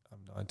 I'm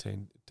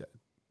 19.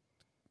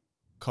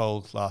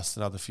 Cole lasts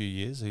another few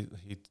years. He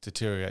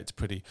deteriorates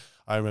pretty.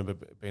 I remember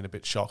being a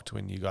bit shocked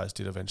when you guys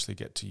did eventually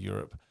get to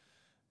Europe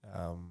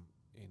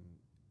in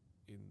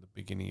the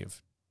beginning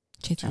of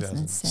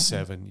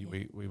 2007.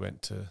 Yeah. We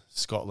went to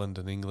Scotland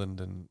and England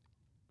and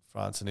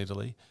France and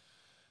Italy.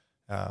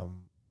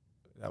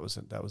 That was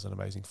an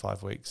amazing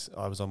 5 weeks.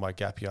 I was on my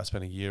gap year. I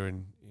spent a year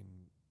in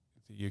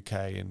the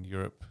UK and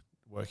Europe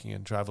working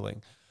and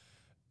travelling.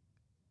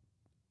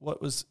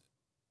 What was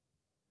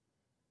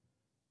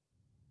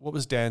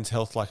Dan's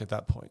health like at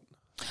that point?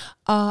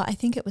 I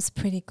think it was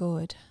pretty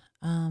good.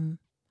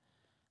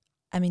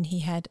 I mean, he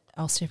had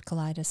ulcerative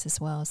colitis as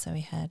well, so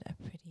he had a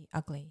pretty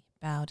ugly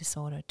bowel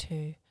disorder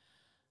too.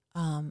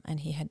 And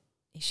he had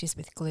issues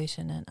with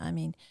gluten. And I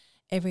mean,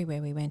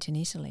 everywhere we went in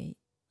Italy,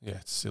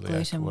 it's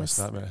celiac, worst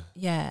nightmare.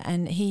 Yeah,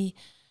 and he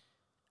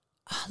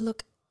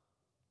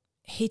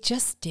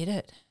just did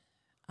it.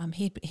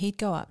 He'd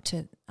go up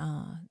to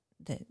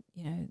the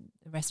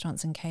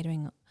restaurants and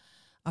catering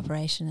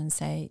operation and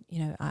say,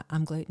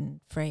 I'm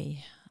gluten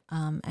free,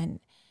 and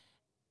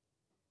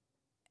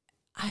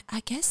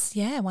I guess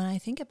when I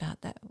think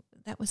about that,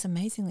 that was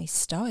amazingly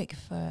stoic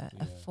for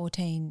a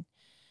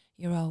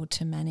 14-year-old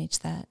to manage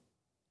that.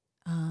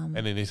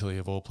 And in Italy,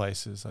 of all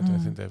places, I don't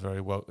think they're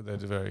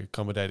very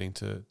accommodating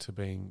to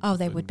being. Oh,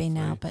 they would be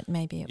now, but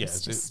maybe it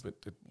was just.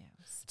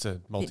 It's it's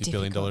a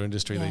multi-billion-dollar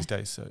industry yeah. these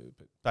days. So,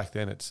 but back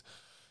then it's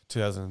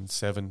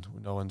 2007.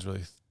 No one's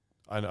really.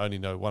 I only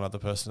know one other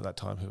person at that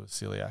time who was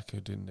celiac, who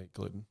didn't eat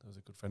gluten. It was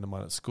a good friend of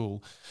mine at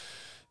school.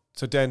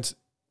 So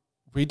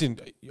we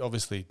didn't.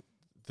 Obviously,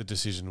 the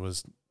decision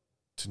was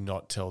to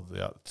not tell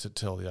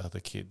the other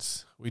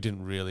kids. We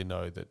didn't really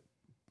know that.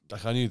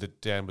 Like, I knew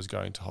that Dan was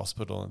going to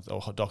hospital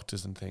or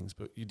doctors and things,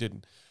 but you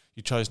didn't.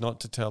 You chose not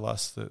to tell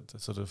us the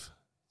sort of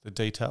the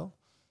detail.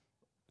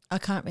 I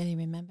can't really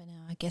remember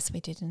now. I guess we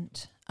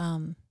didn't.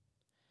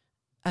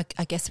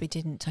 I guess we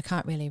didn't. I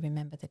can't really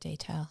remember the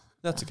detail.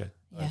 That's okay.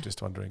 Yeah. I'm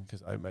just wondering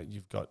because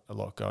you've got a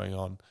lot going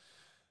on,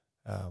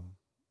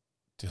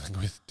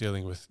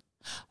 dealing with.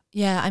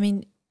 Yeah, I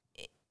mean,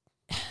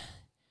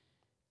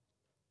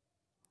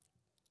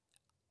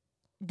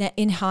 that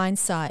in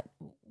hindsight,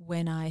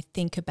 when I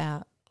think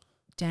about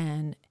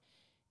Dan,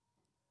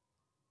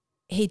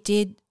 he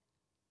did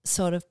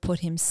sort of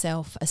put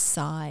himself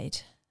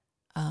aside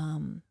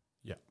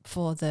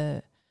for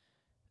the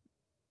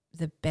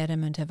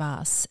betterment of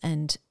us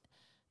and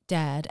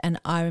Dad. And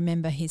I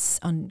remember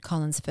on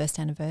Colin's first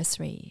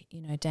anniversary,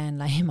 Dan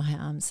lay in my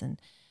arms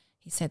and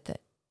he said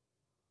that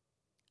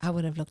I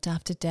would have looked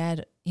after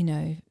Dad,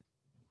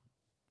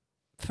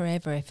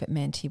 forever if it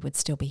meant he would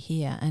still be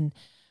here. And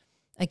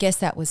I guess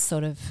that was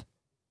sort of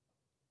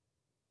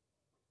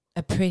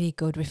a pretty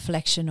good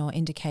reflection or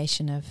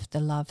indication of the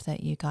love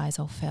that you guys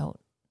all felt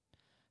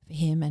for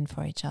him and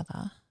for each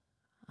other.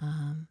 Look,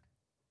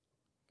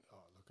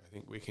 I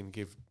think we can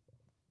give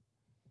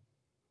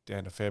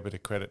Dan a fair bit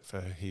of credit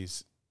for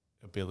his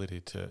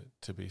ability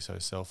to be so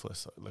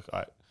selfless. Look,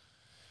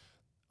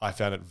 I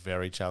found it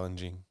very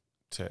challenging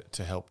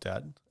to help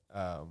Dad.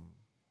 I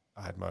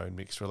had my own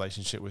mixed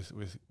relationship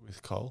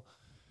with Cole.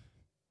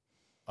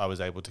 I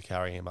was able to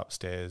carry him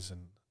upstairs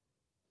and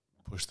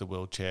push the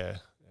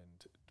wheelchair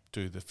and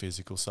do the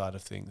physical side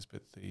of things,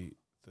 but the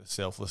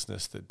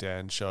selflessness that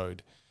Dan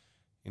showed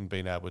in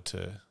being able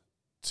to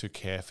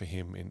care for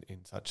him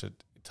in such a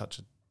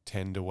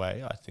tender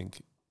way, I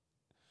think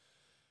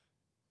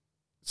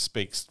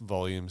speaks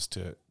volumes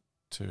to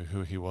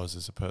who he was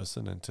as a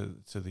person and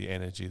to the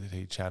energy that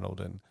he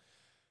channeled. And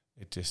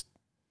it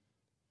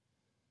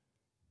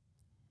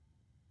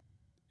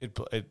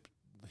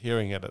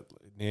hearing it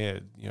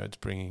near, it's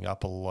bringing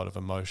up a lot of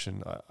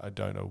emotion. I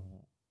don't know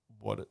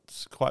what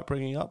it's quite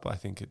bringing up. I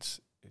think it's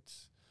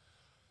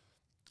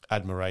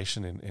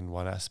admiration in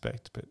one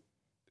aspect, but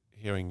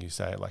hearing you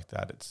say it like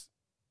that,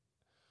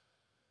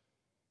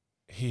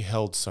 he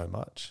held so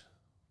much,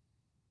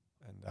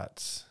 and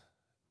that's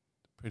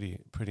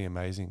pretty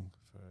amazing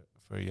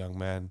for a young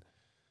man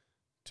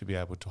to be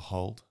able to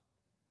hold.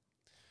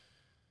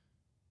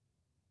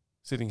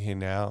 Sitting here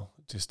now,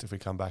 just if we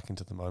come back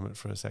into the moment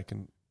for a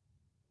second,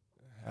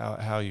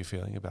 how are you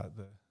feeling about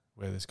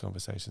where this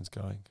conversation's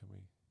going?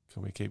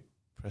 Can we keep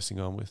pressing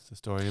on with the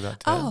story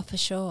about Dan? Oh, for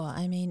sure.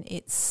 I mean,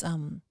 it's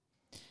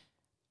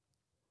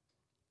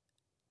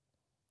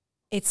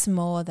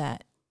more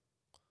that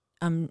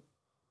I'm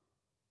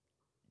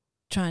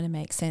trying to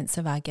make sense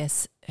of, I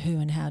guess, who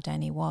and how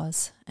Danny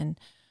was. And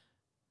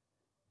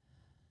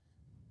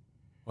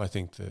well, I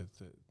think the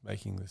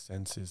making the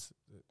sense is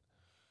that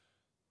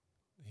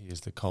he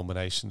is the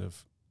culmination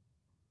of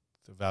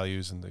the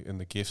values and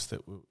the gifts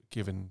that were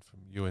given from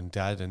you and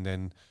Dad, and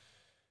then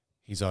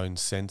his own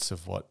sense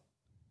of what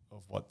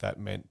that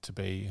meant to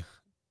be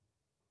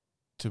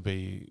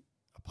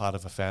a part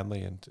of a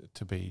family and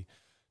to be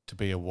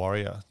a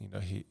warrior.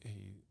 We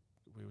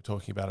were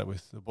talking about it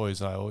with the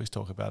boys, and I always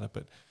talk about it,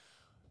 but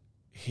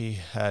he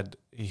had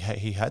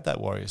that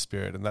warrior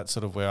spirit, and that's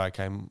sort of where I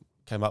came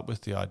up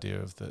with the idea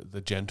of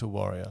the gentle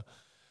warrior.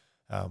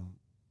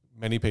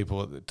 Many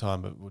people at the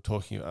time were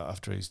talking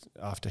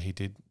after he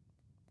did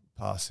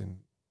pass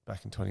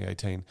back in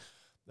 2018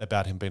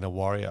 about him being a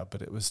warrior,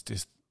 but it was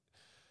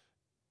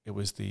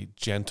the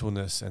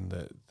gentleness and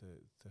the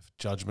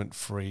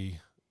judgment-free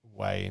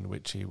way in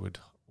which he would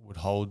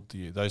hold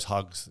you. Those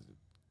hugs,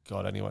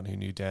 God, anyone who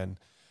knew Dan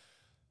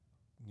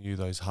knew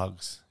those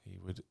hugs. He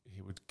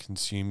would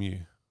consume you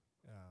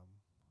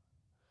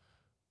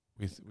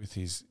with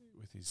his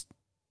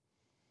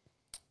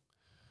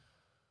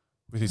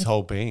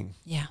whole being.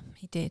 Yeah,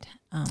 he did.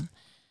 In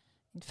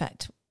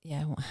fact,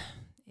 yeah,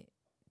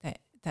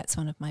 that's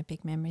one of my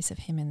big memories of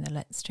him in the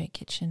Let Street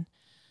kitchen.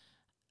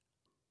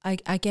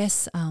 I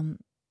guess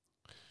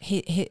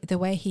he the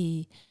way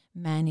he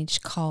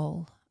managed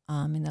Cole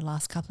in the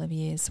last couple of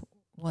years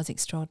was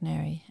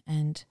extraordinary.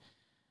 And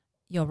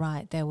you're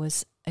right, there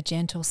was a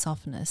gentle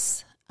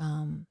softness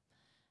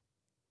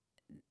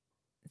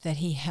that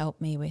he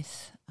helped me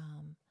with,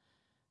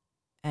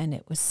 and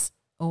it was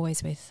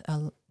always with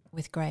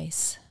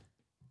grace.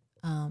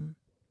 And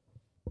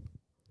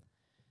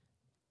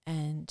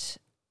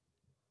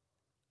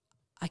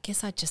I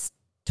guess I just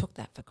took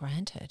that for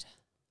granted.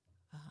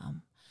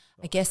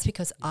 I guess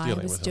because I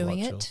was doing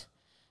it,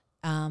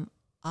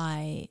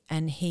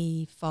 and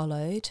he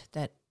followed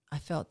that. I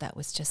felt that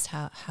was just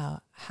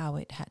how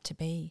it had to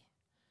be.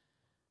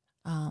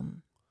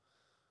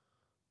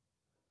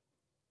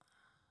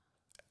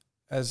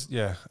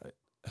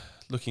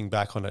 looking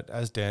back on it,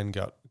 as Dan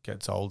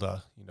gets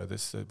older,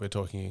 we're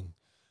talking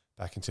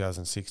back in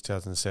 2006,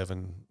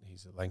 2007.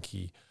 He's a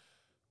lanky,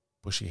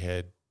 bushy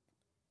head,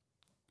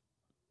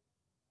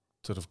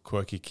 sort of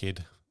quirky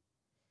kid.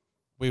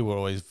 We were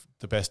always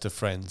the best of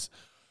friends,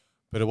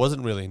 but it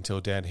wasn't really until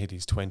Dan hit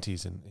his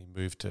 20s and he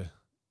moved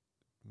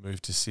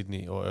to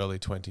Sydney, or early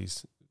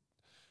 20s,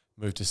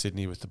 moved to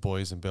Sydney with the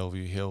boys in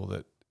Bellevue Hill,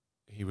 that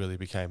he really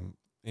became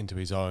into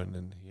his own,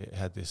 and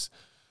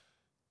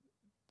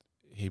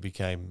he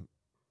became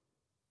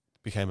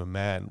a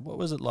man. What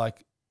was it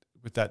like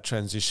with that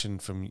transition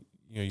from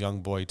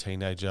young boy,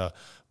 teenager,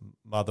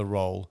 mother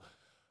role,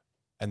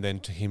 and then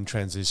to him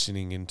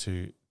transitioning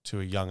into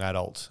a young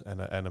adult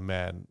and a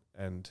man,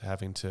 and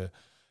having to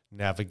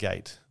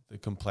navigate the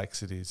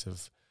complexities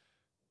of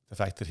the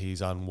fact that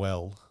he's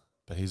unwell,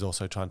 but he's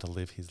also trying to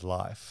live his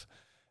life,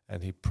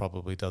 and he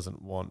probably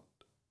doesn't want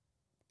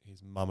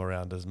his mum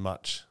around as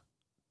much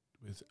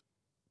with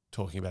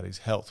talking about his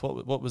health.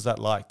 What was that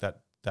like,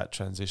 that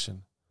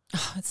transition?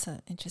 Oh, it's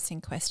an interesting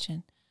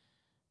question.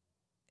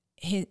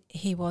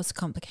 He was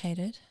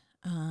complicated,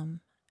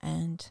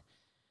 and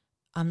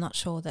I'm not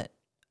sure that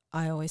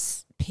I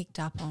always picked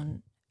up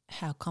on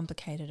how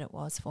complicated it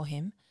was for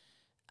him.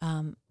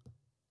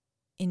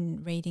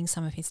 In reading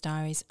some of his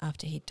diaries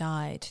after he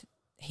died,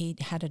 he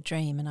had a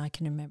dream, and I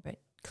can remember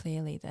it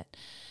clearly, that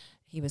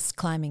he was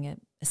climbing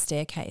a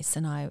staircase,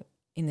 and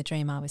in the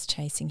dream I was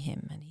chasing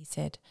him, and he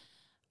said,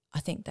 "I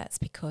think that's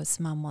because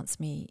Mum wants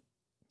me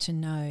to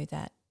know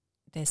that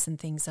there's some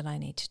things that I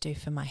need to do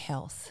for my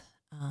health,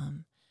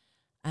 and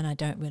I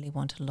don't really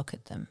want to look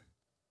at them."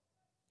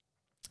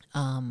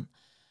 And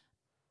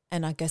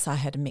I guess I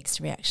had a mixed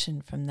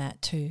reaction from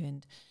that too,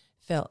 and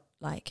felt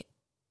like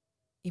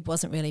it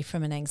wasn't really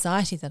from an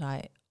anxiety that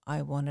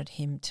I wanted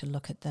him to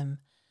look at them,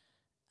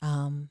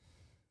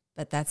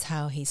 but that's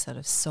how he sort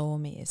of saw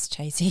me, as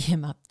chasing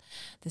him up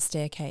the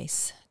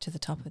staircase to the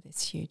top of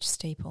this huge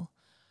steeple.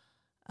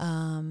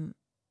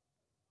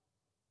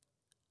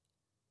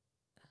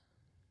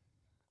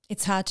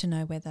 It's hard to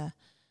know whether,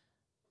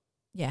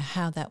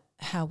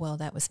 how well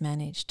that was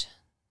managed.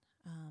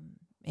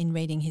 In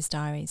reading his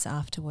diaries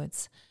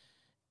afterwards,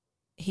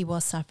 he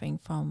was suffering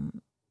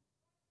from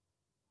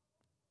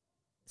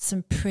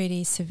some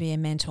pretty severe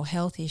mental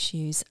health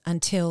issues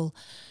until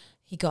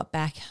he got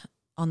back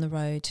on the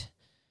road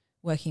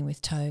working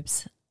with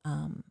Tobes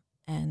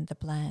and the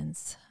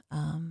Blands.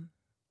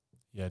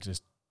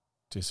 Just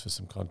for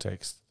some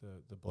context,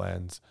 the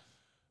Blands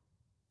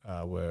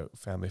were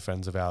family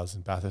friends of ours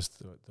in Bathurst.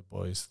 The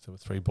boys, there were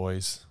 3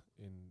 boys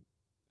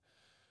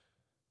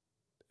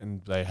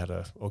and they had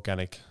a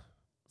organic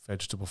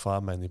vegetable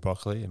farm, mainly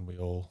broccoli, and we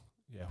all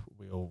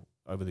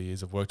over the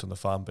years have worked on the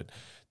farm, but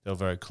they were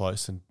very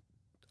close, and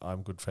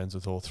I'm good friends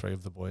with all 3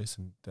 of the boys,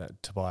 and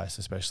Tobias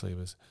especially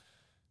was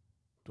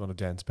one of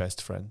Dan's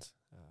best friends.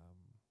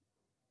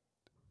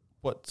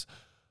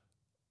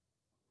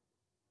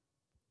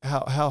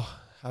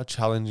 How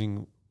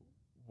challenging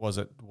was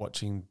it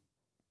watching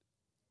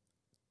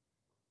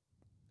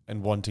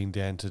and wanting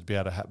Dan to be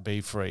able to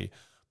be free,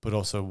 but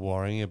also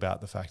worrying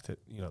about the fact that,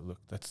 look,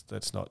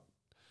 let's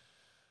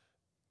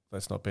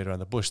not beat around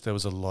the bush. There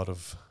was a lot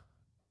of,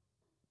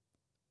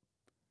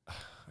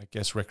 I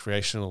guess,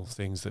 recreational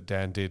things that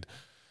Dan did.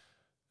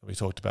 We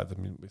talked about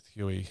them with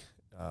Huey,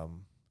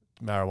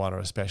 marijuana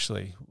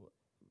especially,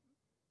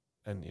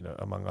 and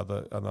among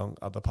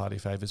other party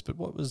favours. But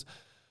what was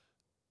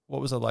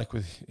it like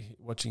with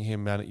watching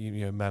him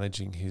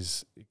managing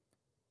his?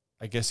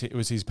 I guess it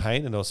was his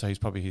pain, and also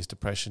probably his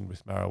depression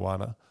with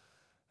marijuana.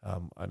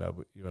 I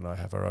know you and I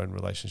have our own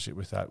relationship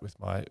with that, with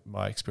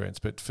my experience.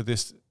 But for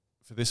this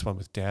one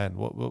with Dan,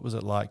 what was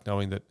it like,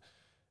 knowing that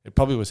it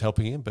probably was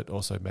helping him, but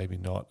also maybe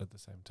not at the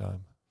same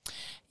time?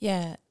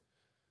 Yeah.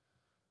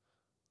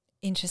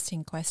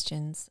 Interesting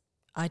questions.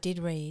 I did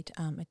read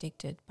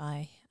Addicted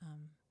by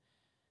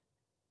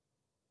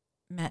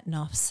Matt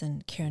Knopfs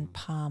and Kieran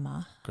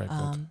Palmer. Great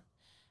book.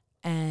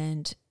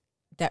 And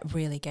that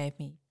really gave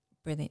me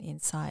brilliant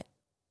insight.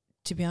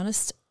 To be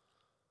honest,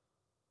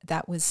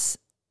 that was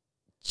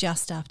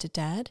just after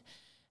Dad.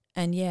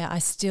 And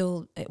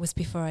it was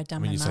before I'd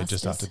done my master's. When you say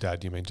just after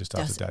Dad, you mean just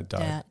after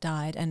Dad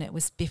died? And it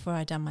was before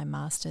I'd done my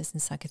master's in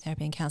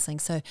psychotherapy and counselling.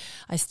 So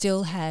I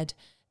still had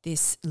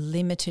this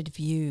limited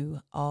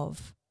view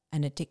of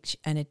an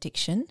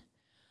addiction.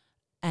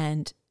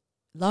 And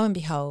lo and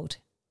behold,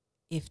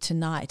 if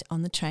tonight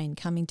on the train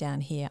coming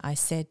down here, I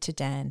said to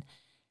Dan,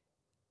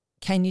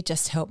 "Can you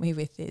just help me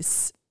with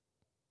this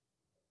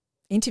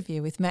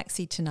interview with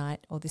Maxie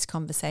tonight, or this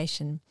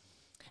conversation?"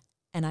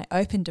 And I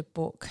opened a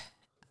book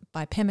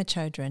by Pema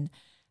Chodron,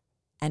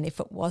 and if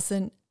it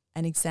wasn't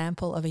an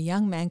example of a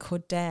young man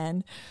called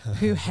Dan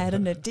who had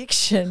an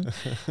addiction,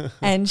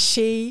 and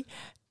she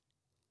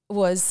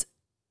was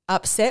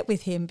upset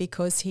with him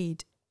because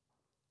he'd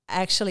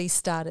actually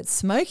started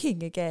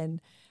smoking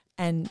again,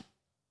 and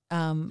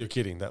you're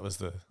kidding, that was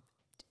the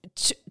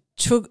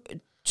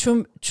Trumpa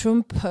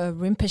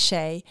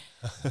Rinpoche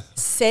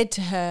said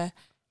to her,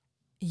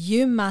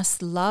 "You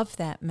must love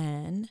that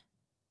man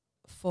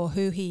for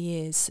who he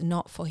is,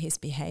 not for his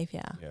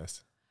behaviour.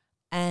 Yes.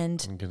 And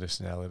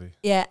unconditionality.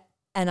 Yeah,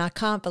 and I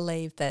can't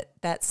believe that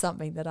that's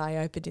something that I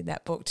opened in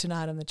that book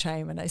tonight on the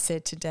train when I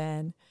said to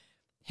Dan,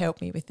 help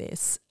me with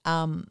this.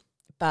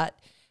 But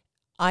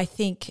I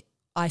think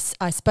I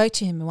spoke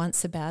to him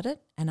once about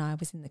it, and I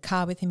was in the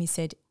car with him. He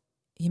said,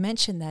 you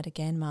mentioned that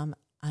again, Mum,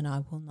 and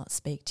I will not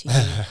speak to you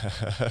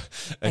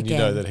And again. you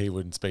know that he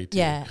wouldn't speak to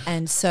you. Yeah,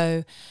 and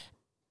so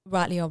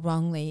rightly or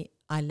wrongly,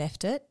 I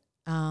left it.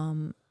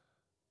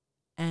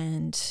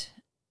 And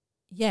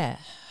yeah,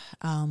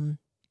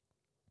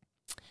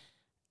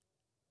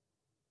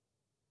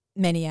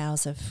 many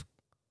hours of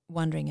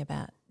wondering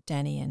about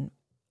Danny and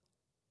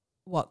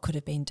what could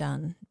have been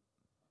done,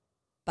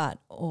 but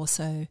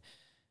also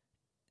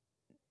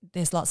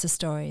there's lots of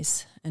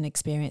stories and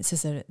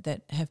experiences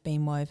that have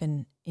been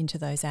woven into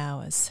those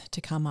hours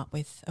to come up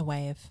with a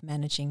way of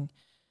managing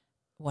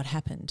what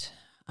happened.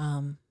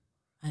 And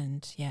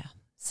yeah,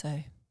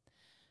 so.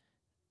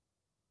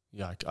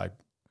 Yeah, I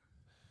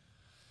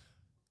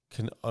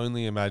can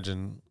only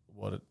imagine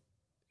what it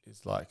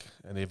is like,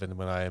 and even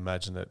when I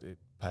imagine it, it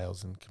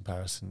pales in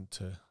comparison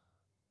to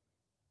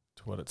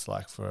what it's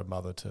like for a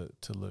mother to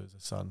lose a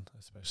son,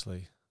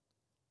 especially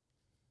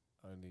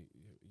only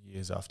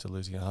years after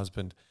losing a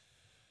husband.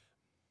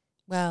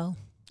 Well,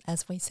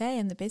 as we say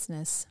in the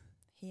business,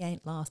 he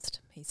ain't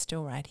lost. He's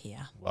still right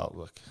here. Well,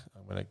 look,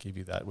 I'm going to give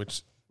you that,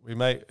 which we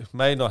may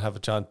not have a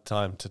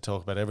time to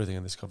talk about everything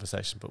in this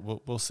conversation, but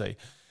we'll see.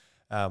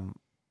 And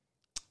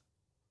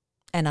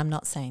I'm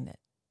not saying that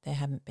there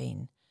haven't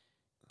been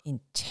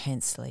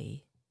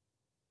intensely,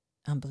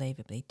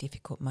 unbelievably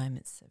difficult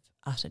moments of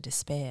utter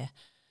despair,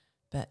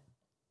 but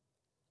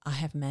I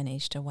have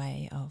managed a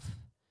way of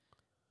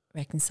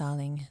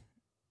reconciling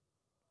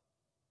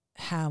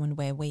how and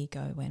where we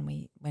go when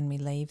we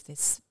leave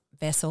this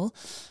vessel,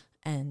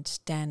 and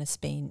Dan has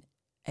been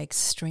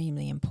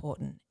extremely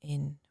important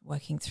in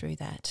working through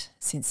that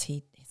since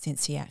he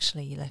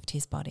actually left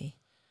his body.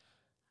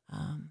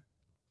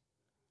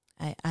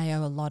 I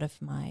owe a lot of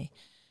my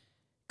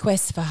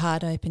quest for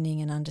heart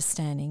opening and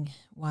understanding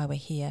why we're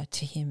here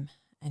to him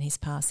and his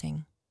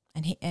passing,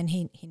 and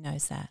he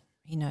knows that.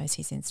 He knows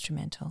he's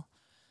instrumental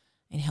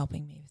in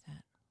helping me with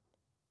that.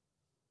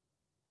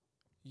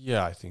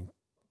 Yeah, I think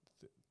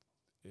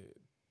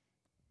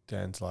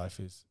Dan's life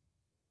is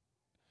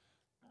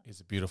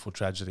a beautiful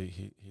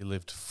tragedy. He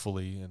lived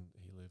fully and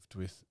he lived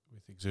with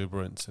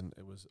exuberance, and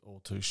it was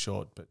all too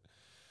short. But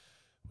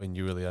when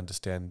you really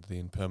understand the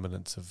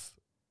impermanence of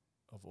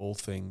all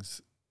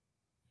things,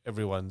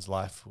 everyone's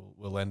life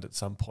will end at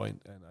some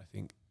point, and I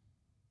think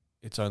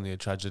it's only a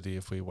tragedy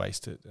if we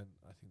waste it. And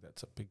I think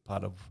that's a big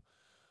part of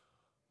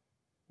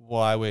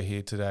why we're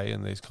here today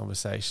in these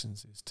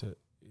conversations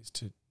is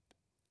to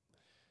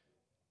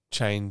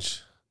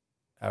change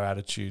our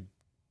attitude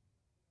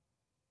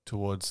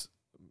towards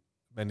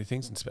many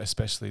things, and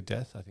especially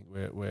death. I think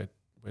we're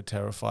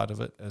terrified of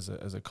it as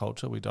a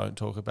culture. We don't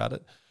talk about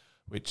it,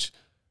 which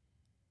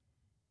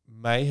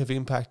may have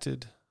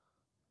impacted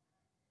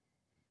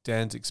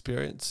Dan's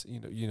experience.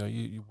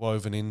 You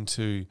woven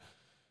into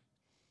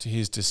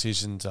his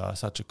decisions are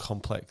such a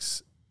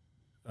complex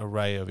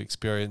array of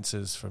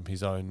experiences, from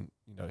his own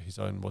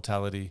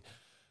mortality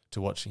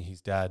to watching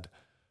his dad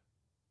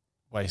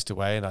waste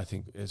away. And I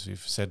think, as we've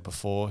said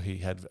before, he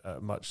had a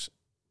much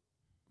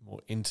more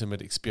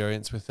intimate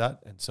experience with that.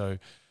 And so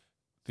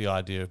the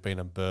idea of being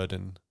a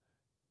burden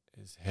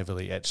is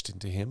heavily etched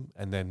into him.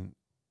 And then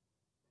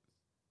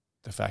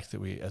the fact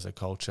that we as a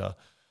culture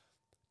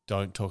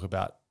don't talk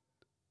about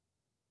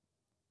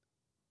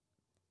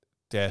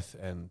death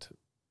and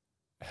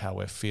how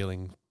we're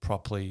feeling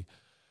properly,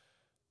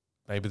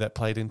 maybe that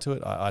played into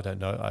it. I don't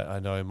know. I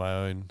know in my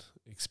own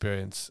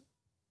experience,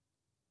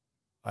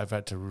 I've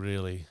had to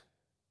really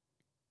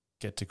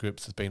get to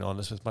grips with being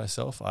honest with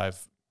myself.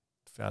 I've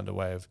found a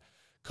way of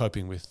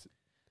coping with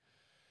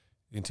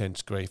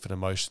intense grief and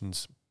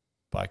emotions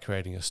by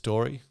creating a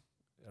story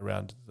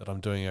around that I'm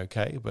doing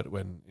okay, but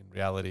when in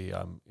reality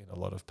I'm in a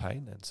lot of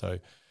pain. And so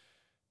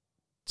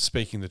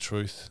speaking the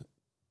truth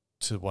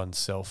to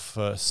oneself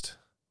first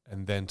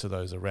and then to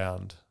those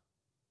around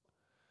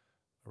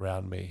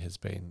me has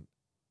been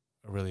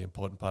a really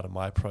important part of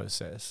my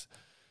process.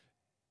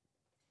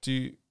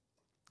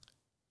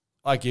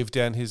 I give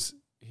Dan his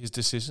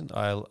decision?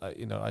 I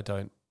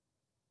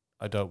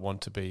don't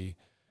want to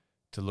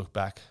look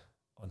back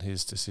on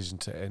his decision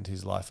to end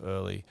his life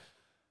early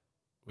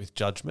with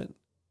judgment.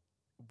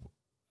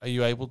 Are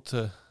you able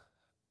to?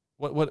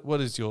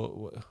 What is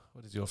your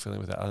feeling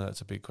with that? I know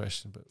it's a big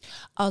question, but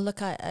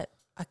Look, I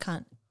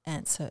can't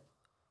answer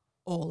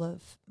all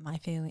of my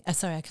feelings.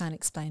 Sorry, I can't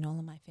explain all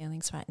of my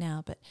feelings right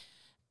now, but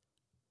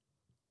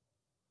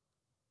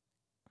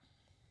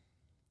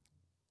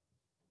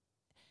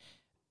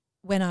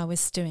when I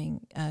was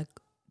doing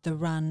the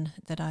run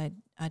that I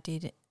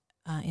did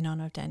in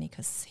honour of Danny,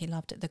 because he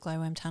loved it, the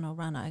Glowworm Tunnel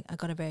run, I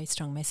got a very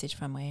strong message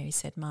from where he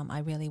said, "Mum, I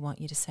really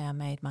want you to say I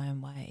made my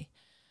own way."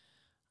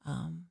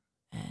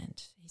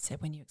 And he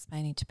said, when you're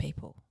explaining to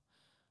people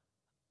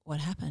what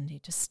happened.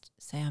 He'd just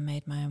say, I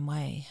made my own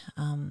way.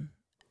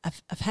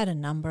 I've had a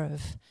number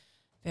of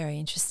very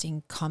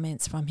interesting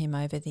comments from him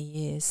over the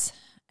years,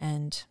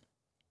 and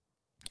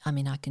I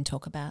mean, I can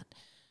talk about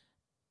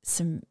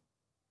some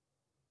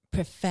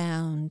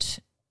profound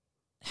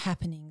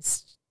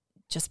happenings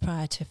just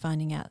prior to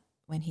finding out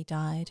when he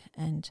died,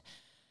 and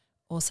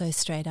also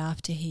straight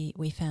after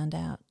we found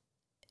out,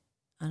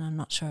 and I'm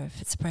not sure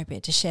if it's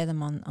appropriate to share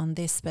them on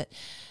this, but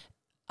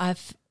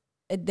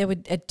there were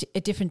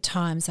at different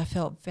times I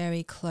felt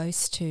very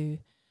close to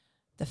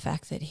the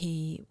fact that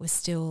he was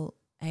still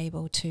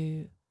able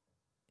to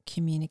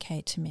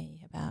communicate to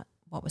me about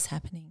what was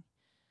happening.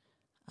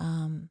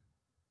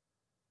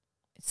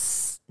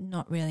 It's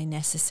not really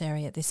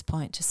necessary at this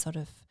point to sort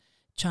of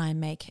try and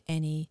make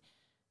any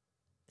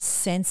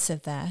sense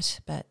of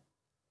that, but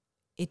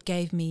it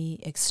gave me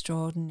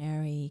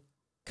extraordinary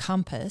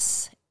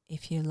compass,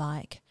 if you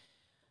like,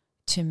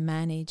 to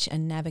manage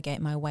and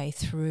navigate my way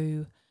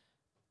through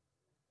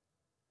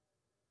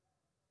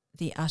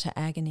the utter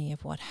agony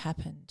of what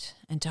happened,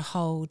 and to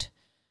hold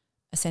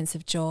a sense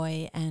of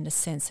joy and a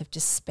sense of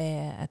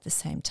despair at the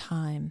same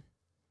time.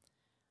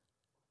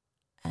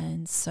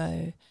 And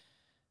so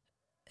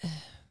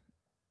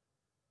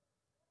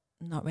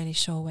not really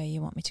sure where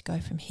you want me to go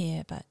from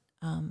here, but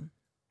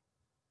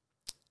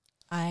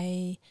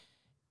I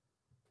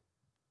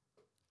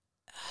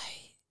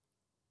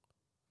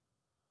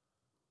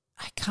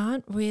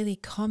can't really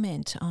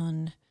comment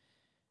on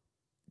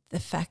the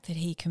fact that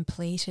he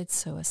completed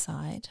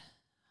suicide.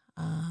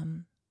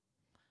 I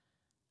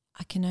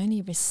can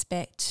only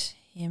respect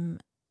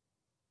him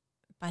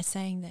by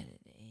saying that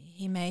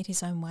he made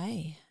his own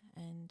way,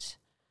 and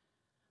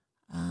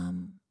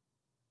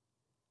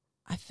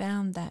I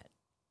found that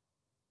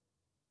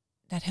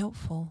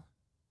helpful,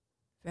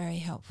 very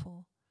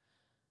helpful.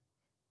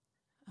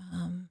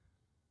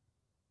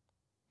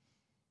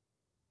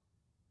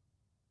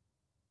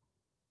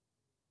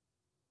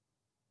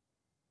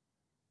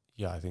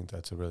 Yeah, I think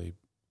that's a really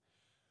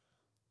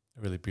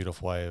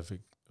beautiful way of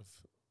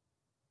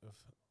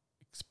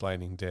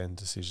explaining Dan's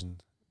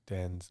decision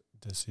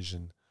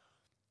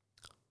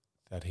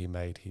that he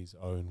made his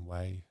own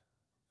way,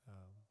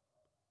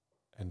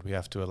 and we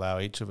have to allow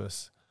each of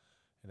us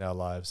in our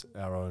lives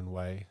our own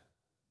way.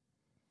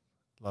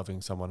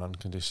 Loving someone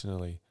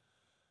unconditionally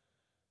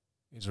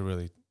is a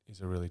really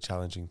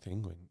challenging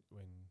thing when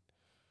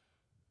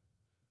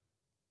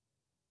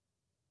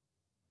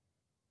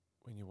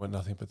you want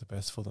nothing but the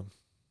best for them.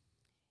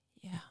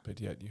 Yeah. But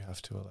yet you have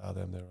to allow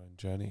them their own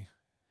journey.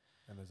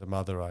 And as a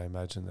mother, I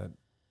imagine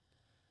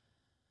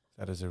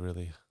that is a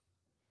really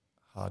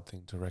hard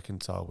thing to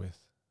reconcile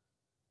with,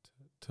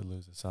 to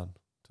lose a son,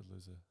 to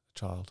lose a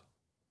child.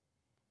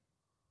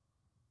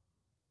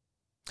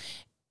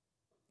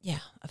 Yeah,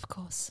 of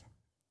course.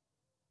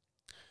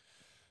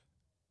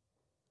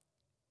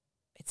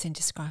 It's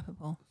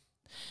indescribable.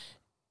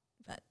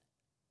 But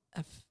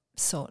I've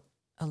sought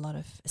a lot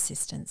of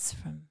assistance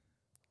from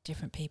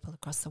different people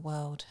across the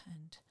world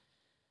and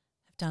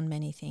have done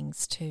many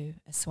things to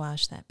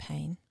assuage that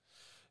pain.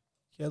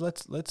 Yeah,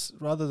 let's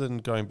rather than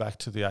going back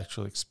to the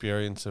actual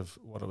experience of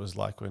what it was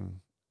like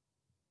when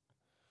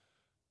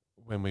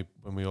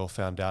we all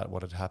found out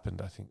what had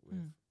happened, I think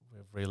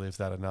we've relived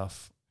that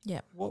enough.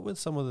 Yeah. What were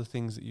some of the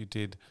things that you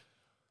did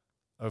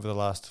over the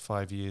last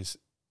 5 years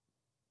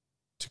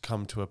to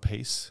come to a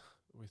peace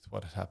with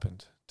what had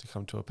happened, to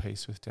come to a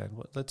peace with Dan?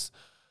 Let's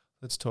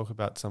talk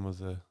about some of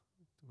the.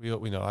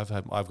 We know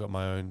I've got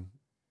my own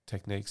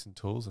techniques and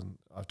tools, and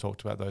I've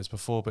talked about those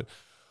before. But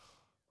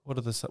what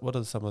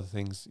are some of the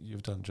things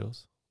you've done,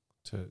 Jules,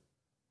 to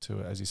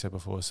as you said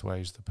before,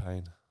 assuage the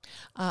pain?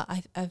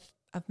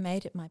 I've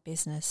made it my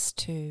business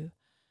to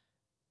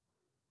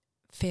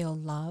feel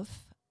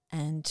love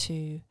and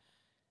to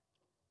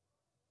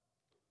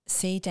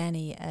see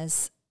Danny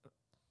as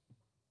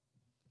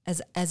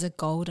a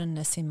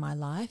goldenness in my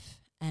life,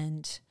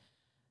 and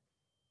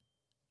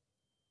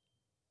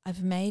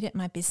I've made it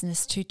my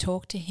business to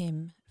talk to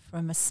him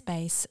from a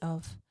space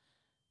of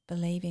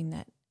believing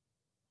that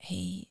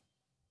he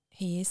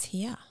is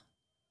here,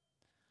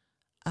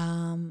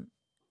 and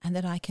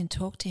that I can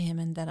talk to him,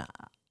 and that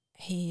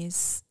he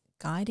is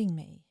guiding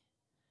me.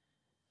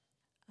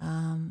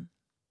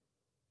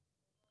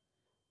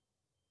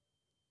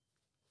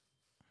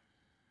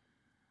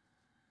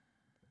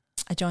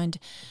 I joined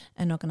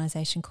an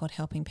organisation called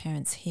Helping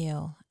Parents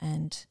Heal,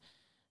 and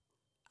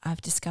I've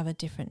discovered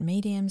different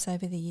mediums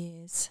over the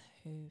years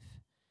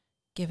who've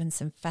given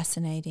some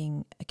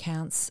fascinating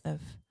accounts of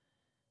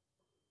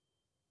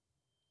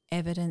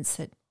evidence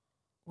that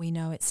we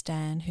know it's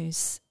Dan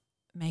who's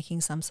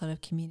making some sort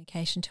of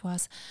communication to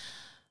us.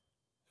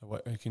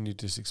 Can you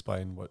just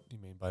explain what you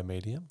mean by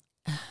medium?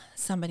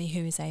 Somebody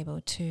who is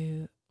able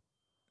to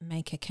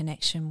make a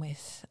connection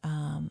with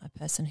a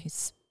person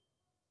who's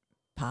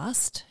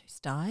passed, who's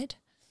died.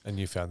 And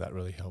you found that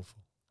really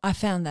helpful? I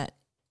found that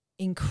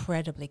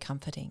incredibly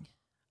comforting.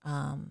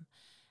 And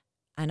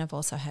I've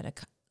also had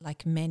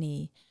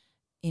many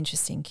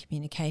interesting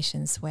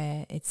communications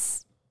where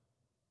it's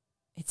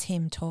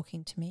him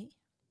talking to me.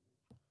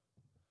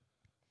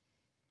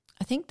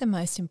 I think the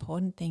most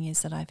important thing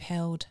is that I've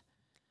held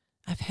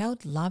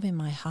love in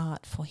my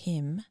heart for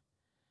him,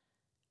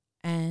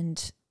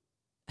 and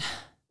I've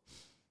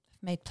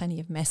made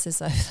plenty of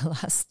messes over the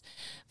last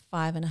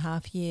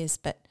 5.5 years,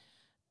 but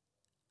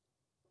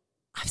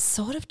I've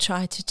sort of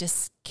tried to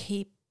just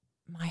keep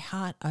my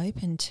heart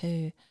open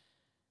to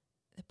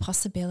the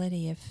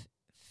possibility of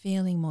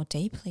feeling more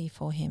deeply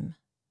for him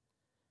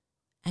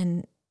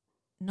and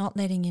not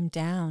letting him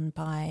down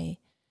by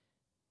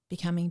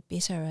becoming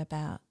bitter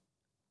about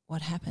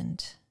what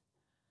happened.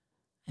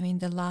 I mean,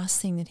 the last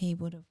thing that he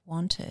would have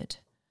wanted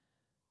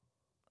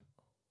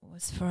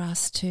was for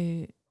us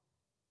to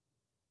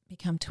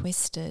become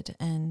twisted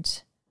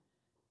and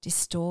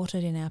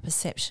distorted in our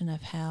perception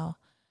of how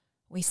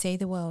we see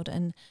the world.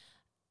 And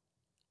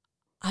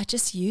I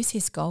just use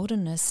his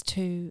goldenness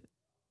to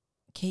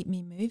keep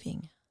me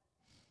moving.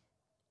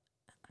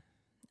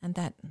 And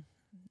that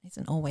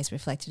isn't always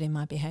reflected in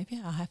my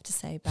behaviour, I have to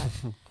say. But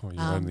well,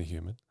 you're only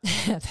human.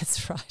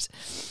 That's right.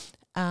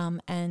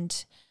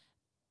 And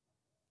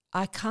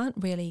I can't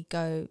really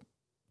go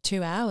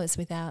 2 hours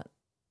without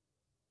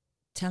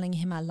telling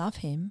him I love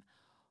him,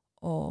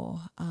 or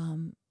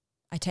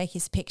I take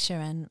his picture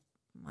and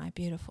my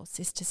beautiful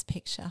sister's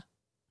picture.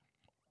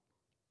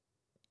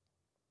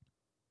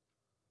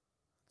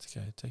 It's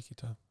okay, take your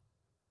time.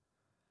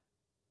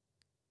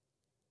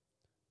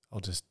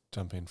 I'll just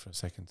jump in for a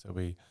second. So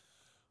we,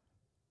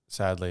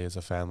 sadly, as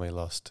a family,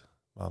 lost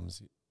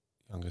Mum's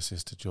younger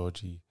sister,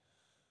 Georgie,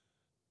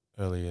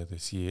 earlier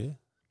this year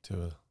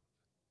to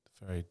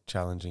a very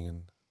challenging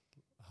and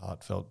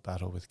heartfelt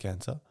battle with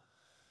cancer.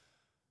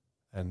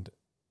 And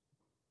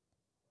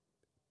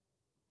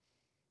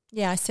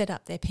yeah, I set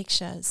up their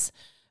pictures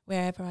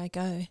wherever I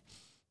go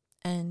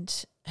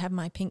and have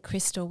my pink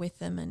crystal with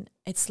them. And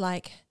it's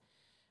like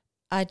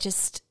I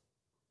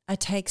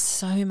take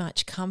so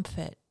much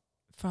comfort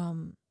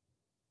from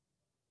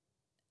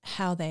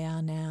how they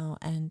are now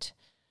and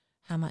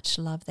how much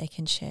love they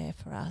can share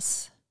for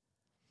us.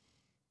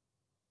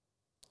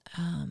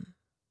 And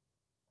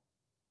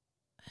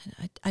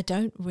I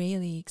don't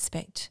really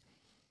expect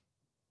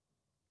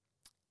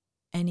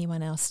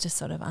anyone else to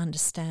sort of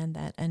understand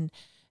that. And,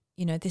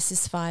 you know, this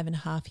is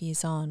 5.5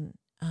 years on.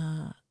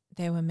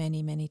 There were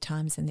many, many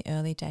times in the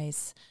early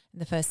days, in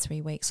the first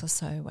 3 weeks or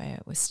so, where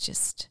it was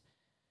just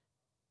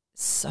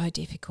so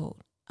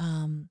difficult.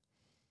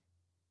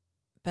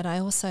 But I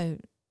also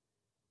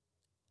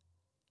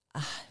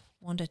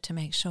wanted to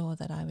make sure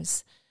that I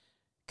was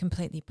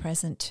completely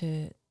present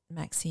to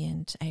Maxie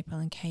and April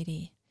and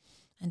Katie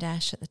and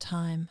Ash at the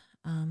time,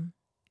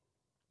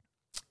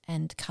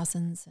 and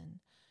cousins and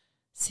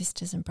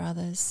sisters and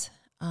brothers.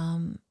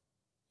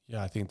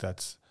 yeah, I think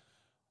that's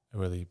a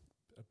really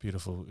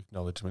beautiful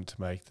acknowledgement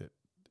to make, that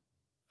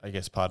I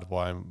guess part of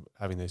why I'm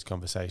having these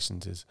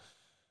conversations is,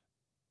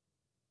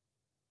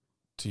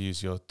 to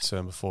use your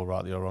term before,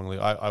 rightly or wrongly,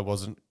 I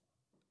wasn't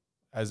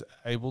as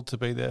able to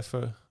be there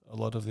for a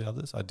lot of the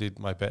others. I did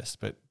my best,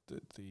 but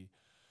the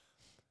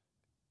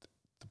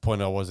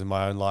point I was in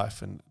my own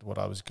life and what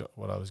I was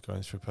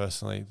going through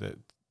personally, that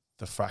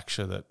the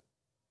fracture that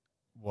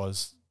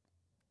was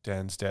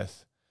Dan's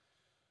death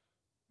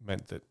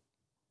meant that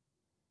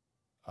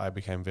I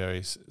became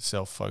very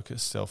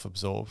self-focused,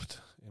 self-absorbed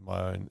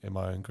in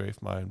my own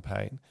grief, my own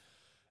pain.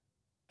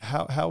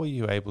 How were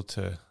you able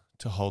to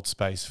hold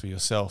space for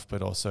yourself,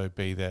 but also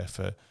be there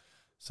for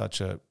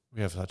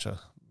we have such a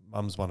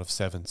mum's one of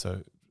 7,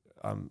 so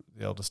I'm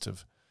the eldest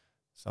of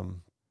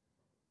some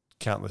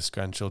countless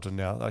grandchildren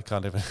now. I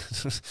can't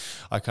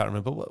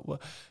remember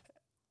what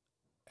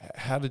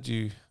how did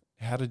you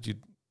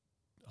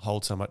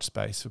hold so much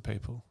space for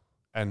people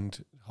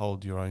and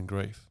hold your own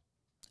grief?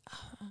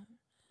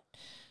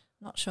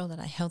 Not sure that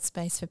I held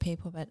space for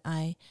people, but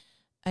I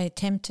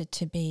attempted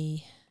to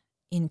be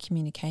in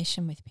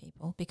communication with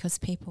people because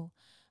people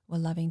were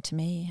loving to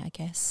me, I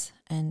guess.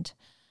 And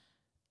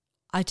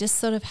I just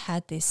sort of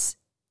had this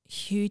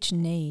huge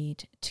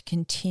need to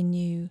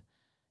continue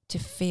to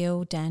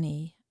feel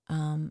Danny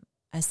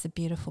as the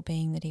beautiful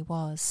being that he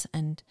was.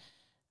 And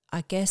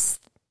I guess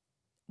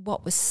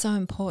what was so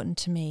important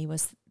to me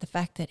was the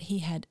fact that he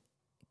had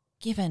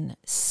given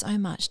so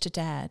much to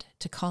Dad,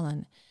 to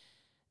Colin.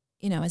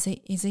 You know, as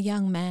a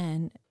young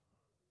man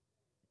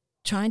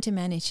trying to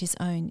manage his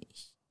own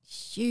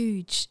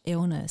huge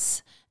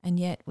illness, and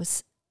yet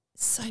was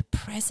so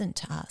present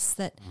to us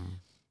that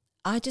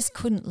I just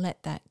couldn't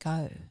let that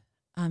go.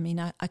 I mean,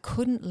 I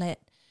couldn't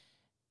let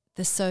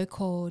the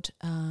so-called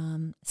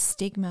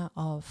stigma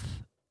of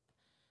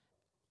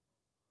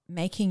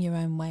making your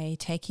own way,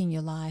 taking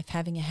your life,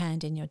 having a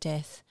hand in your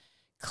death,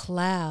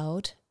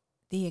 cloud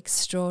the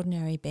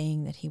extraordinary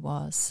being that he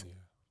was.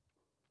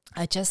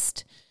 Yeah.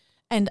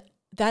 And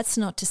that's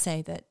not to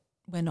say that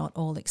we're not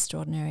all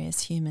extraordinary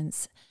as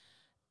humans,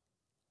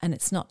 and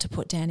it's not to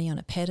put Danny on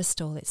a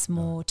pedestal. It's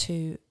more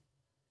to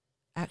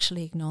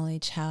actually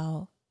acknowledge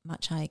how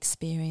much I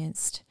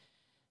experienced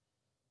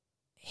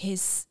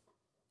his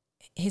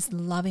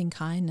loving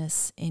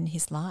kindness in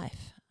his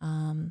life.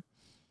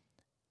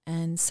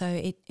 And so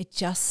it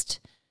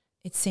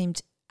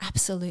seemed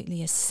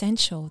absolutely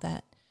essential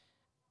that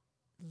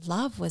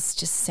love was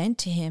just sent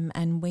to him,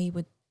 and we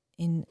would,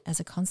 as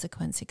a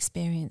consequence,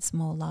 experience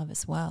more love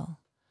as well.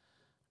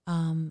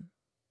 And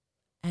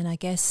I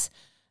guess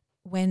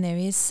when there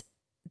is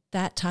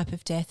that type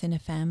of death in a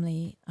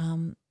family,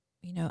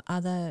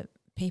 other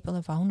people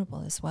are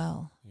vulnerable as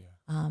well. Yeah.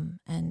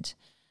 And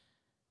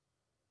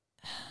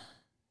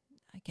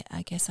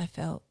I guess I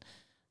felt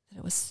that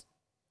it was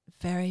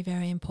very,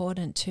 very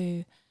important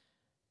to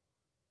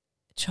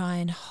try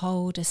and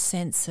hold a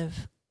sense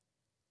of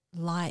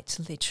light,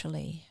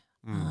 literally.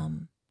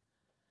 And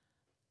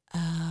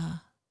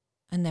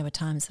there were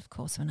times, of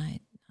course, when I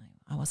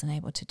wasn't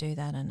able to do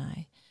that, and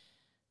I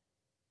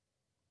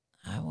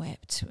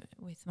wept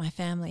with my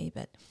family,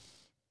 but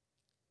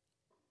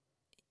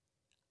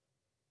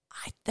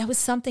there was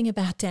something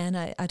about Dan,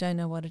 I don't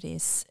know what it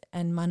is,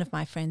 and one of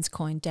my friends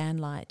coined Dan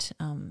Light,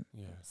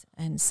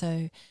 and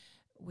so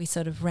we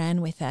sort of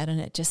ran with that, and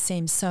it just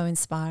seems so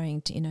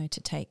inspiring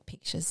to take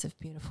pictures of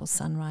beautiful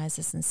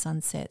sunrises and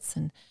sunsets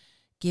and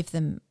give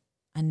them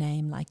a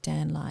name like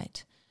Dan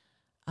Light.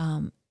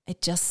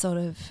 It just sort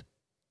of,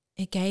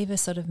 it gave a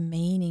sort of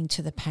meaning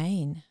to the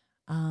pain.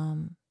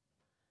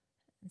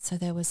 So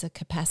there was a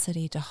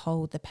capacity to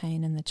hold the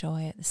pain and the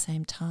joy at the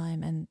same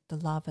time, and the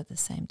love at the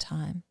same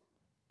time.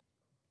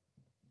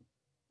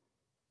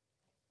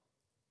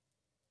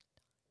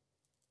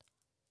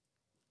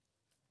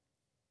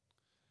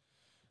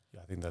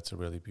 Yeah, I think that's a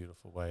really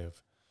beautiful way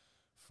of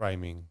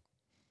framing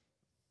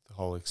the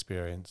whole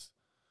experience,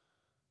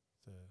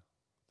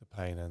 the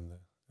pain and the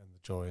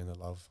joy and the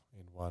love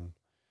in one.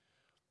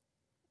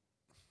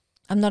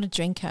 I'm not a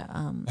drinker,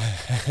 and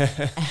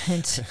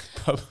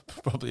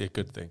probably a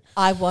good thing.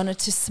 I wanted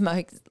to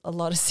smoke a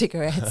lot of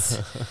cigarettes,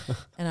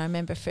 and I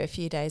remember for a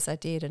few days I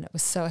did, and it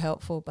was so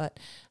helpful. But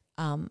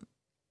I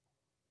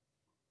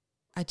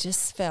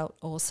just felt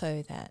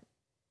also that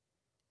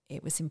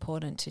it was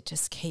important to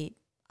just keep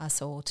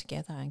us all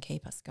together and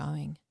keep us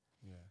going.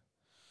 Yeah.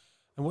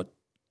 And what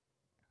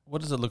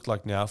does it look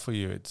like now for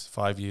you? It's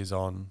 5 years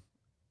on.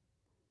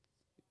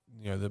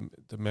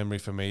 The memory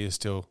for me is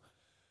still,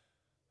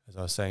 as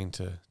I was saying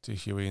to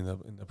Huey in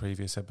the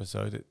previous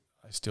episode,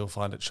 I still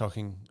find it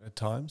shocking at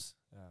times.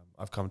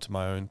 I've come to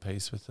my own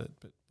peace with it.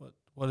 But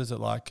what is it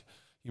like?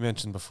 You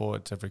mentioned before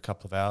it's every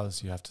couple of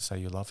hours you have to say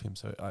you love him.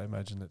 So I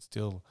imagine it's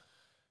still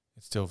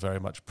very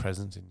much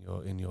present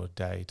in your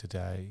day to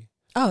day.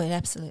 Oh, it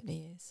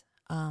absolutely is.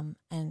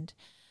 And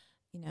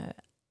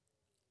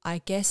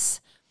I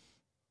guess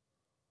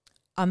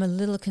I'm a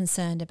little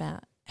concerned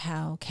about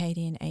how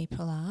Katie and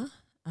April are.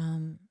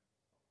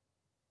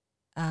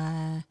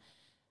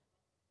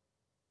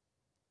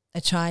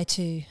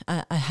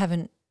 I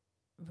haven't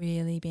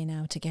really been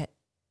able to get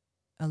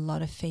a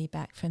lot of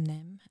feedback from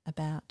them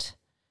about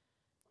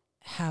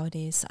how it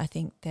is. I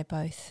think they're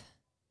both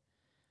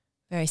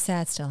very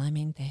sad still. I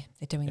mean,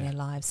 they're doing their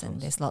lives,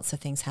 and there's lots of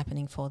things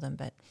happening for them.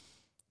 But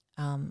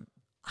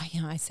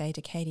I say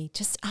to Katie,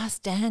 just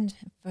ask Dan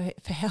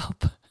for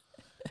help.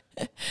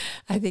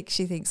 I think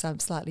she thinks I'm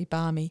slightly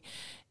balmy.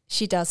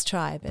 She does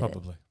try, but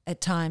probably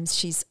at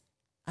times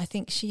I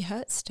think she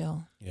hurts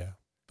still. Yeah.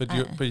 But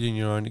in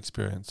your own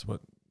experience,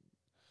 what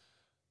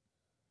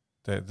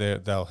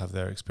they'll have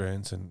their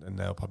experience, and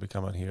they'll probably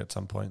come on here at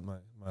some point,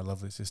 my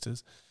lovely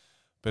sisters.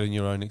 But in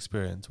your own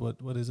experience,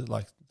 what is it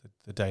like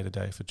the day to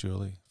day for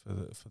Julie,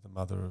 for the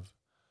mother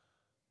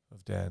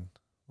of Dan?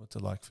 What's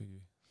it like for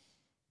you?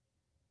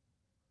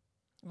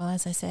 Well,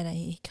 as I said,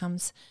 he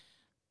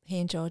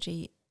and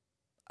Georgie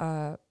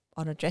are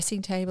on a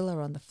dressing table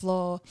or on the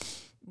floor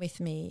with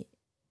me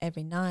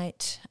every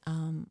night.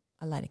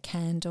 I light a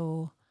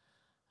candle.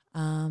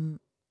 I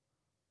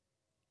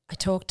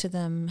talk to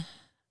them.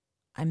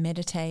 I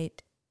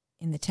meditate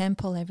in the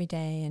temple every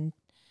day, and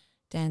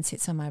Dan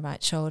sits on my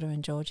right shoulder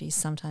and Georgie's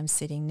sometimes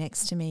sitting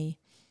next to me.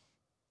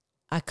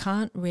 I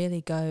can't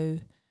really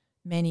go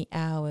many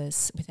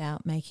hours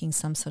without making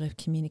some sort of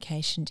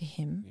communication to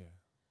him. Yeah.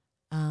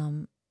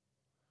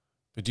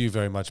 But do you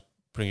very much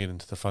bring it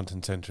into the front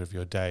and center of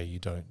your day? You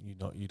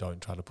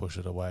don't try to push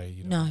it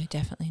away. No,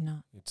 definitely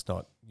not. It's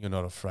not. You're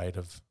not afraid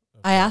of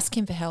I ask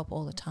him for help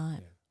all the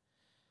time.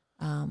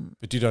 Yeah.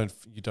 But you don't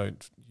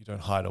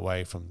hide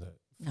away from the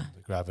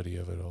gravity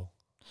of it all.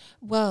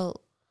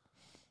 Well,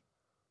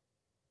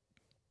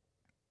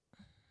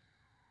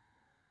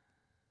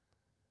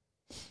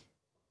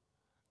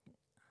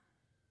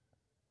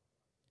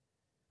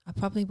 I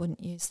probably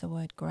wouldn't use the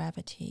word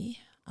gravity.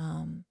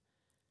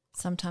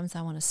 Sometimes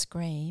I want to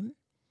scream.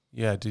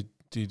 Yeah. Did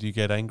you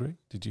get angry?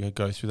 Did you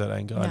go through that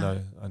anger?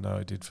 No. I know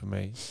it did for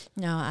me.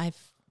 No,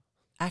 I've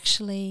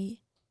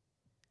actually,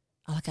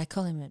 I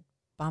call him a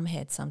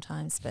bumhead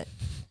sometimes, but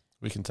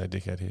we can say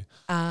dickhead here.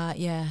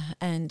 Yeah,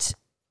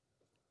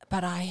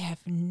 but I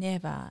have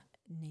never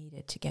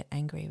needed to get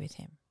angry with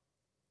him,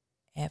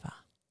 ever.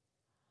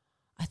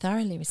 I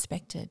thoroughly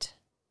respected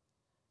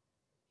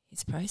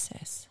his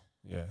process.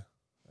 Yeah,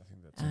 I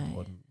think that's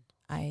important.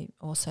 I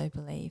also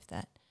believe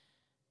that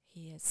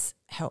he has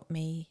helped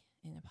me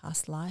in a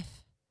past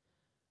life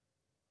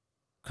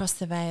cross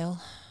the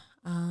veil.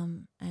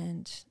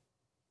 And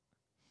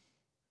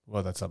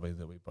Well, that's something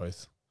that we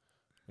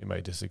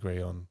may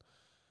disagree on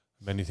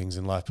many things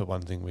in life, but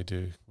one thing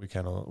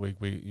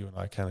you and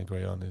I can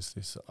agree on is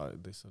this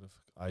sort of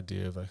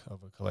idea of a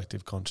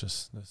collective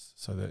consciousness,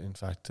 so that in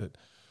fact that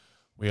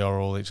we are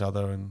all each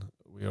other and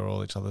we are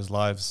all each other's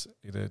lives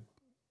in a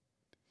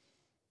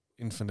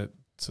infinite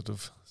sort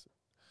of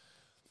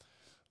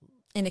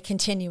in a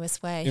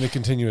continuous way. In a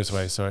continuous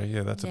way, sorry.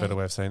 Yeah, that's a better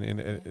way of saying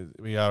it.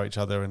 We are each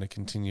other in a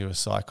continuous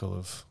cycle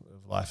of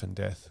life and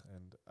death.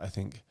 And I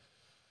think...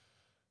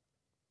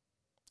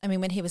 I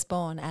mean, when he was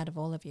born, out of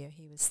all of you,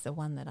 he was the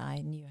one that I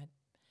knew had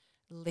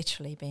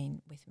literally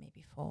been with me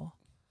before.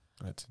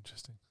 That's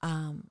interesting.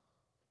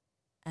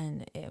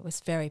 And it was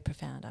very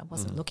profound. I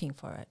wasn't looking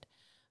for it.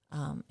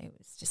 It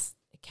was just,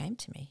 it came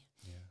to me.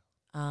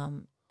 Yeah.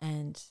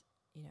 And,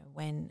 you know,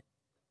 when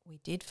we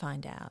did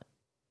find out,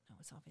 it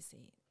was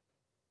obviously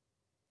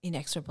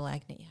inexorable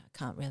agony. I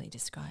can't really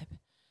describe.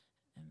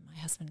 And my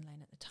husband,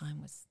 Lane, at the time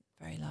was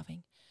very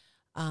loving.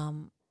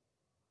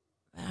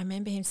 But I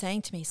remember him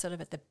saying to me, sort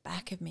of at the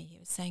back of me, he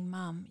was saying,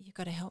 "Mum, you've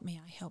got to help me.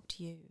 I helped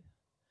you."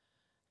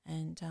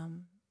 And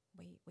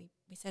we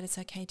said, "It's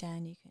okay,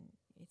 Dan.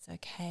 It's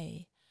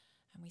okay."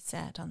 And we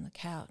sat on the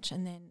couch.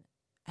 And then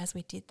as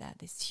we did that,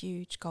 this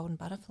huge golden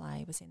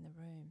butterfly was in the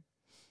room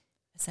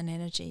as an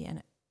energy,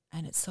 and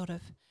it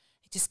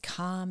just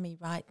calmed me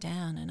right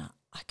down, and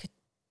I could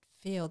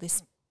feel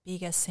this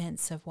bigger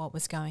sense of what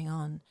was going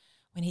on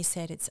when he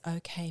said, "It's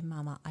okay,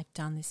 Mama, I've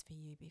done this for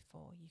you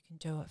before. You can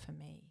do it for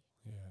me."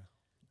 Yeah.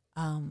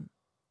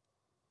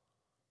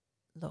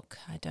 Look,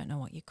 I don't know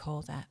what you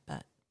call that,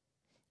 but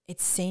it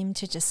seemed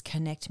to just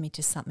connect me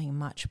to something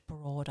much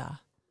broader.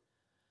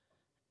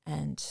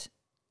 And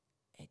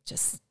it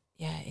just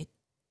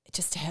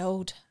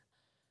held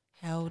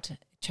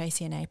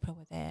Tracy and April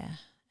were there,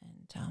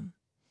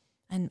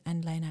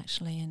 and Lane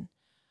actually, and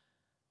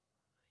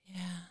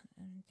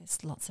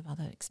there's lots of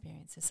other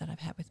experiences that I've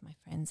had with my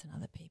friends and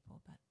other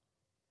people, but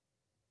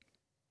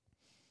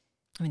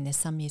I mean, there's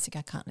some music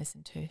I can't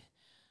listen to.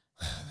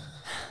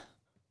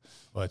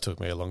 Well, it took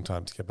me a long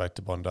time to get back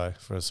to Bondi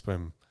for a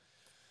swim.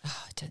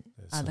 Oh,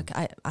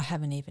 I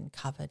haven't even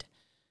covered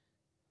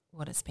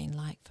what it's been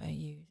like for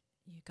you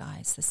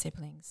guys, the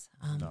siblings.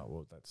 No,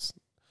 well, that's...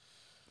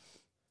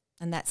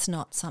 And that's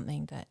not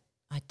something that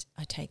I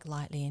take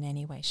lightly in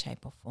any way,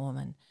 shape or form,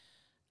 and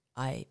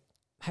I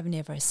have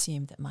never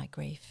assumed that my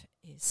grief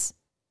is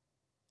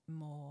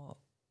more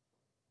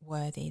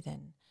worthy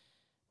than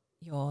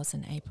yours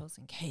and April's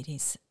and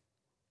Katie's.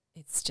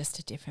 It's just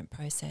a different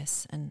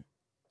process, and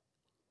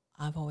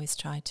I've always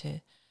tried to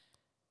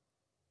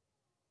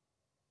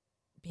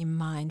be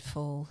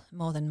mindful,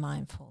 more than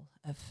mindful,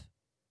 of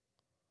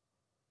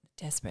the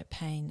desperate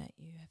pain that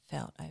you have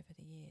felt over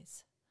the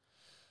years.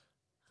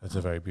 That's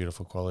a very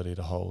beautiful quality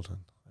to hold,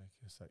 and I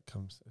guess that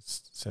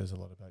says a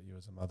lot about you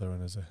as a mother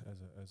and as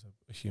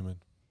a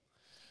human.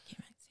 Thank you,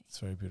 Maxie. It's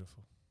very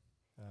beautiful.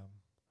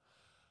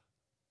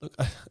 Look,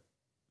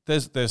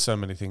 there's so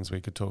many things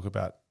we could talk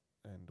about,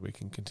 and we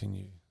can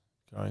continue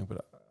going,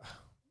 but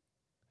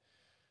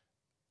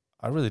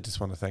I really just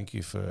want to thank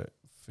you for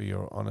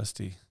your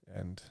honesty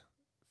and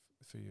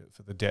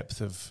for the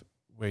depth of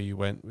where you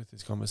went with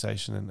this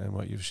conversation and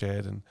what you've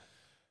shared, and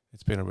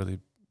it's been a really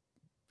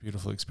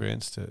beautiful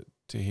experience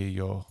to hear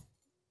your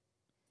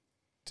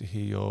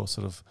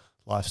sort of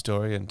life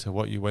story and to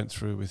what you went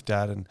through with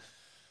Dad and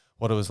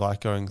what it was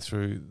like going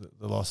through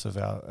the loss of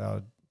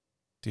our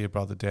dear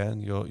brother Dan,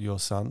 your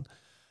son,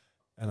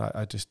 and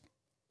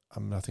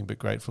I'm nothing but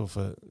grateful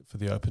for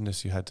the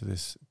openness you had to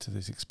this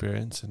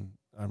experience, and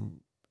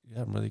I'm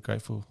really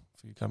grateful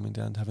for you coming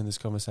down and having this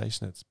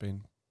conversation. It's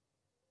been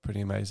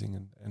pretty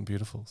amazing and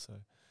beautiful. So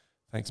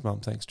thanks, Mum.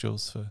 Thanks,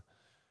 Jules, for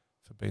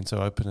being so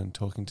open and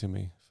talking to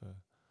me for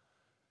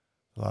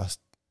the last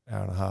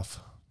hour and a half.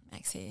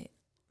 Maxie,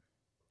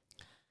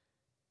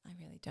 I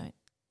really don't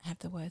have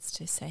the words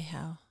to say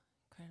how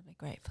incredibly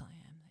grateful I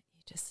am that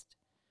you just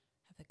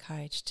have the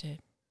courage to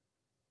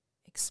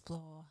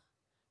explore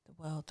the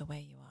world the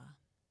way you are.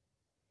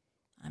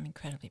 I'm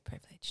incredibly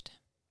privileged.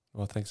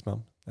 Well, thanks,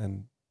 Mum.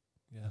 And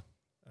I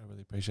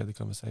really appreciate the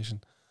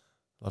conversation.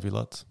 Love you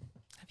lots.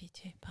 Love you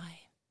too.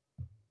 Bye.